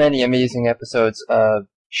so many amazing episodes of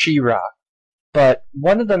She-Ra, but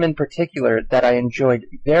one of them in particular that I enjoyed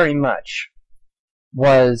very much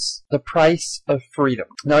was The Price of Freedom.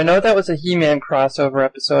 Now, I know that was a He-Man crossover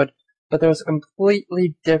episode, but there was a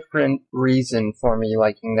completely different reason for me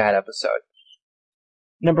liking that episode.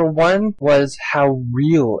 Number one was how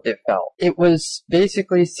real it felt. It was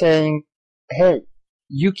basically saying, hey,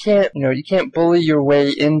 you can't bully your way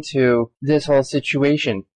into this whole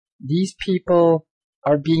situation. These people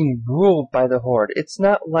are being ruled by the Horde. It's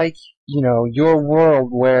not like, your world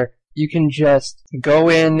where you can just go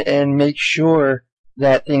in and make sure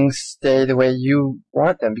that things stay the way you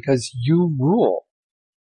want them because you rule.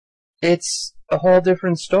 It's a whole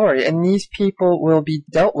different story, and these people will be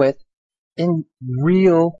dealt with in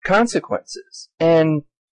real consequences. And,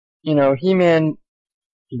 He-Man,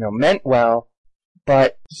 meant well,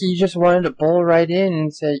 but he just wanted to bull right in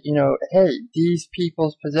and say, hey, these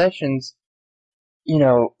people's possessions,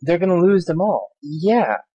 they're gonna lose them all.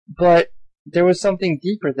 Yeah, but there was something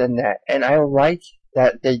deeper than that, and I like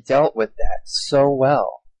that they dealt with that so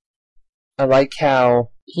well. I like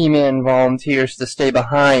how He-Man volunteers to stay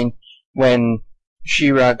behind when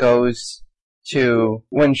She-Ra goes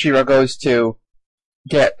to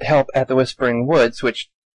get help at the Whispering Woods, which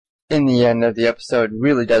in the end of the episode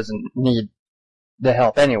really doesn't need the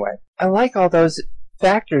help anyway. I like all those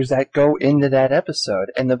factors that go into that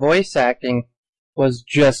episode, and the voice acting was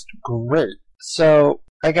just great. So,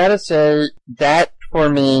 I gotta say, that for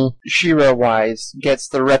me, She-Ra-wise, gets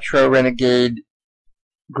the Retro Renegade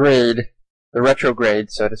grade, the retro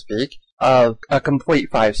grade, so to speak, of a complete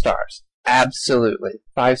 5 stars. Absolutely.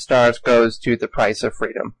 5 stars goes to The Price of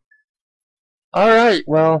Freedom. Alright,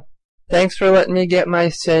 well, thanks for letting me get my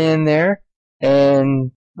say in there,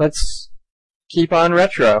 and let's keep on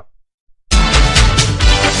retro.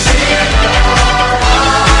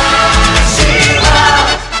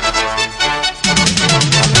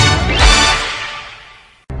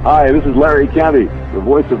 Hi, this is Larry Canty, the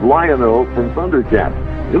voice of Lion-O from Thundercats.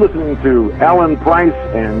 You're listening to Alan Price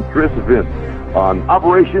and Chris Vint on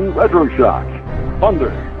Operation Retro Shock. Thunder,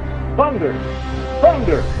 thunder,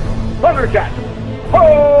 thunder, Thundercats!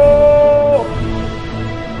 Ho!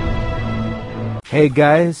 Hey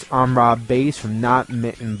guys, I'm Rob Bass from Not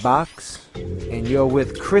Mitten Box, and you're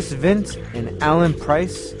with Chris Vint and Alan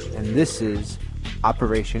Price, and this is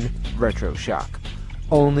Operation Retro Shock,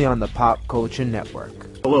 only on the Pop Culture Network.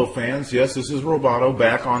 Hello fans, yes, this is Roboto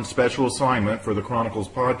back on special assignment for the Chronicles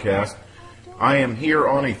podcast. I am here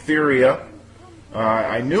on Etheria.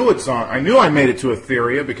 I knew I made it to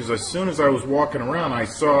Etheria because as soon as I was walking around I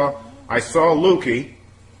saw Lukey.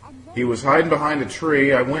 He was hiding behind a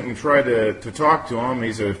tree. I went and tried to talk to him.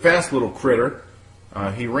 He's a fast little critter.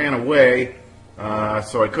 He ran away,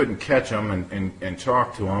 so I couldn't catch him and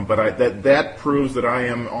talk to him. But that proves that I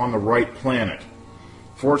am on the right planet.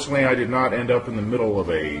 Fortunately, I did not end up in the middle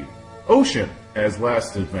of a ocean as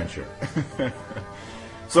last adventure.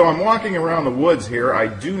 So I'm walking around the woods here. I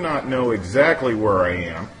do not know exactly where I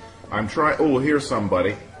am. I'm trying. Oh, here's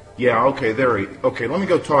somebody. Yeah, okay, okay, let me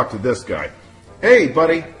go talk to this guy. Hey,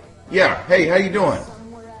 buddy. Yeah, hey, how you doing?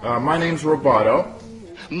 My name's Roboto.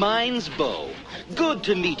 Mine's Bo. Good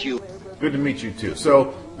to meet you. Good to meet you, too.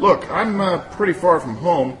 So, look, I'm pretty far from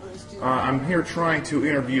home. I'm here trying to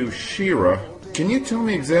interview She-Ra. Can you tell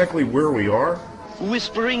me exactly where we are?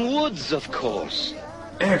 Whispering Woods, of course.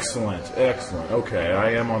 Excellent, excellent. Okay,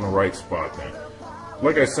 I am on the right spot then.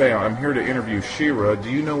 like I say, I'm here to interview She-Ra. Do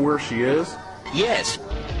you know where she is? Yes,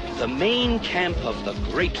 the main camp of the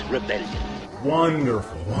Great Rebellion.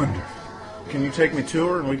 Wonderful, wonderful. Can you take me to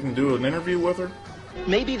her and we can do an interview with her?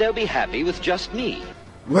 Maybe they'll be happy with just me.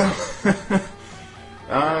 Well,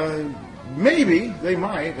 maybe they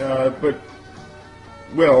might, but,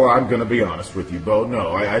 well, I'm going to be honest with you, Bo.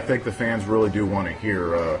 No, I think the fans really do want to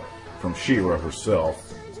hear from She-Ra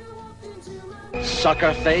herself.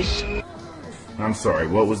 Sucker face? I'm sorry,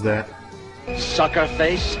 what was that? Sucker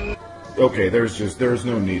face? Okay, there's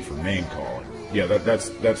no need for name calling. Yeah,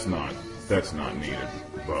 that's not needed,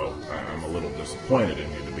 Bo. I'm a little disappointed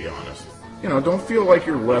in you, to be honest. You know, don't feel like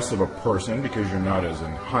you're less of a person because you're not as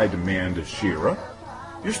in high demand as She-Ra.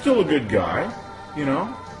 You're still a good guy, you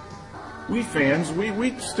know. We fans,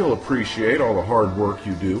 we still appreciate all the hard work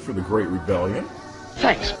you do for the Great Rebellion.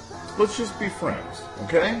 Thanks. Let's just be friends,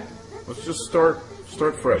 okay? Let's just start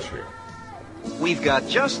fresh here. We've got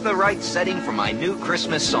just the right setting for my new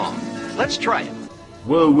Christmas song. Let's try it.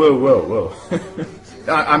 Whoa.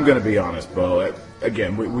 I'm going to be honest, Bo.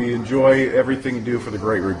 Again, we enjoy everything you do for the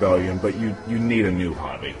Great Rebellion, but you need a new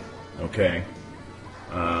hobby, okay?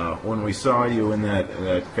 When we saw you in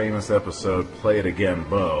that famous episode, Play It Again,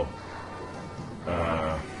 Bo,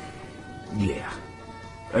 yeah,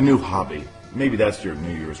 a new hobby. Maybe that's your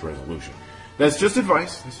New Year's resolution. That's just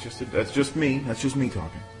advice. That's just me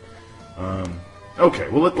talking. Okay,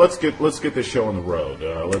 well let's get this show on the road.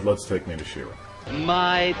 Let's take me to She-Ra.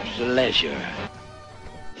 My pleasure.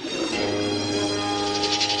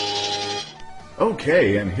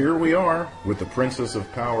 Okay, and here we are with the Princess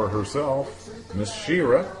of Power herself, Miss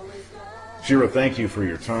She-Ra. She-Ra, thank you for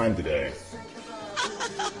your time today.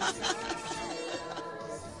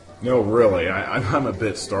 No, really, I'm a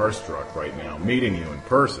bit starstruck right now, meeting you in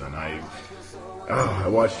person. I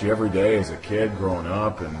watched you every day as a kid growing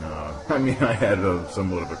up, and I had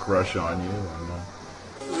somewhat of a crush on you.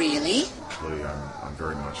 And, really? Actually, I'm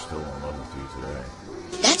very much still in love with you today.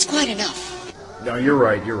 That's quite enough. No, you're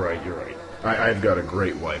right. I've got a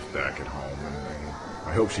great wife back at home, and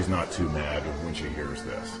I hope she's not too mad when she hears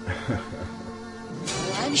this.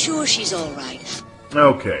 Oh, I'm sure she's all right.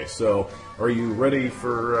 Okay, so are you ready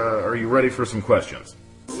for some questions?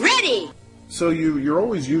 Ready! So you're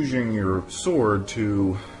always using your sword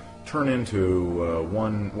to turn into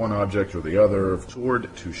one object or the other, sword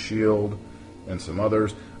to shield, and some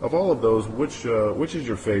others. Of all of those, which is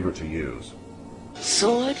your favorite to use?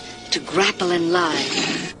 Sword to grapple and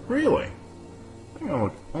lie. Really?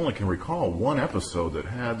 I only can recall one episode that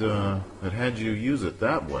had you use it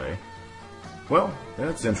that way. Well,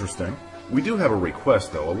 that's interesting. We do have a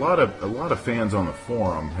request, though. A lot of fans on the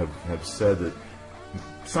forum have said that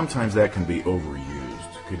sometimes that can be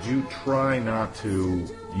overused. Could you try not to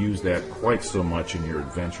use that quite so much in your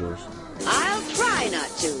adventures? I'll try not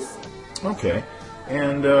to. Okay.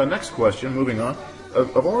 And next question, moving on.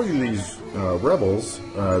 Of all of these rebels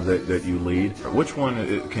that you lead, which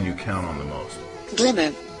one can you count on the most?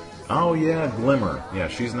 Glimmer. Oh, yeah, Glimmer. Yeah,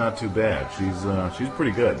 she's not too bad. She's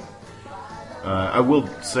pretty good. I will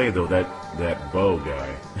say, though, that Bo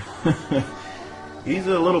guy, he's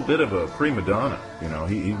a little bit of a prima donna. You know,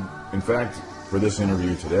 he in fact, for this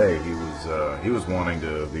interview today, he was wanting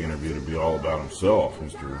the interview to be all about himself,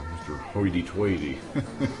 Mr. Hoity-toity.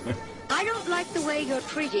 I don't like the way you're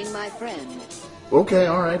treating my friend. Okay,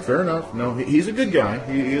 all right, fair enough. No, he's a good guy.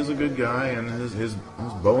 He is a good guy, and his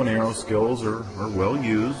bow and arrow skills are well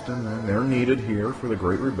used, and they're needed here for the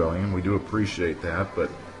Great Rebellion. We do appreciate that, but,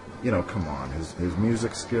 you know, come on, his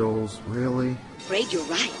music skills, really? Afraid you're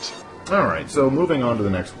right. All right, so moving on to the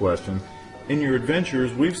next question. In your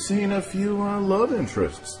adventures, we've seen a few love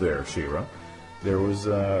interests there, She-Ra. There was,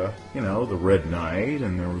 the Red Knight,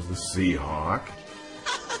 and there was the Seahawk.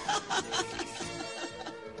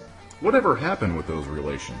 Whatever happened with those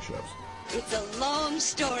relationships? It's a long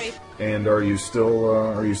story. And are you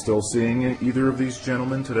still seeing either of these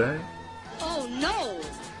gentlemen today? Oh, no.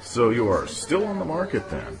 So you are still on the market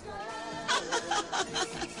then?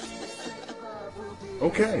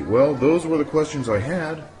 Okay, well, those were the questions I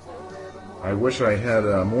had. I wish I had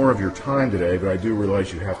more of your time today, but I do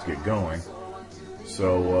realize you have to get going.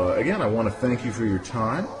 So, again, I want to thank you for your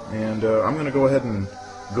time, and I'm going to go ahead and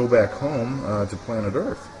go back home to Planet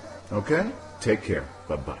Earth. Okay? Take care.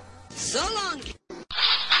 Bye-bye. So long.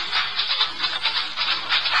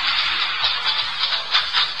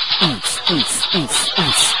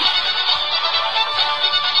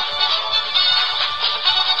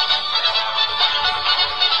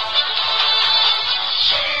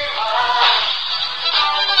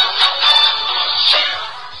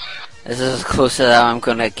 This is as close as I'm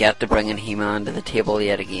going to get to bringing He-Man to the table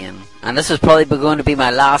yet again. And this is probably going to be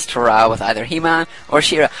my last hurrah with either He-Man or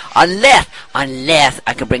She-Ra. Unless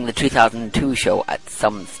I can bring the 2002 show at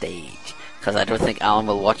some stage. Because I don't think Alan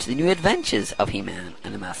will watch the new adventures of He-Man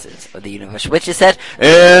and the Masters of the Universe, which is set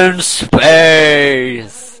in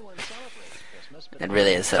space. It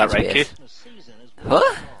really is set in right, space. Keith?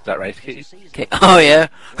 What? Is that right, Keith? Okay. Oh, yeah.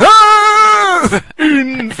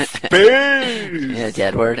 In space! Yeah,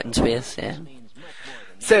 Jedward in space, yeah.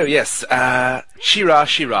 So, yes, She-Ra,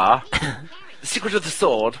 The Secret of the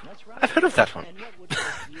Sword. I've heard of that one.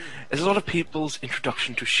 It's a lot of people's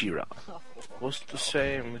introduction to She-Ra. Was the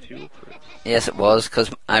same with you, Chris? Yes, it was,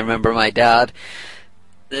 because I remember my dad,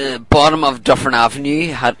 the bottom of Dufferin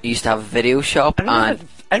Avenue, used to have a video shop,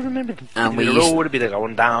 I remember and the road would be like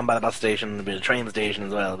going down by the bus station, there'd be the train station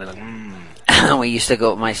as well, it'd be like, And we used to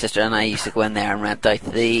go, my sister and I used to go in there and rent out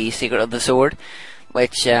The Secret of the Sword,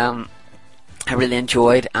 which I really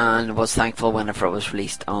enjoyed and was thankful whenever it was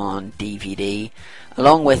released on DVD,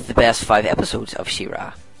 along with the best 5 episodes of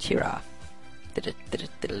She-Ra.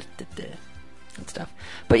 And stuff.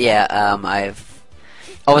 But yeah, I've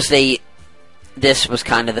obviously this was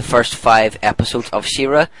kind of the first 5 episodes of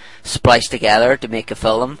She-Ra spliced together to make a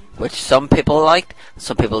film, which some people liked,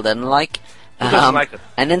 some people didn't like. Who doesn't like it?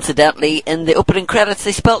 And incidentally, in the opening credits,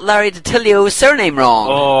 they spelt Larry DiTillio's surname wrong.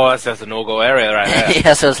 Oh, that's a no-go area right there.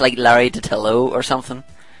 Yeah, so it's like Larry DiTillio or something.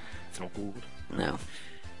 It's no good. No.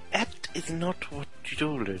 That is not what you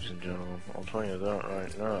do, ladies and gentlemen. I'll tell you that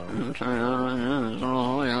right now.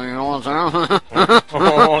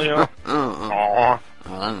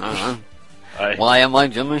 Why am I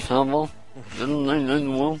Jimmy Savile? Didn't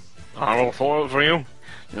I will throw it for you.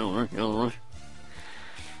 People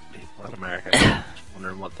in America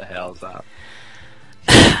wondering what the hell is that.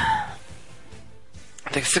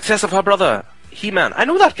 The success of her brother, He-Man, I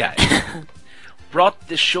know that guy, brought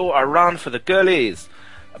the show around for the girlies.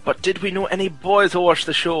 But did we know any boys who watched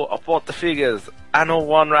the show or bought the figures? I know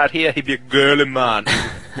one right here, he'd be a girly man.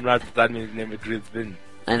 Right, that means his name is Chris Vin.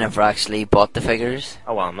 I never actually bought the figures.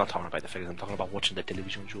 Oh well, I'm not talking about the figures, I'm talking about watching the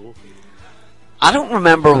television show. I don't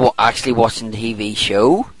remember actually watching the TV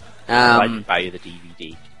show. I didn't buy you the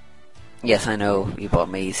DVD. Yes, I know. You bought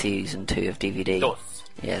me season 2 of DVD. Dos.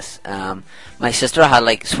 Yes. My sister had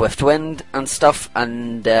like Swiftwind and stuff,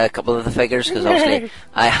 and a couple of the figures, because obviously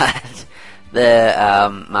I had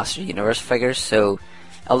the Master Universe figures. So,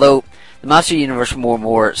 although the Master Universe were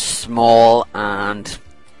more small and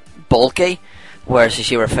bulky, whereas the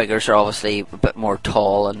She-Ra figures are obviously a bit more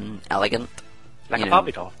tall and elegant. Like a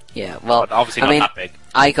Bobby doll. Yeah, well, but obviously not that big.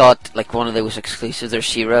 I got like one of those exclusives. There's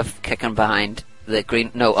She-Ra kicking behind the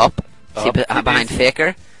green. No, up. See behind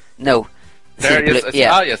Faker. No. There,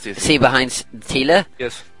 yes, yes. See behind Tila.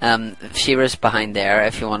 Yes. She-Ra's behind there.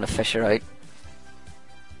 If you want to fish her out.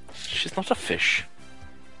 She's not a fish.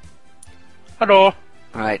 Hello.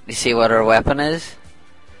 Alright, you see what her weapon is?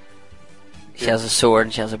 She has a sword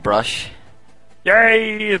and she has a brush.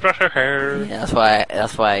 Yay! Brush her hair. Yeah, that's why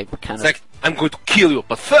I kind of. Like, I'm going to kill you,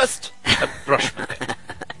 but first, a brush.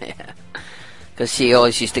 Yeah. Because she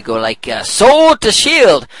always used to go like, sword to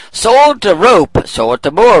shield, sword to rope, sword to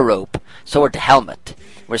more rope, sword to helmet.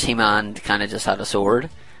 Whereas He-Man kind of just had a sword,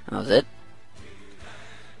 and that was it.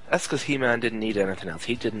 That's because He-Man didn't need anything else.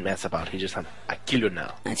 He didn't mess about. He just had, I kill you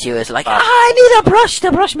now. And she was like, I need a brush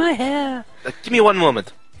to brush my hair. Give me one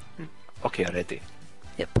moment. Okay, ready.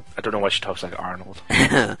 Yep. I don't know why she talks like Arnold.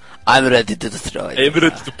 I'm ready to destroy you. I'm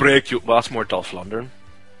ready to break you. Well, that's more Dolph Lundgren.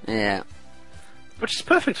 Yeah. Which is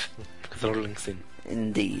perfect. Because they're links in.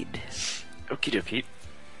 Indeed. Okie dokie.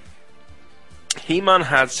 He-Man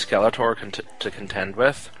had Skeletor to contend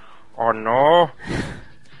with. Or no.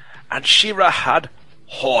 And She-Ra had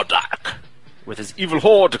Hordak with his evil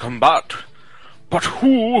horde to combat. But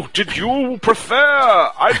who did you prefer?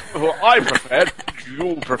 I preferred.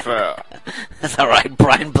 You prefer. That's alright,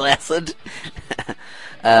 Brian Blessed.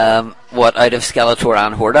 What, out of Skeletor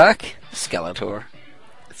and Hordak? Skeletor.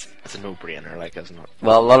 It's a no-brainer, like, isn't it?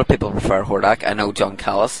 Well, a lot of people prefer Hordak. I know John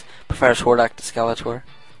Callis prefers Hordak to Skeletor.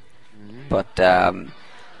 But,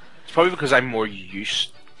 it's probably because I'm more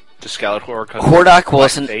used to Skeletor. Hordak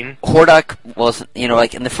wasn't, you know,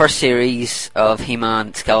 like in the first series of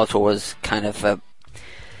He-Man, Skeletor was kind of a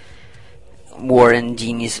more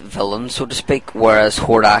ingenious villain, so to speak, whereas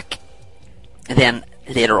Hordak, then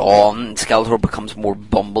later on, Skeletor becomes more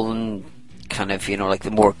bumbling, kind of, you know, like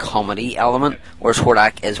the more comedy element, whereas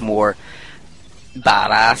Hordak is more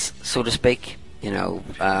badass, so to speak. You know,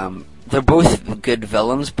 they're both good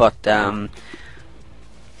villains, but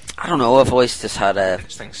I don't know, I've always just had a... I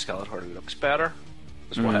just think Skeletor looks better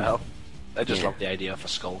as well. I just love the idea of a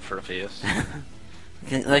skull for a face.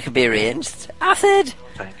 That could be arranged. Acid!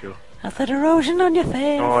 Thank you. Acid erosion on your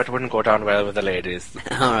face. No, it wouldn't go down well with the ladies.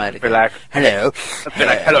 Alright, okay. Be like, hello. Be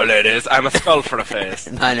like, hello ladies, I'm a skull for a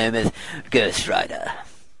face. My name is Ghost Rider.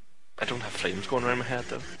 I don't have flames going around my head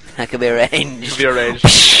though. That could be arranged. Could be arranged.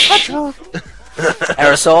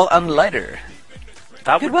 Aerosol and lighter.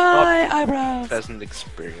 That Goodbye, would not eyebrows. Pleasant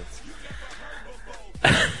experience.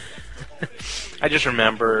 I just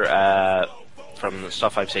remember from the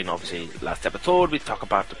stuff I've seen, obviously last episode we talk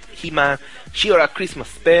about the He-Man She-Ra Christmas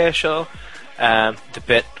special, the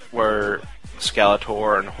bit where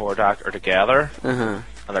Skeletor and Hordak are together, and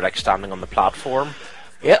they're like standing on the platform.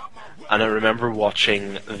 Yep. And I remember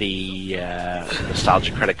watching the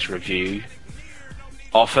Nostalgia Critics review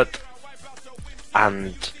of it,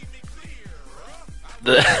 and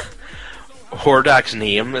the Hordak's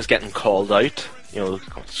name is getting called out. You know,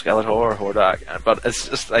 Skeletor or Hordak, but it's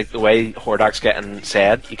just like the way Hordak's getting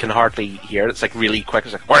said, you can hardly hear it. It's like really quick.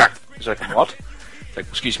 It's like Hordak. It's like what? It's like,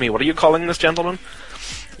 excuse me, what are you calling this gentleman?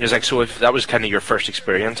 It's like, so if that was kind of your first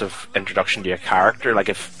experience of introduction to a character, like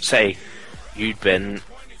if say you'd been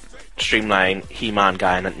Streamline He-Man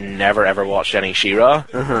guy and never ever watched any She-Ra,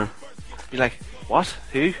 be like, what?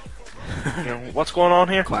 Who? You know, what's going on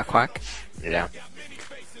here? Quack quack. Yeah.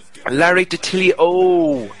 Larry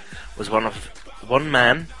DiTilio was one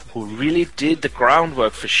man who really did the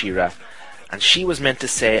groundwork for She-Ra, and she was meant to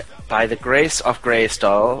say, by the grace of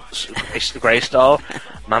Greystall,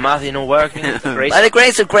 my mouth ain't no working. By the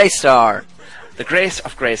grace of Greystar. The grace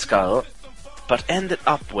of Grayskull, but ended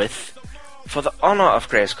up with, for the honour of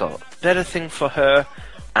Grayskull, better thing for her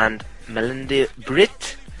and Melinda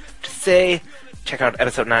Britt to say. Check out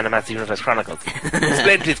episode 9 of Master Universe Chronicles.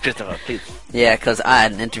 Explain, please, Christopher, please. Yeah, because I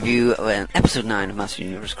had an interview in episode 9 of Master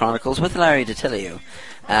Universe Chronicles with Larry DiTilio,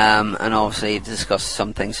 and obviously discussed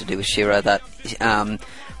some things to do with She-Ra that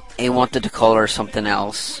he wanted to call her something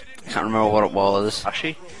else. I can't remember what it was.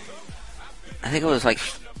 Ashi? I think it was like...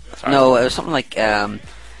 No, it was something like... I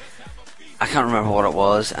can't remember what it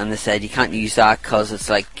was, and they said you can't use that because it's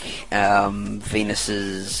like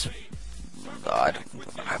Venus's... I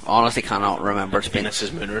honestly cannot remember. It's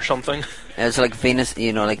Venus's moon or something. It's like Venus,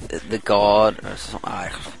 you know, like the god or something. I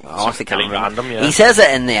honestly can't remember. Random, yeah. He says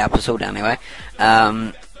it in the episode anyway.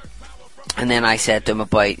 And then I said to him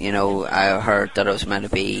about, you know, I heard that it was meant to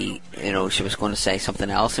be, you know, she was going to say something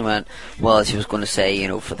else. He went, well, she was going to say, you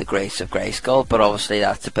know, for the grace of Grayskull, but obviously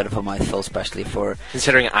that's a bit of a mouthful, especially for...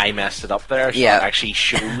 Considering I messed it up there, so yeah. It actually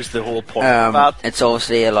shows the whole point of that. It's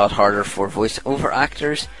obviously a lot harder for voice-over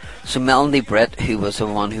actors. So Melanie Britt, who was the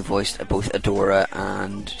one who voiced both Adora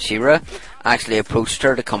and She-Ra, actually approached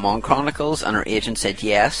her to come on Chronicles, and her agent said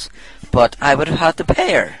yes, but I would have had to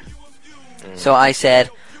pay her. So I said,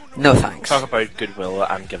 no thanks. Talk about goodwill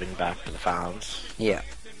and giving back to the fans. Yeah.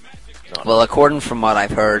 Well, according from what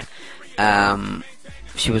I've heard,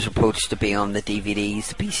 she was approached to be on the DVDs,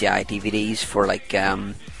 the PCI DVDs for like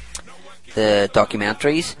the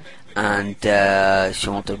documentaries, and she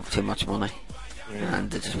wanted too much money.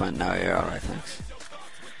 And they just went, no, you're alright, thanks.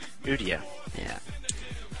 Oh dear. Yeah.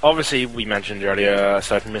 Obviously, we mentioned earlier a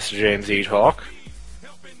certain Mr. James E-Talk.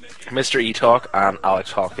 Mr. E-Talk and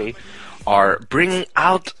Alex Hockey are bringing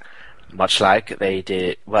out, much like they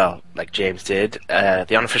did, well, like James did,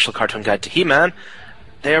 the unofficial cartoon guide to He-Man.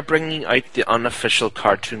 They are bringing out the unofficial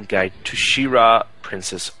cartoon guide to She-Ra,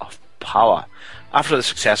 Princess of Power. After the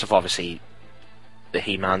success of, obviously, the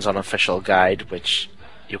He-Man's unofficial guide, which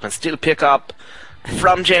you can still pick up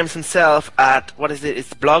from James himself at, what is it,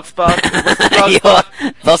 it's Blogspot?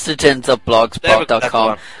 Bustertons at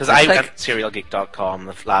blogspot.com. Because I went to serialgeek.com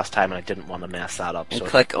the last time and I didn't want to mess that up. So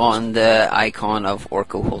click on the icon of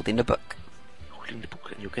Orko holding the book. Holding the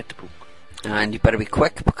book and you get the book. And you better be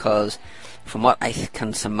quick because from what I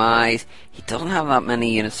can surmise, he doesn't have that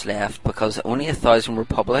many units left because only 1,000 were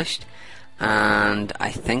published, and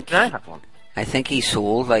I think... I have one. I think he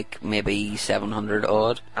sold like maybe 700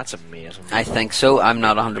 odd. That's amazing. I think so. I'm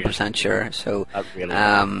not 100% sure. So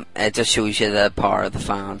really it just shows you the power of the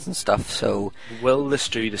fans and stuff. So will this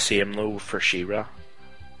do the same though for She-Ra?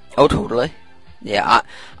 Oh, totally. Yeah,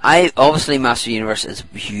 I obviously Master Universe is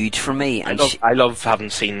huge for me. And I love having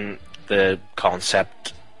seen the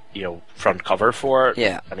concept, you know, front cover for it.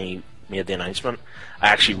 Yeah. And he made the announcement. I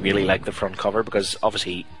actually really like the front cover because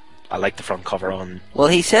obviously I like the front cover on... Well,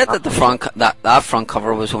 he said that the front that front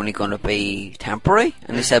cover was only going to be temporary,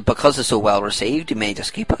 and he said because it's so well received, he may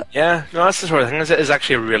just keep it. Yeah, no, that's the sort of thing. It's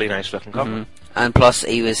actually a really nice looking cover. Mm-hmm. And plus,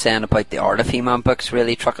 he was saying about the Art of He-Man books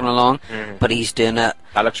really trucking along, but he's doing it...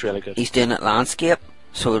 That looks really good. He's doing it landscape,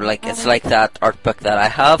 So like it's like that art book that I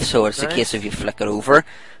have. So it's Nice. a case of you flick it over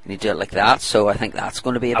and you do it like that. So I think that's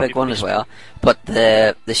going to be a big one as well. But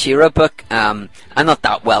the She-Ra book, I'm not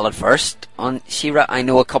that well versed on She-Ra. I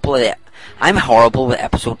know a couple of I'm horrible with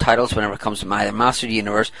episode titles whenever it comes to either Master of the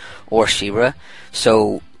Universe or She-Ra.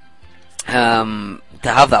 So to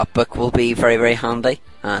have that book will be very, very handy.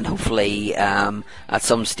 And hopefully at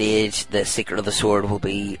some stage the Secret of the Sword will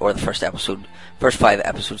be, or the first 5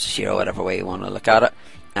 episodes of She-Ra, whatever way you want to look at it,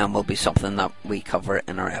 and will be something that we cover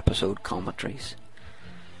in our episode commentaries.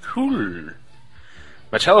 Cool.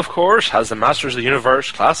 Mattel, of course, has the Masters of the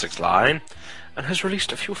Universe Classics line, and has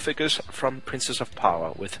released a few figures from Princess of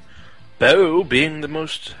Power, with Bo being the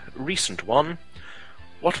most recent one.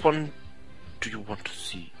 What one do you want to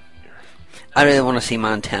see? I really want to see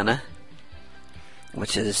Montana,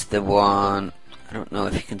 which is the one, I don't know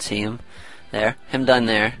if you can see him there. Him down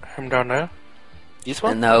there. Him down there? This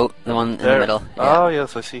one? No, the one in the middle. Oh,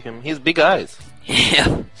 yes, I see him. He has big eyes.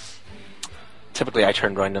 Yeah. Typically, I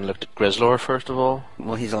turned around and looked at Grizzlor first of all.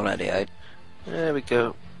 Well, he's already out. There we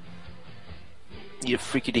go. You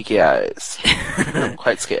freaky deaky eyes. I'm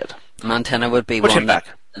quite scared. Montana would be Put one him back.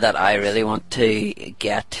 that I really want to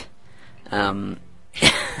get. What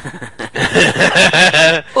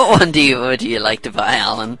one would you like to buy,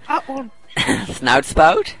 Alan? That one. Snout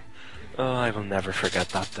Spout? Oh, I will never forget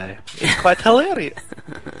that day. It's quite hilarious.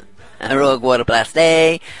 A Rogue Water Blast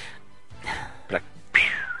Day. Like,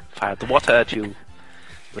 fire the water at you.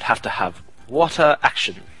 Would have to have water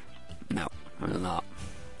action. No, will not.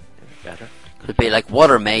 Better. Could be like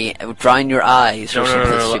water me, drown your eyes. No, or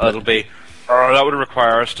something stupid. it'll be. That would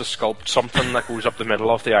require us to sculpt something that goes up the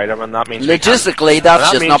middle of the item, and that means logistically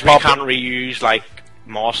that's just not we possible. can't reuse like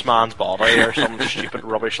Moss Man's body or some stupid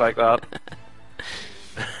rubbish like that.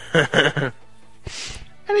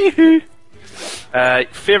 Anywho,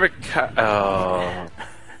 favorite.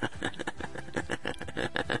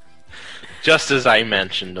 Just as I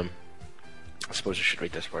mentioned them, I suppose I should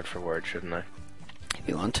read this word for word, shouldn't I? If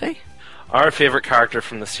you want to. Our favorite character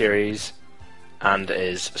from the series, and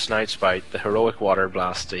is Snout Spout, the heroic water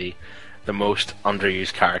blasty, the most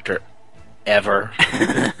underused character ever.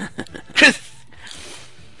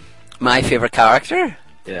 My favourite character?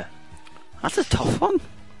 Yeah. That's a tough one.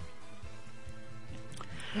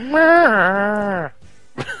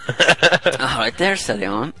 Alright, there's steady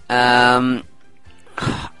on. I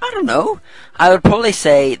don't know. I would probably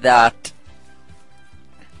say that.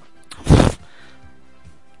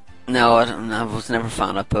 No, I was never a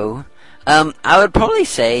fan of Bo. I would probably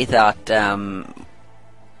say that that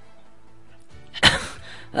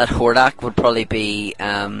Hordak would probably be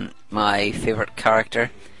my favourite character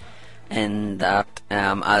in that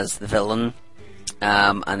as the villain,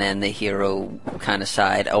 and then the hero kind of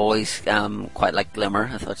side. I always quite like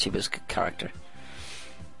Glimmer. I thought she was a good character.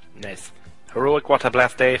 Nice. Heroic water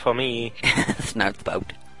blast day for me. Snout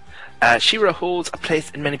Spout. She-Ra holds a place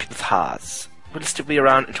in many people's hearts. Will still be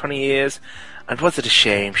around in 20 years, and was it a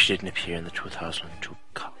shame she didn't appear in the 2002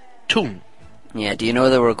 cartoon? Yeah, do you know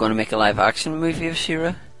they were going to make a live-action movie of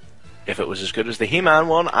She-Ra? If it was as good as the He-Man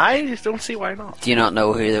one, I just don't see why not. Do you not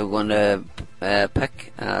know who they were going to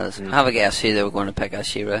pick as... Have a guess who they were going to pick as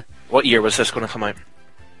She-Ra. What year was this going to come out?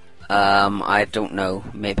 I don't know.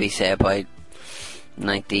 Maybe say about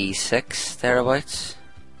 96, thereabouts.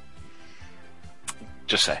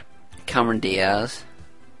 Just say. Cameron Diaz.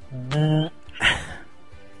 That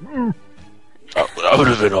would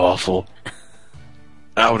have been awful.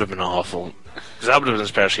 That would have been awful. Because that would have been,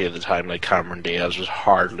 especially at the time, like Cameron Diaz was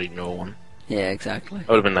hardly known. Yeah, exactly. That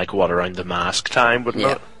would have been like what, around the Mask time, wouldn't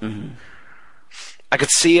it? Mm-hmm. I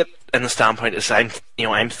could see it in the standpoint as I'm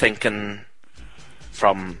thinking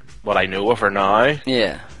from what I know of her now.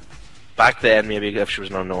 Yeah. Back then, maybe if she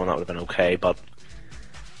was not known, that would have been okay, but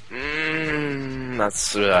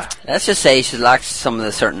that's. Let's just say she lacks some of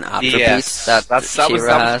the certain attributes that was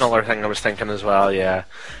She-Ra has. another thing I was thinking as well. Yeah,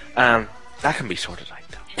 that can be sorted out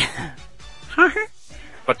though.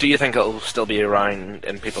 But do you think it'll still be around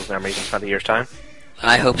in people's memories in 20 years' time?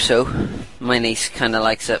 I hope so. My niece kind of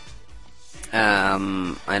likes it. I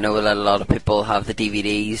know that a lot of people have the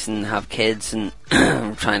DVDs and have kids and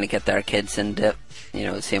trying to get their kids into it. You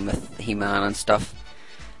know, same with He-Man and stuff.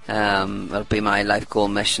 It'll be my life goal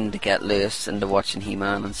mission to get Lewis into watching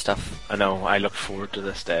He-Man and stuff. I know, I look forward to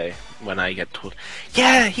this day when I get told,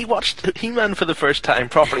 yeah, he watched He-Man for the first time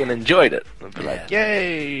properly and enjoyed it. I'll be like,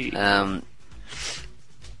 yay!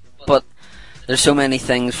 But there's so many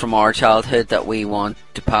things from our childhood that we want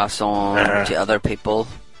to pass on to other people.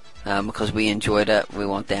 Because we enjoyed it, we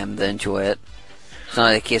want them to enjoy it. It's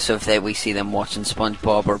not a case of that we see them watching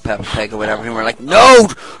SpongeBob or Peppa Pig or whatever, and we're like, no,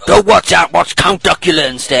 don't watch that, watch Count Duckula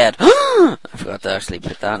instead. I forgot to actually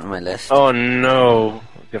put that on my list. Oh no,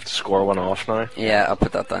 you have to score one off now. Yeah, I'll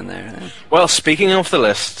put that down there then. Well, speaking of the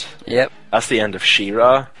list, yep, that's the end of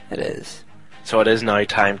She-Ra. It is. So it is now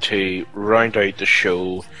time to round out the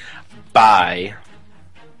show by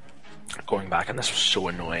going back, and this was so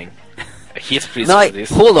annoying. I hate Now,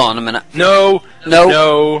 hold on a minute. No,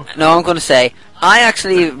 I'm going to say, I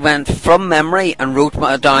actually went from memory and wrote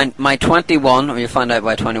down my 21, or you'll find out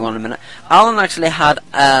by 21 in a minute. Alan actually had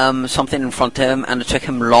something in front of him, and it took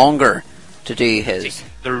him longer to do his.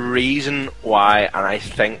 The reason why, and I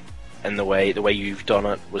think in the way you've done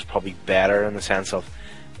it was probably better in the sense of,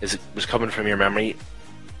 is it was coming from your memory.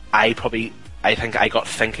 I think I got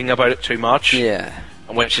thinking about it too much. Yeah.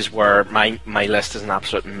 Which is where my list is an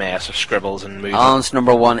absolute mess of scribbles and movements. Alan's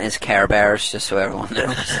number 1 is Care Bears, just so everyone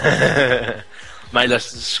knows. My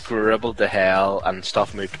list is scribbled to hell and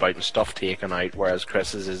stuff moved about and stuff taken out, whereas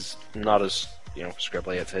Chris's is not as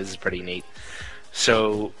scribbly. His is pretty neat.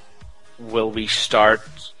 So, will we start?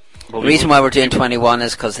 The reason why we're doing 21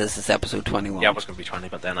 is because this is episode 21. Yeah, it was going to be 20,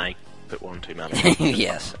 but then I put one too many.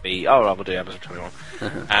 Yes. We'll do episode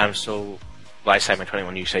 21. So. Well, I say my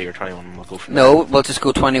 21, you say your 21, and we'll go from there. No, we'll just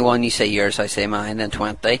go 21, you say yours, I say mine, then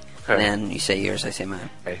 20, okay. And then you say yours, I say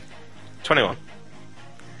mine. Okay. 21.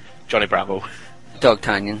 Johnny Bravo. Doug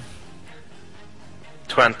Tanyan.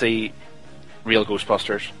 20. Real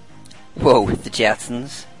Ghostbusters. Whoa, the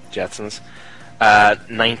Jetsons.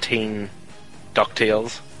 19.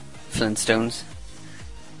 DuckTales. Flintstones.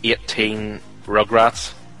 18.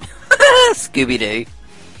 Rugrats. Scooby-Doo.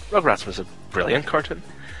 Rugrats was a brilliant cartoon.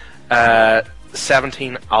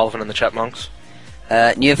 17, Alvin and the Chipmunks.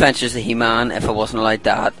 New Adventures of He-Man. If I wasn't allowed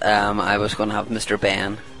that, I was going to have Mr.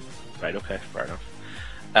 Ben. Right, okay, fair enough.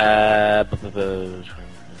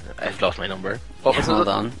 I've lost my number. What was it? Hold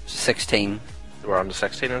on. 16. We're on to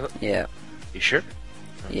 16, is it? Yeah. You sure?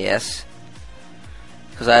 Yes.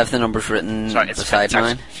 Because I have the numbers written beside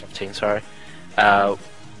mine. 15, sorry.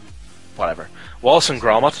 Whatever. Wallace and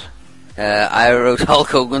Gromit. I wrote Hulk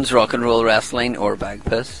Hogan's Rock and Roll Wrestling or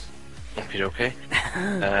Bagpuss. Okay.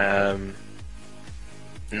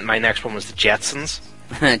 My next one was the Jetsons.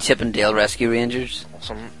 Chip and Dale Rescue Rangers.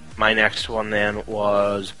 Awesome. My next one then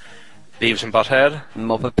was Beavis and Butthead.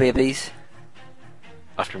 Muppet Babies.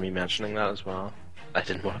 After me mentioning that as well. I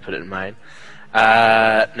didn't want to put it in mine.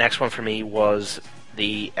 Next one for me was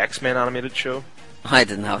the X-Men animated show. I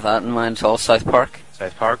didn't have that in mind at all. South Park.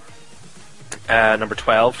 Number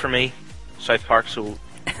 12 for me, South Park, so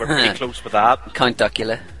we're pretty close with that. Count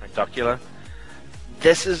Duckula.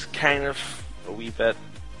 This is kind of a wee bit,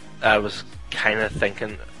 I was kind of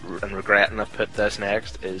thinking and regretting I've put this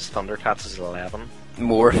next, is Thundercats is 11.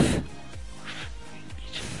 Morph.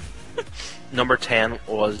 Number 10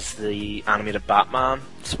 was the animated Batman.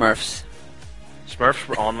 Smurfs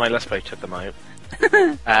were on my list, but I took them out.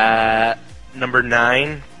 Number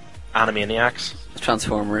 9, Animaniacs.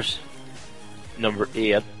 Transformers. Number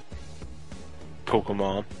 8,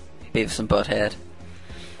 Pokemon. Beavis and Butthead.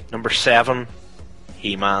 Number 7,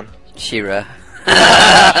 He-Man. She-Ra.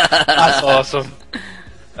 That's awesome.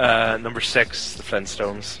 Number 6, the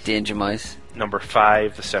Flintstones. Danger Mouse. Number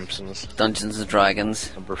 5, the Simpsons. Dungeons and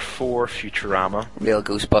Dragons. Number 4, Futurama. Real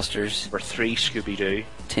Ghostbusters. Number 3, Scooby-Doo.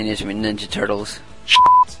 Teenage Mutant Ninja Turtles.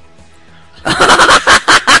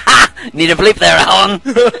 Need a bleep there, Alan.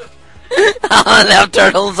 Alan left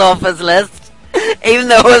Turtles off his list. Even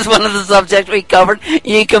though it was one of the subjects we covered,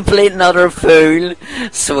 you complete and utter fool.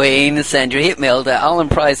 Sween, send your hate mail to Alan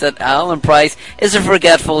Price at Alan Price is a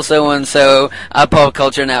forgetful so-and-so at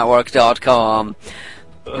popculturenetwork.com.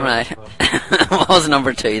 Right. What was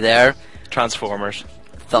number 2 there? Transformers.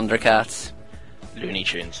 Thundercats. Looney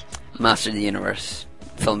Tunes. Master of the Universe.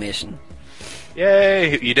 Filmation.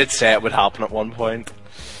 Yay! You did say it would happen at one point.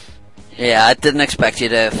 Yeah, I didn't expect you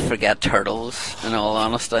to forget Turtles, in all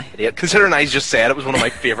honesty. Idiot. Considering I just said it was one of my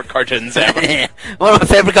favourite cartoons ever. Yeah, one of my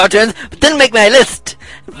favourite cartoons, but didn't make my list.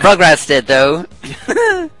 Rugrats did, though.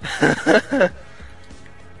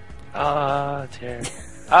 Dear.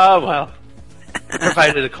 Oh, well.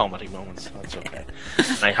 Provided a comedy moment, so that's okay.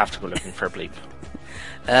 And I have to go looking for a bleep.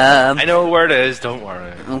 I know where it is, don't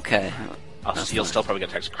worry. Okay. You'll still probably get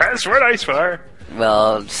a text. Chris, where I swear?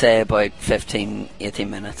 Well, say about 15, 18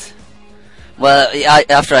 minutes. Well,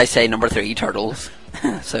 after I say number 3, Turtles.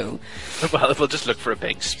 So. Well, we'll just look for a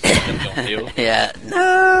big spin. Yeah.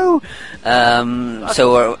 No.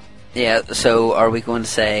 So are we going to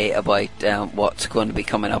say about what's going to be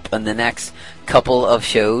coming up in the next couple of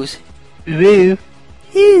shows? You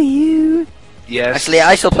Yes. Actually,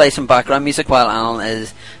 I shall play some background music while Alan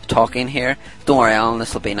is talking here. Don't worry, Alan,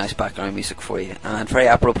 this will be nice background music for you. And very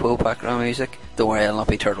apropos background music. Don't worry, it'll not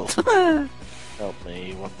be turtles. Help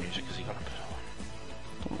me, what music is he going to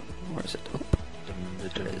put on? Where is it? Oh.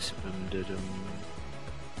 There it is.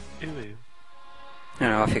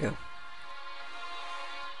 No, off you go.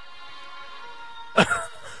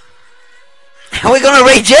 Are we going to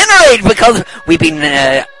regenerate? Because we've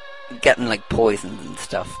been getting like poisoned and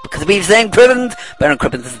stuff. Because we've seen Cribbins, Baron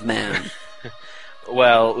Cribbins is the man.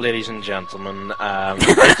 Well, ladies and gentlemen,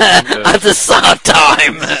 that's a sad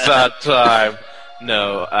time. Sad time.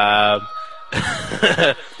 No.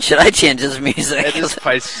 Should I change his music? It is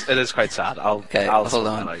quite sad. I'll hold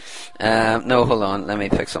on. No, hold on. Let me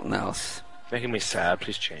pick something else. Making me sad.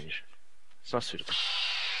 Please change. It's not suitable.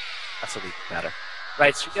 That's a bit better.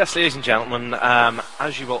 Right. So yes, ladies and gentlemen,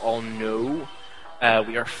 as you will all know,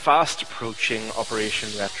 we are fast approaching Operation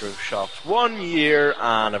Retro Shock's 1 year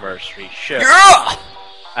anniversary show. Yeah!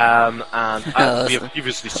 And as we have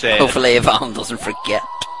previously said, hopefully Ivan doesn't forget.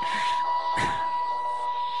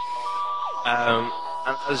 And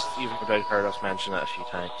as you've no doubt heard us mention it a few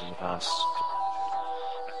times in the past,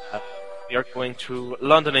 we are going to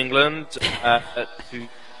London, England, to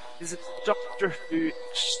visit Doctor Who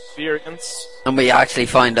experience. And we actually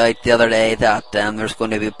found out the other day that there's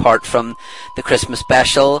going to be, apart from the Christmas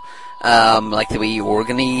special, like the wee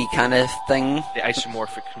organy kind of thing. The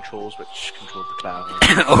isomorphic controls which control the cloud.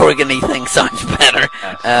 Organy thing sounds better.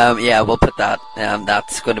 Yes. Yeah, we'll put that.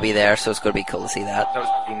 That's going to be there, so it's going to be cool to see that. That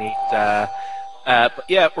was pretty neat. But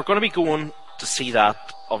yeah, we're going to be going to see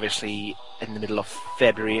that, obviously, in the middle of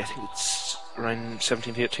February. I think it's around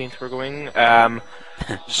 17th, 18th we're going.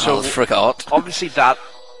 So I forgot. Obviously that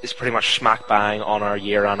is pretty much smack bang on our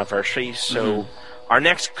year anniversary, so our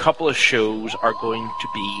next couple of shows are going to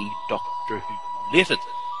be Doctor Who related.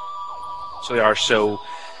 So they are. So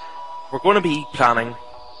we're going to be planning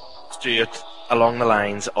to do it along the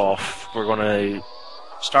lines of, we're going to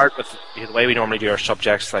start with the way we normally do our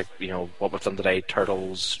subjects, like, you know, what we've done today,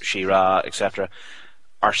 Turtles, She-Ra, etc.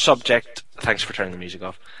 Our subject, thanks for turning the music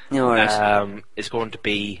off, no worries, is going to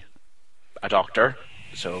be a doctor.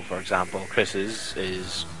 So, for example, Chris's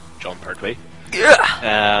is John Pertwee.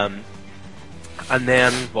 Yeah. And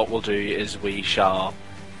then what we'll do is we shall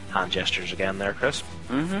hand gestures again there, Chris.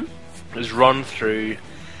 Is run through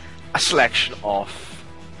a selection of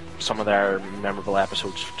some of their memorable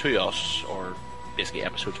episodes to us, or basically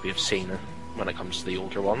episodes we have seen when it comes to the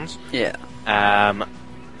older ones. Yeah.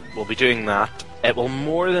 We'll be doing that. It will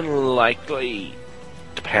more than likely,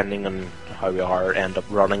 depending on how we are, end up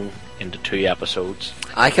running into 2 episodes.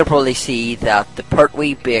 I could probably see that the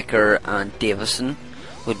Pertwee, Baker and Davison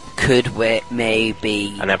may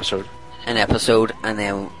be an episode, and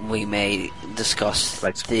then we may discuss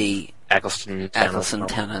like the Eccleston,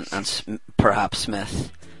 Tennant, and perhaps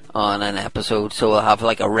Smith on an episode. So we'll have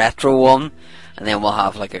like a retro one, and then we'll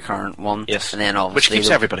have like a current one. Yes, and then obviously which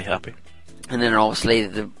keeps everybody happy. And then obviously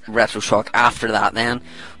the Retro Shock after that then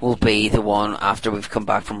will be the one after we've come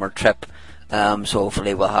back from our trip. So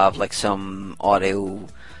hopefully we'll have like some audio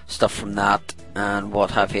stuff from that and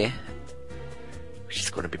what have you. Which is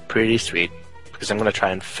going to be pretty sweet, because I'm going to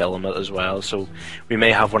try and film it as well. So we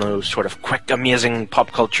may have one of those sort of quick, amazing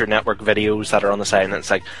Pop Culture Network videos that are on the side, and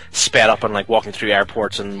it's like sped up and like walking through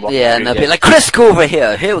airports and walking and they'll be like, Chris, go over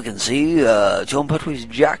here. Here we can see John Pertwee's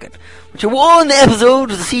jacket, which won the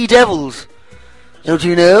episode of the Sea Devils. Don't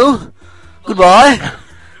you know? Goodbye.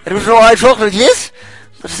 It was alright talking like this,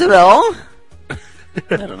 but so long.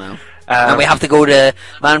 I don't know. And we have to go to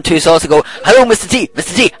Madame Tussauds to go, hello, Mr. T,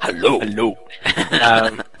 Mr. T, hello.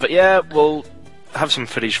 But yeah, we'll have some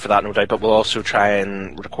footage for that, no doubt, but we'll also try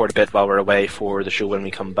and record a bit while we're away for the show when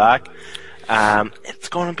we come back. It's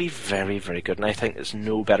going to be very, very good, and I think there's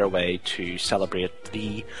no better way to celebrate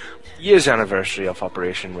the year's anniversary of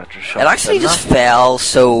Operation Retro Shock. It actually just fell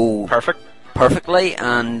so perfectly,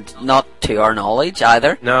 and not to our knowledge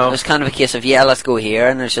either. No. It was kind of a case of, let's go here,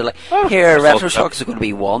 and it's just like, here, Retro Shock is going to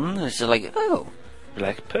be one. And it's just like, oh.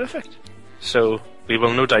 Like, perfect. So, we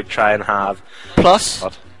will no doubt try and have... Plus,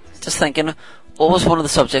 just thinking, what was one of the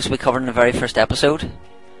subjects we covered in the very first episode?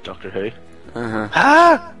 Doctor Who.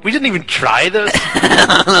 We didn't even try this.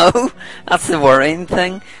 No, that's the worrying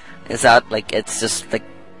thing, is that, like, it's just, like,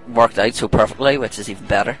 worked out so perfectly, which is even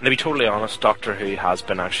better. To be totally honest, Doctor Who has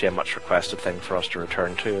been actually a much requested thing for us to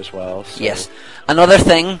return to as well. So. Yes. Another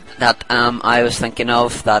thing that I was thinking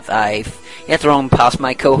of that I've yet to run past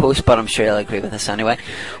my co-host, but I'm sure he'll agree with this anyway.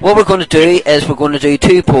 What we're going to do is we're going to do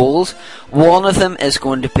 2 polls. One of them is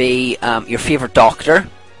going to be your favourite Doctor.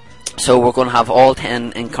 So we're going to have all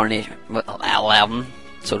 10 incarnations, 11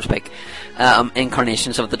 so to speak,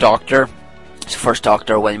 incarnations of the Doctor. So first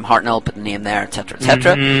Doctor, William Hartnell, put the name there, etc.,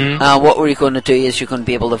 etc. What we're going to do is you're going to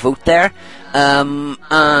be able to vote there.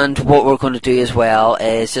 And what we're going to do as well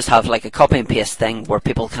is just have like a copy and paste thing where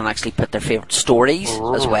people can actually put their favourite stories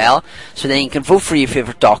as well. So then you can vote for your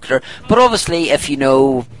favourite Doctor. But obviously, if you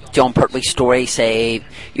know John Pertwee's story, say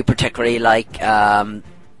you particularly like,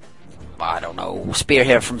 I don't know,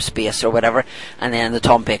 Spearhead from Space or whatever, and then the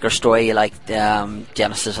Tom Baker story, you like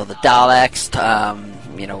Genesis of the Daleks,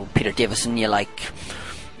 you know, Peter Davison, you like,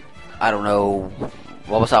 I don't know,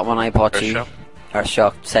 what was that one I bought you?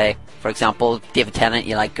 Earthshock, say, for example. David Tennant,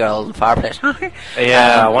 you like Girl in the Fireplace.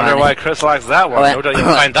 Yeah, I wonder why Chris likes that one. No doubt you'll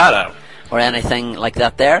find that out. Or anything like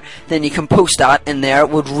that there, then you can post that in there.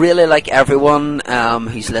 Would really like everyone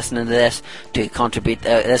who's listening to this to contribute.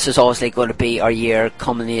 This is obviously going to be our year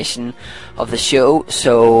culmination of the show,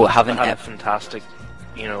 so having had a fantastic,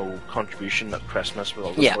 you know, contribution at Christmas with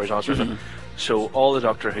all the stories on it. So all the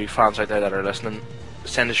Doctor Who fans out there that are listening,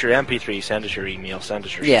 send us your MP3, send us your email, send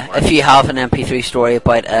us your if you have an MP3 story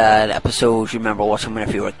about an episode you remember watching when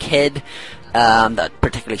you were a kid, that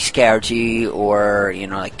particularly scared you, or you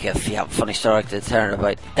know, like if you have a funny story to tell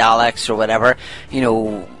about Daleks or whatever, you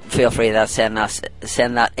know, feel free to send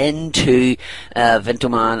that into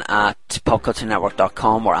Vintoman at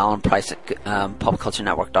popculturenetwork.com or Alan Price at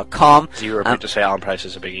popculturenetwork.com. So you were about to say Alan Price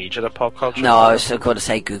is a big agent at Pop Culture? No, I was going to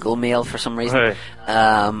say Google Mail for some reason.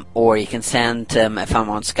 Right. Or you can send, if I'm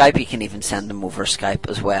on Skype, you can even send them over Skype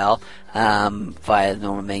as well, via the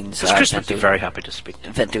normal means. Chris would be very happy to speak to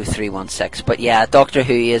Vinto316. But yeah, Doctor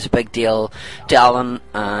Who is a big deal to Alan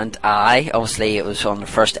and I. Obviously, it was on the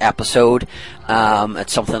first episode.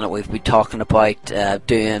 It's something that we've been talking about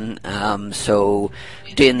doing. So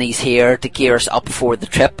doing these here to gear us up for the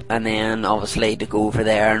trip, and then obviously to go over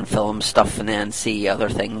there and film stuff and then see other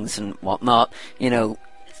things and whatnot. You know,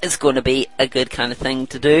 it's going to be a good kind of thing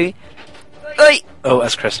to do. Oi! Oh,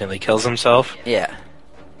 as Chris nearly kills himself. Yeah.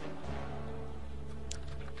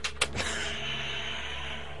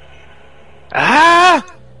 Ah!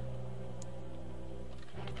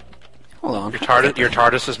 Hold on. Your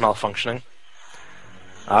TARDIS is malfunctioning.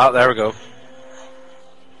 Ah, there we go.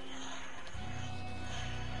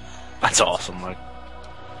 That's awesome, Mike.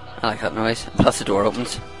 I like that noise. Plus the door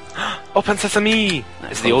opens. Open sesame!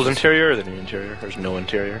 Is it the old interior or the new interior? There's no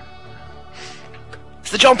interior.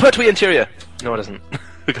 It's the John Pertwee interior! No, it isn't.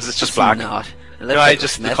 Because it's just black. Not. No, I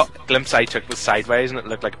just, the glimpse I took was sideways and it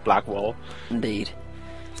looked like a black wall. Indeed.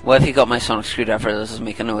 What if you got my sonic screwdriver that doesn't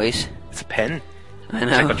make a noise? It's a pen. I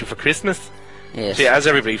know. I got you for Christmas. Yes. See, as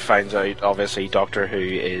everybody finds out, obviously Doctor Who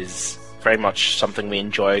is very much something we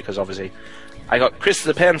enjoy, because obviously I got Chris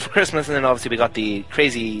the pen for Christmas, and then obviously we got the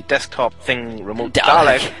crazy desktop thing, remote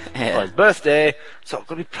Dalek for his birthday, so it's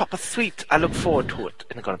going to be proper sweet. I look forward to it,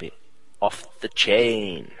 and it's going to be off the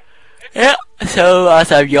chain. Yeah, so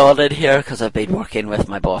as I've yawning here, because I've been working with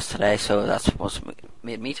my boss today, so that's what's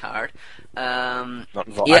made me tired. I'm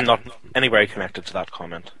not anywhere connected to that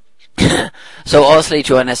comment. So obviously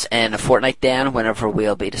join us in a fortnight then, whenever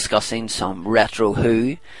we'll be discussing some Retro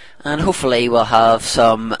Who, and hopefully we'll have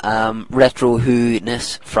some Retro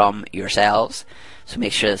Who-ness from yourselves, so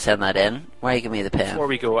make sure to send that in. Why you give me the pen? Before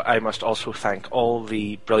we go, I must also thank all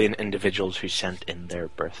the brilliant individuals who sent in their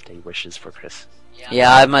birthday wishes for Chris.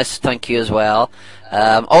 Yeah, I must thank you as well.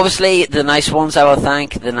 Obviously the nice ones I will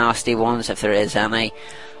thank, the nasty ones, if there is any,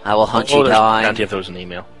 I will hunt you down. There's plenty of those in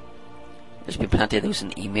email. There's been plenty of those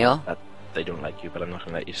in email. They don't like you, but I'm not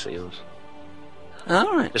going to let you see those.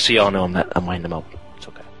 Alright. Just so you all know I'm winding them up. It's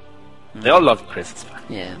okay. They all love you, Chris. It's fine.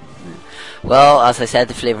 Yeah. Well, as I said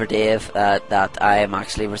to Flavor Dave, that I am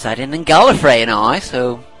actually residing in Gallifrey now,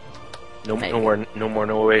 so... No more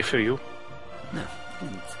away for you. No.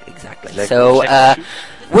 Exactly. So,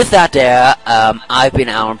 with that there, I've been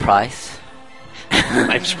Alan Price.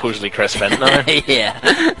 I'm supposedly Chris Vent now.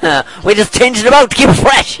 Yeah. We just changed it about to keep it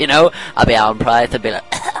fresh, you know. I'll be Alan Price, I'll be like,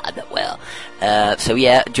 I'm not well. So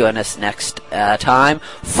yeah, join us next time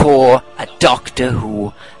for a Doctor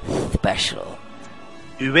Who special.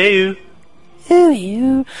 Ooh.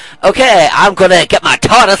 Okay, I'm gonna get my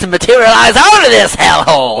TARDIS and materialize out of this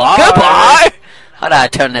hellhole. Goodbye! How do I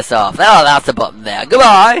turn this off? Oh, that's the button there.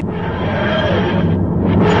 Goodbye!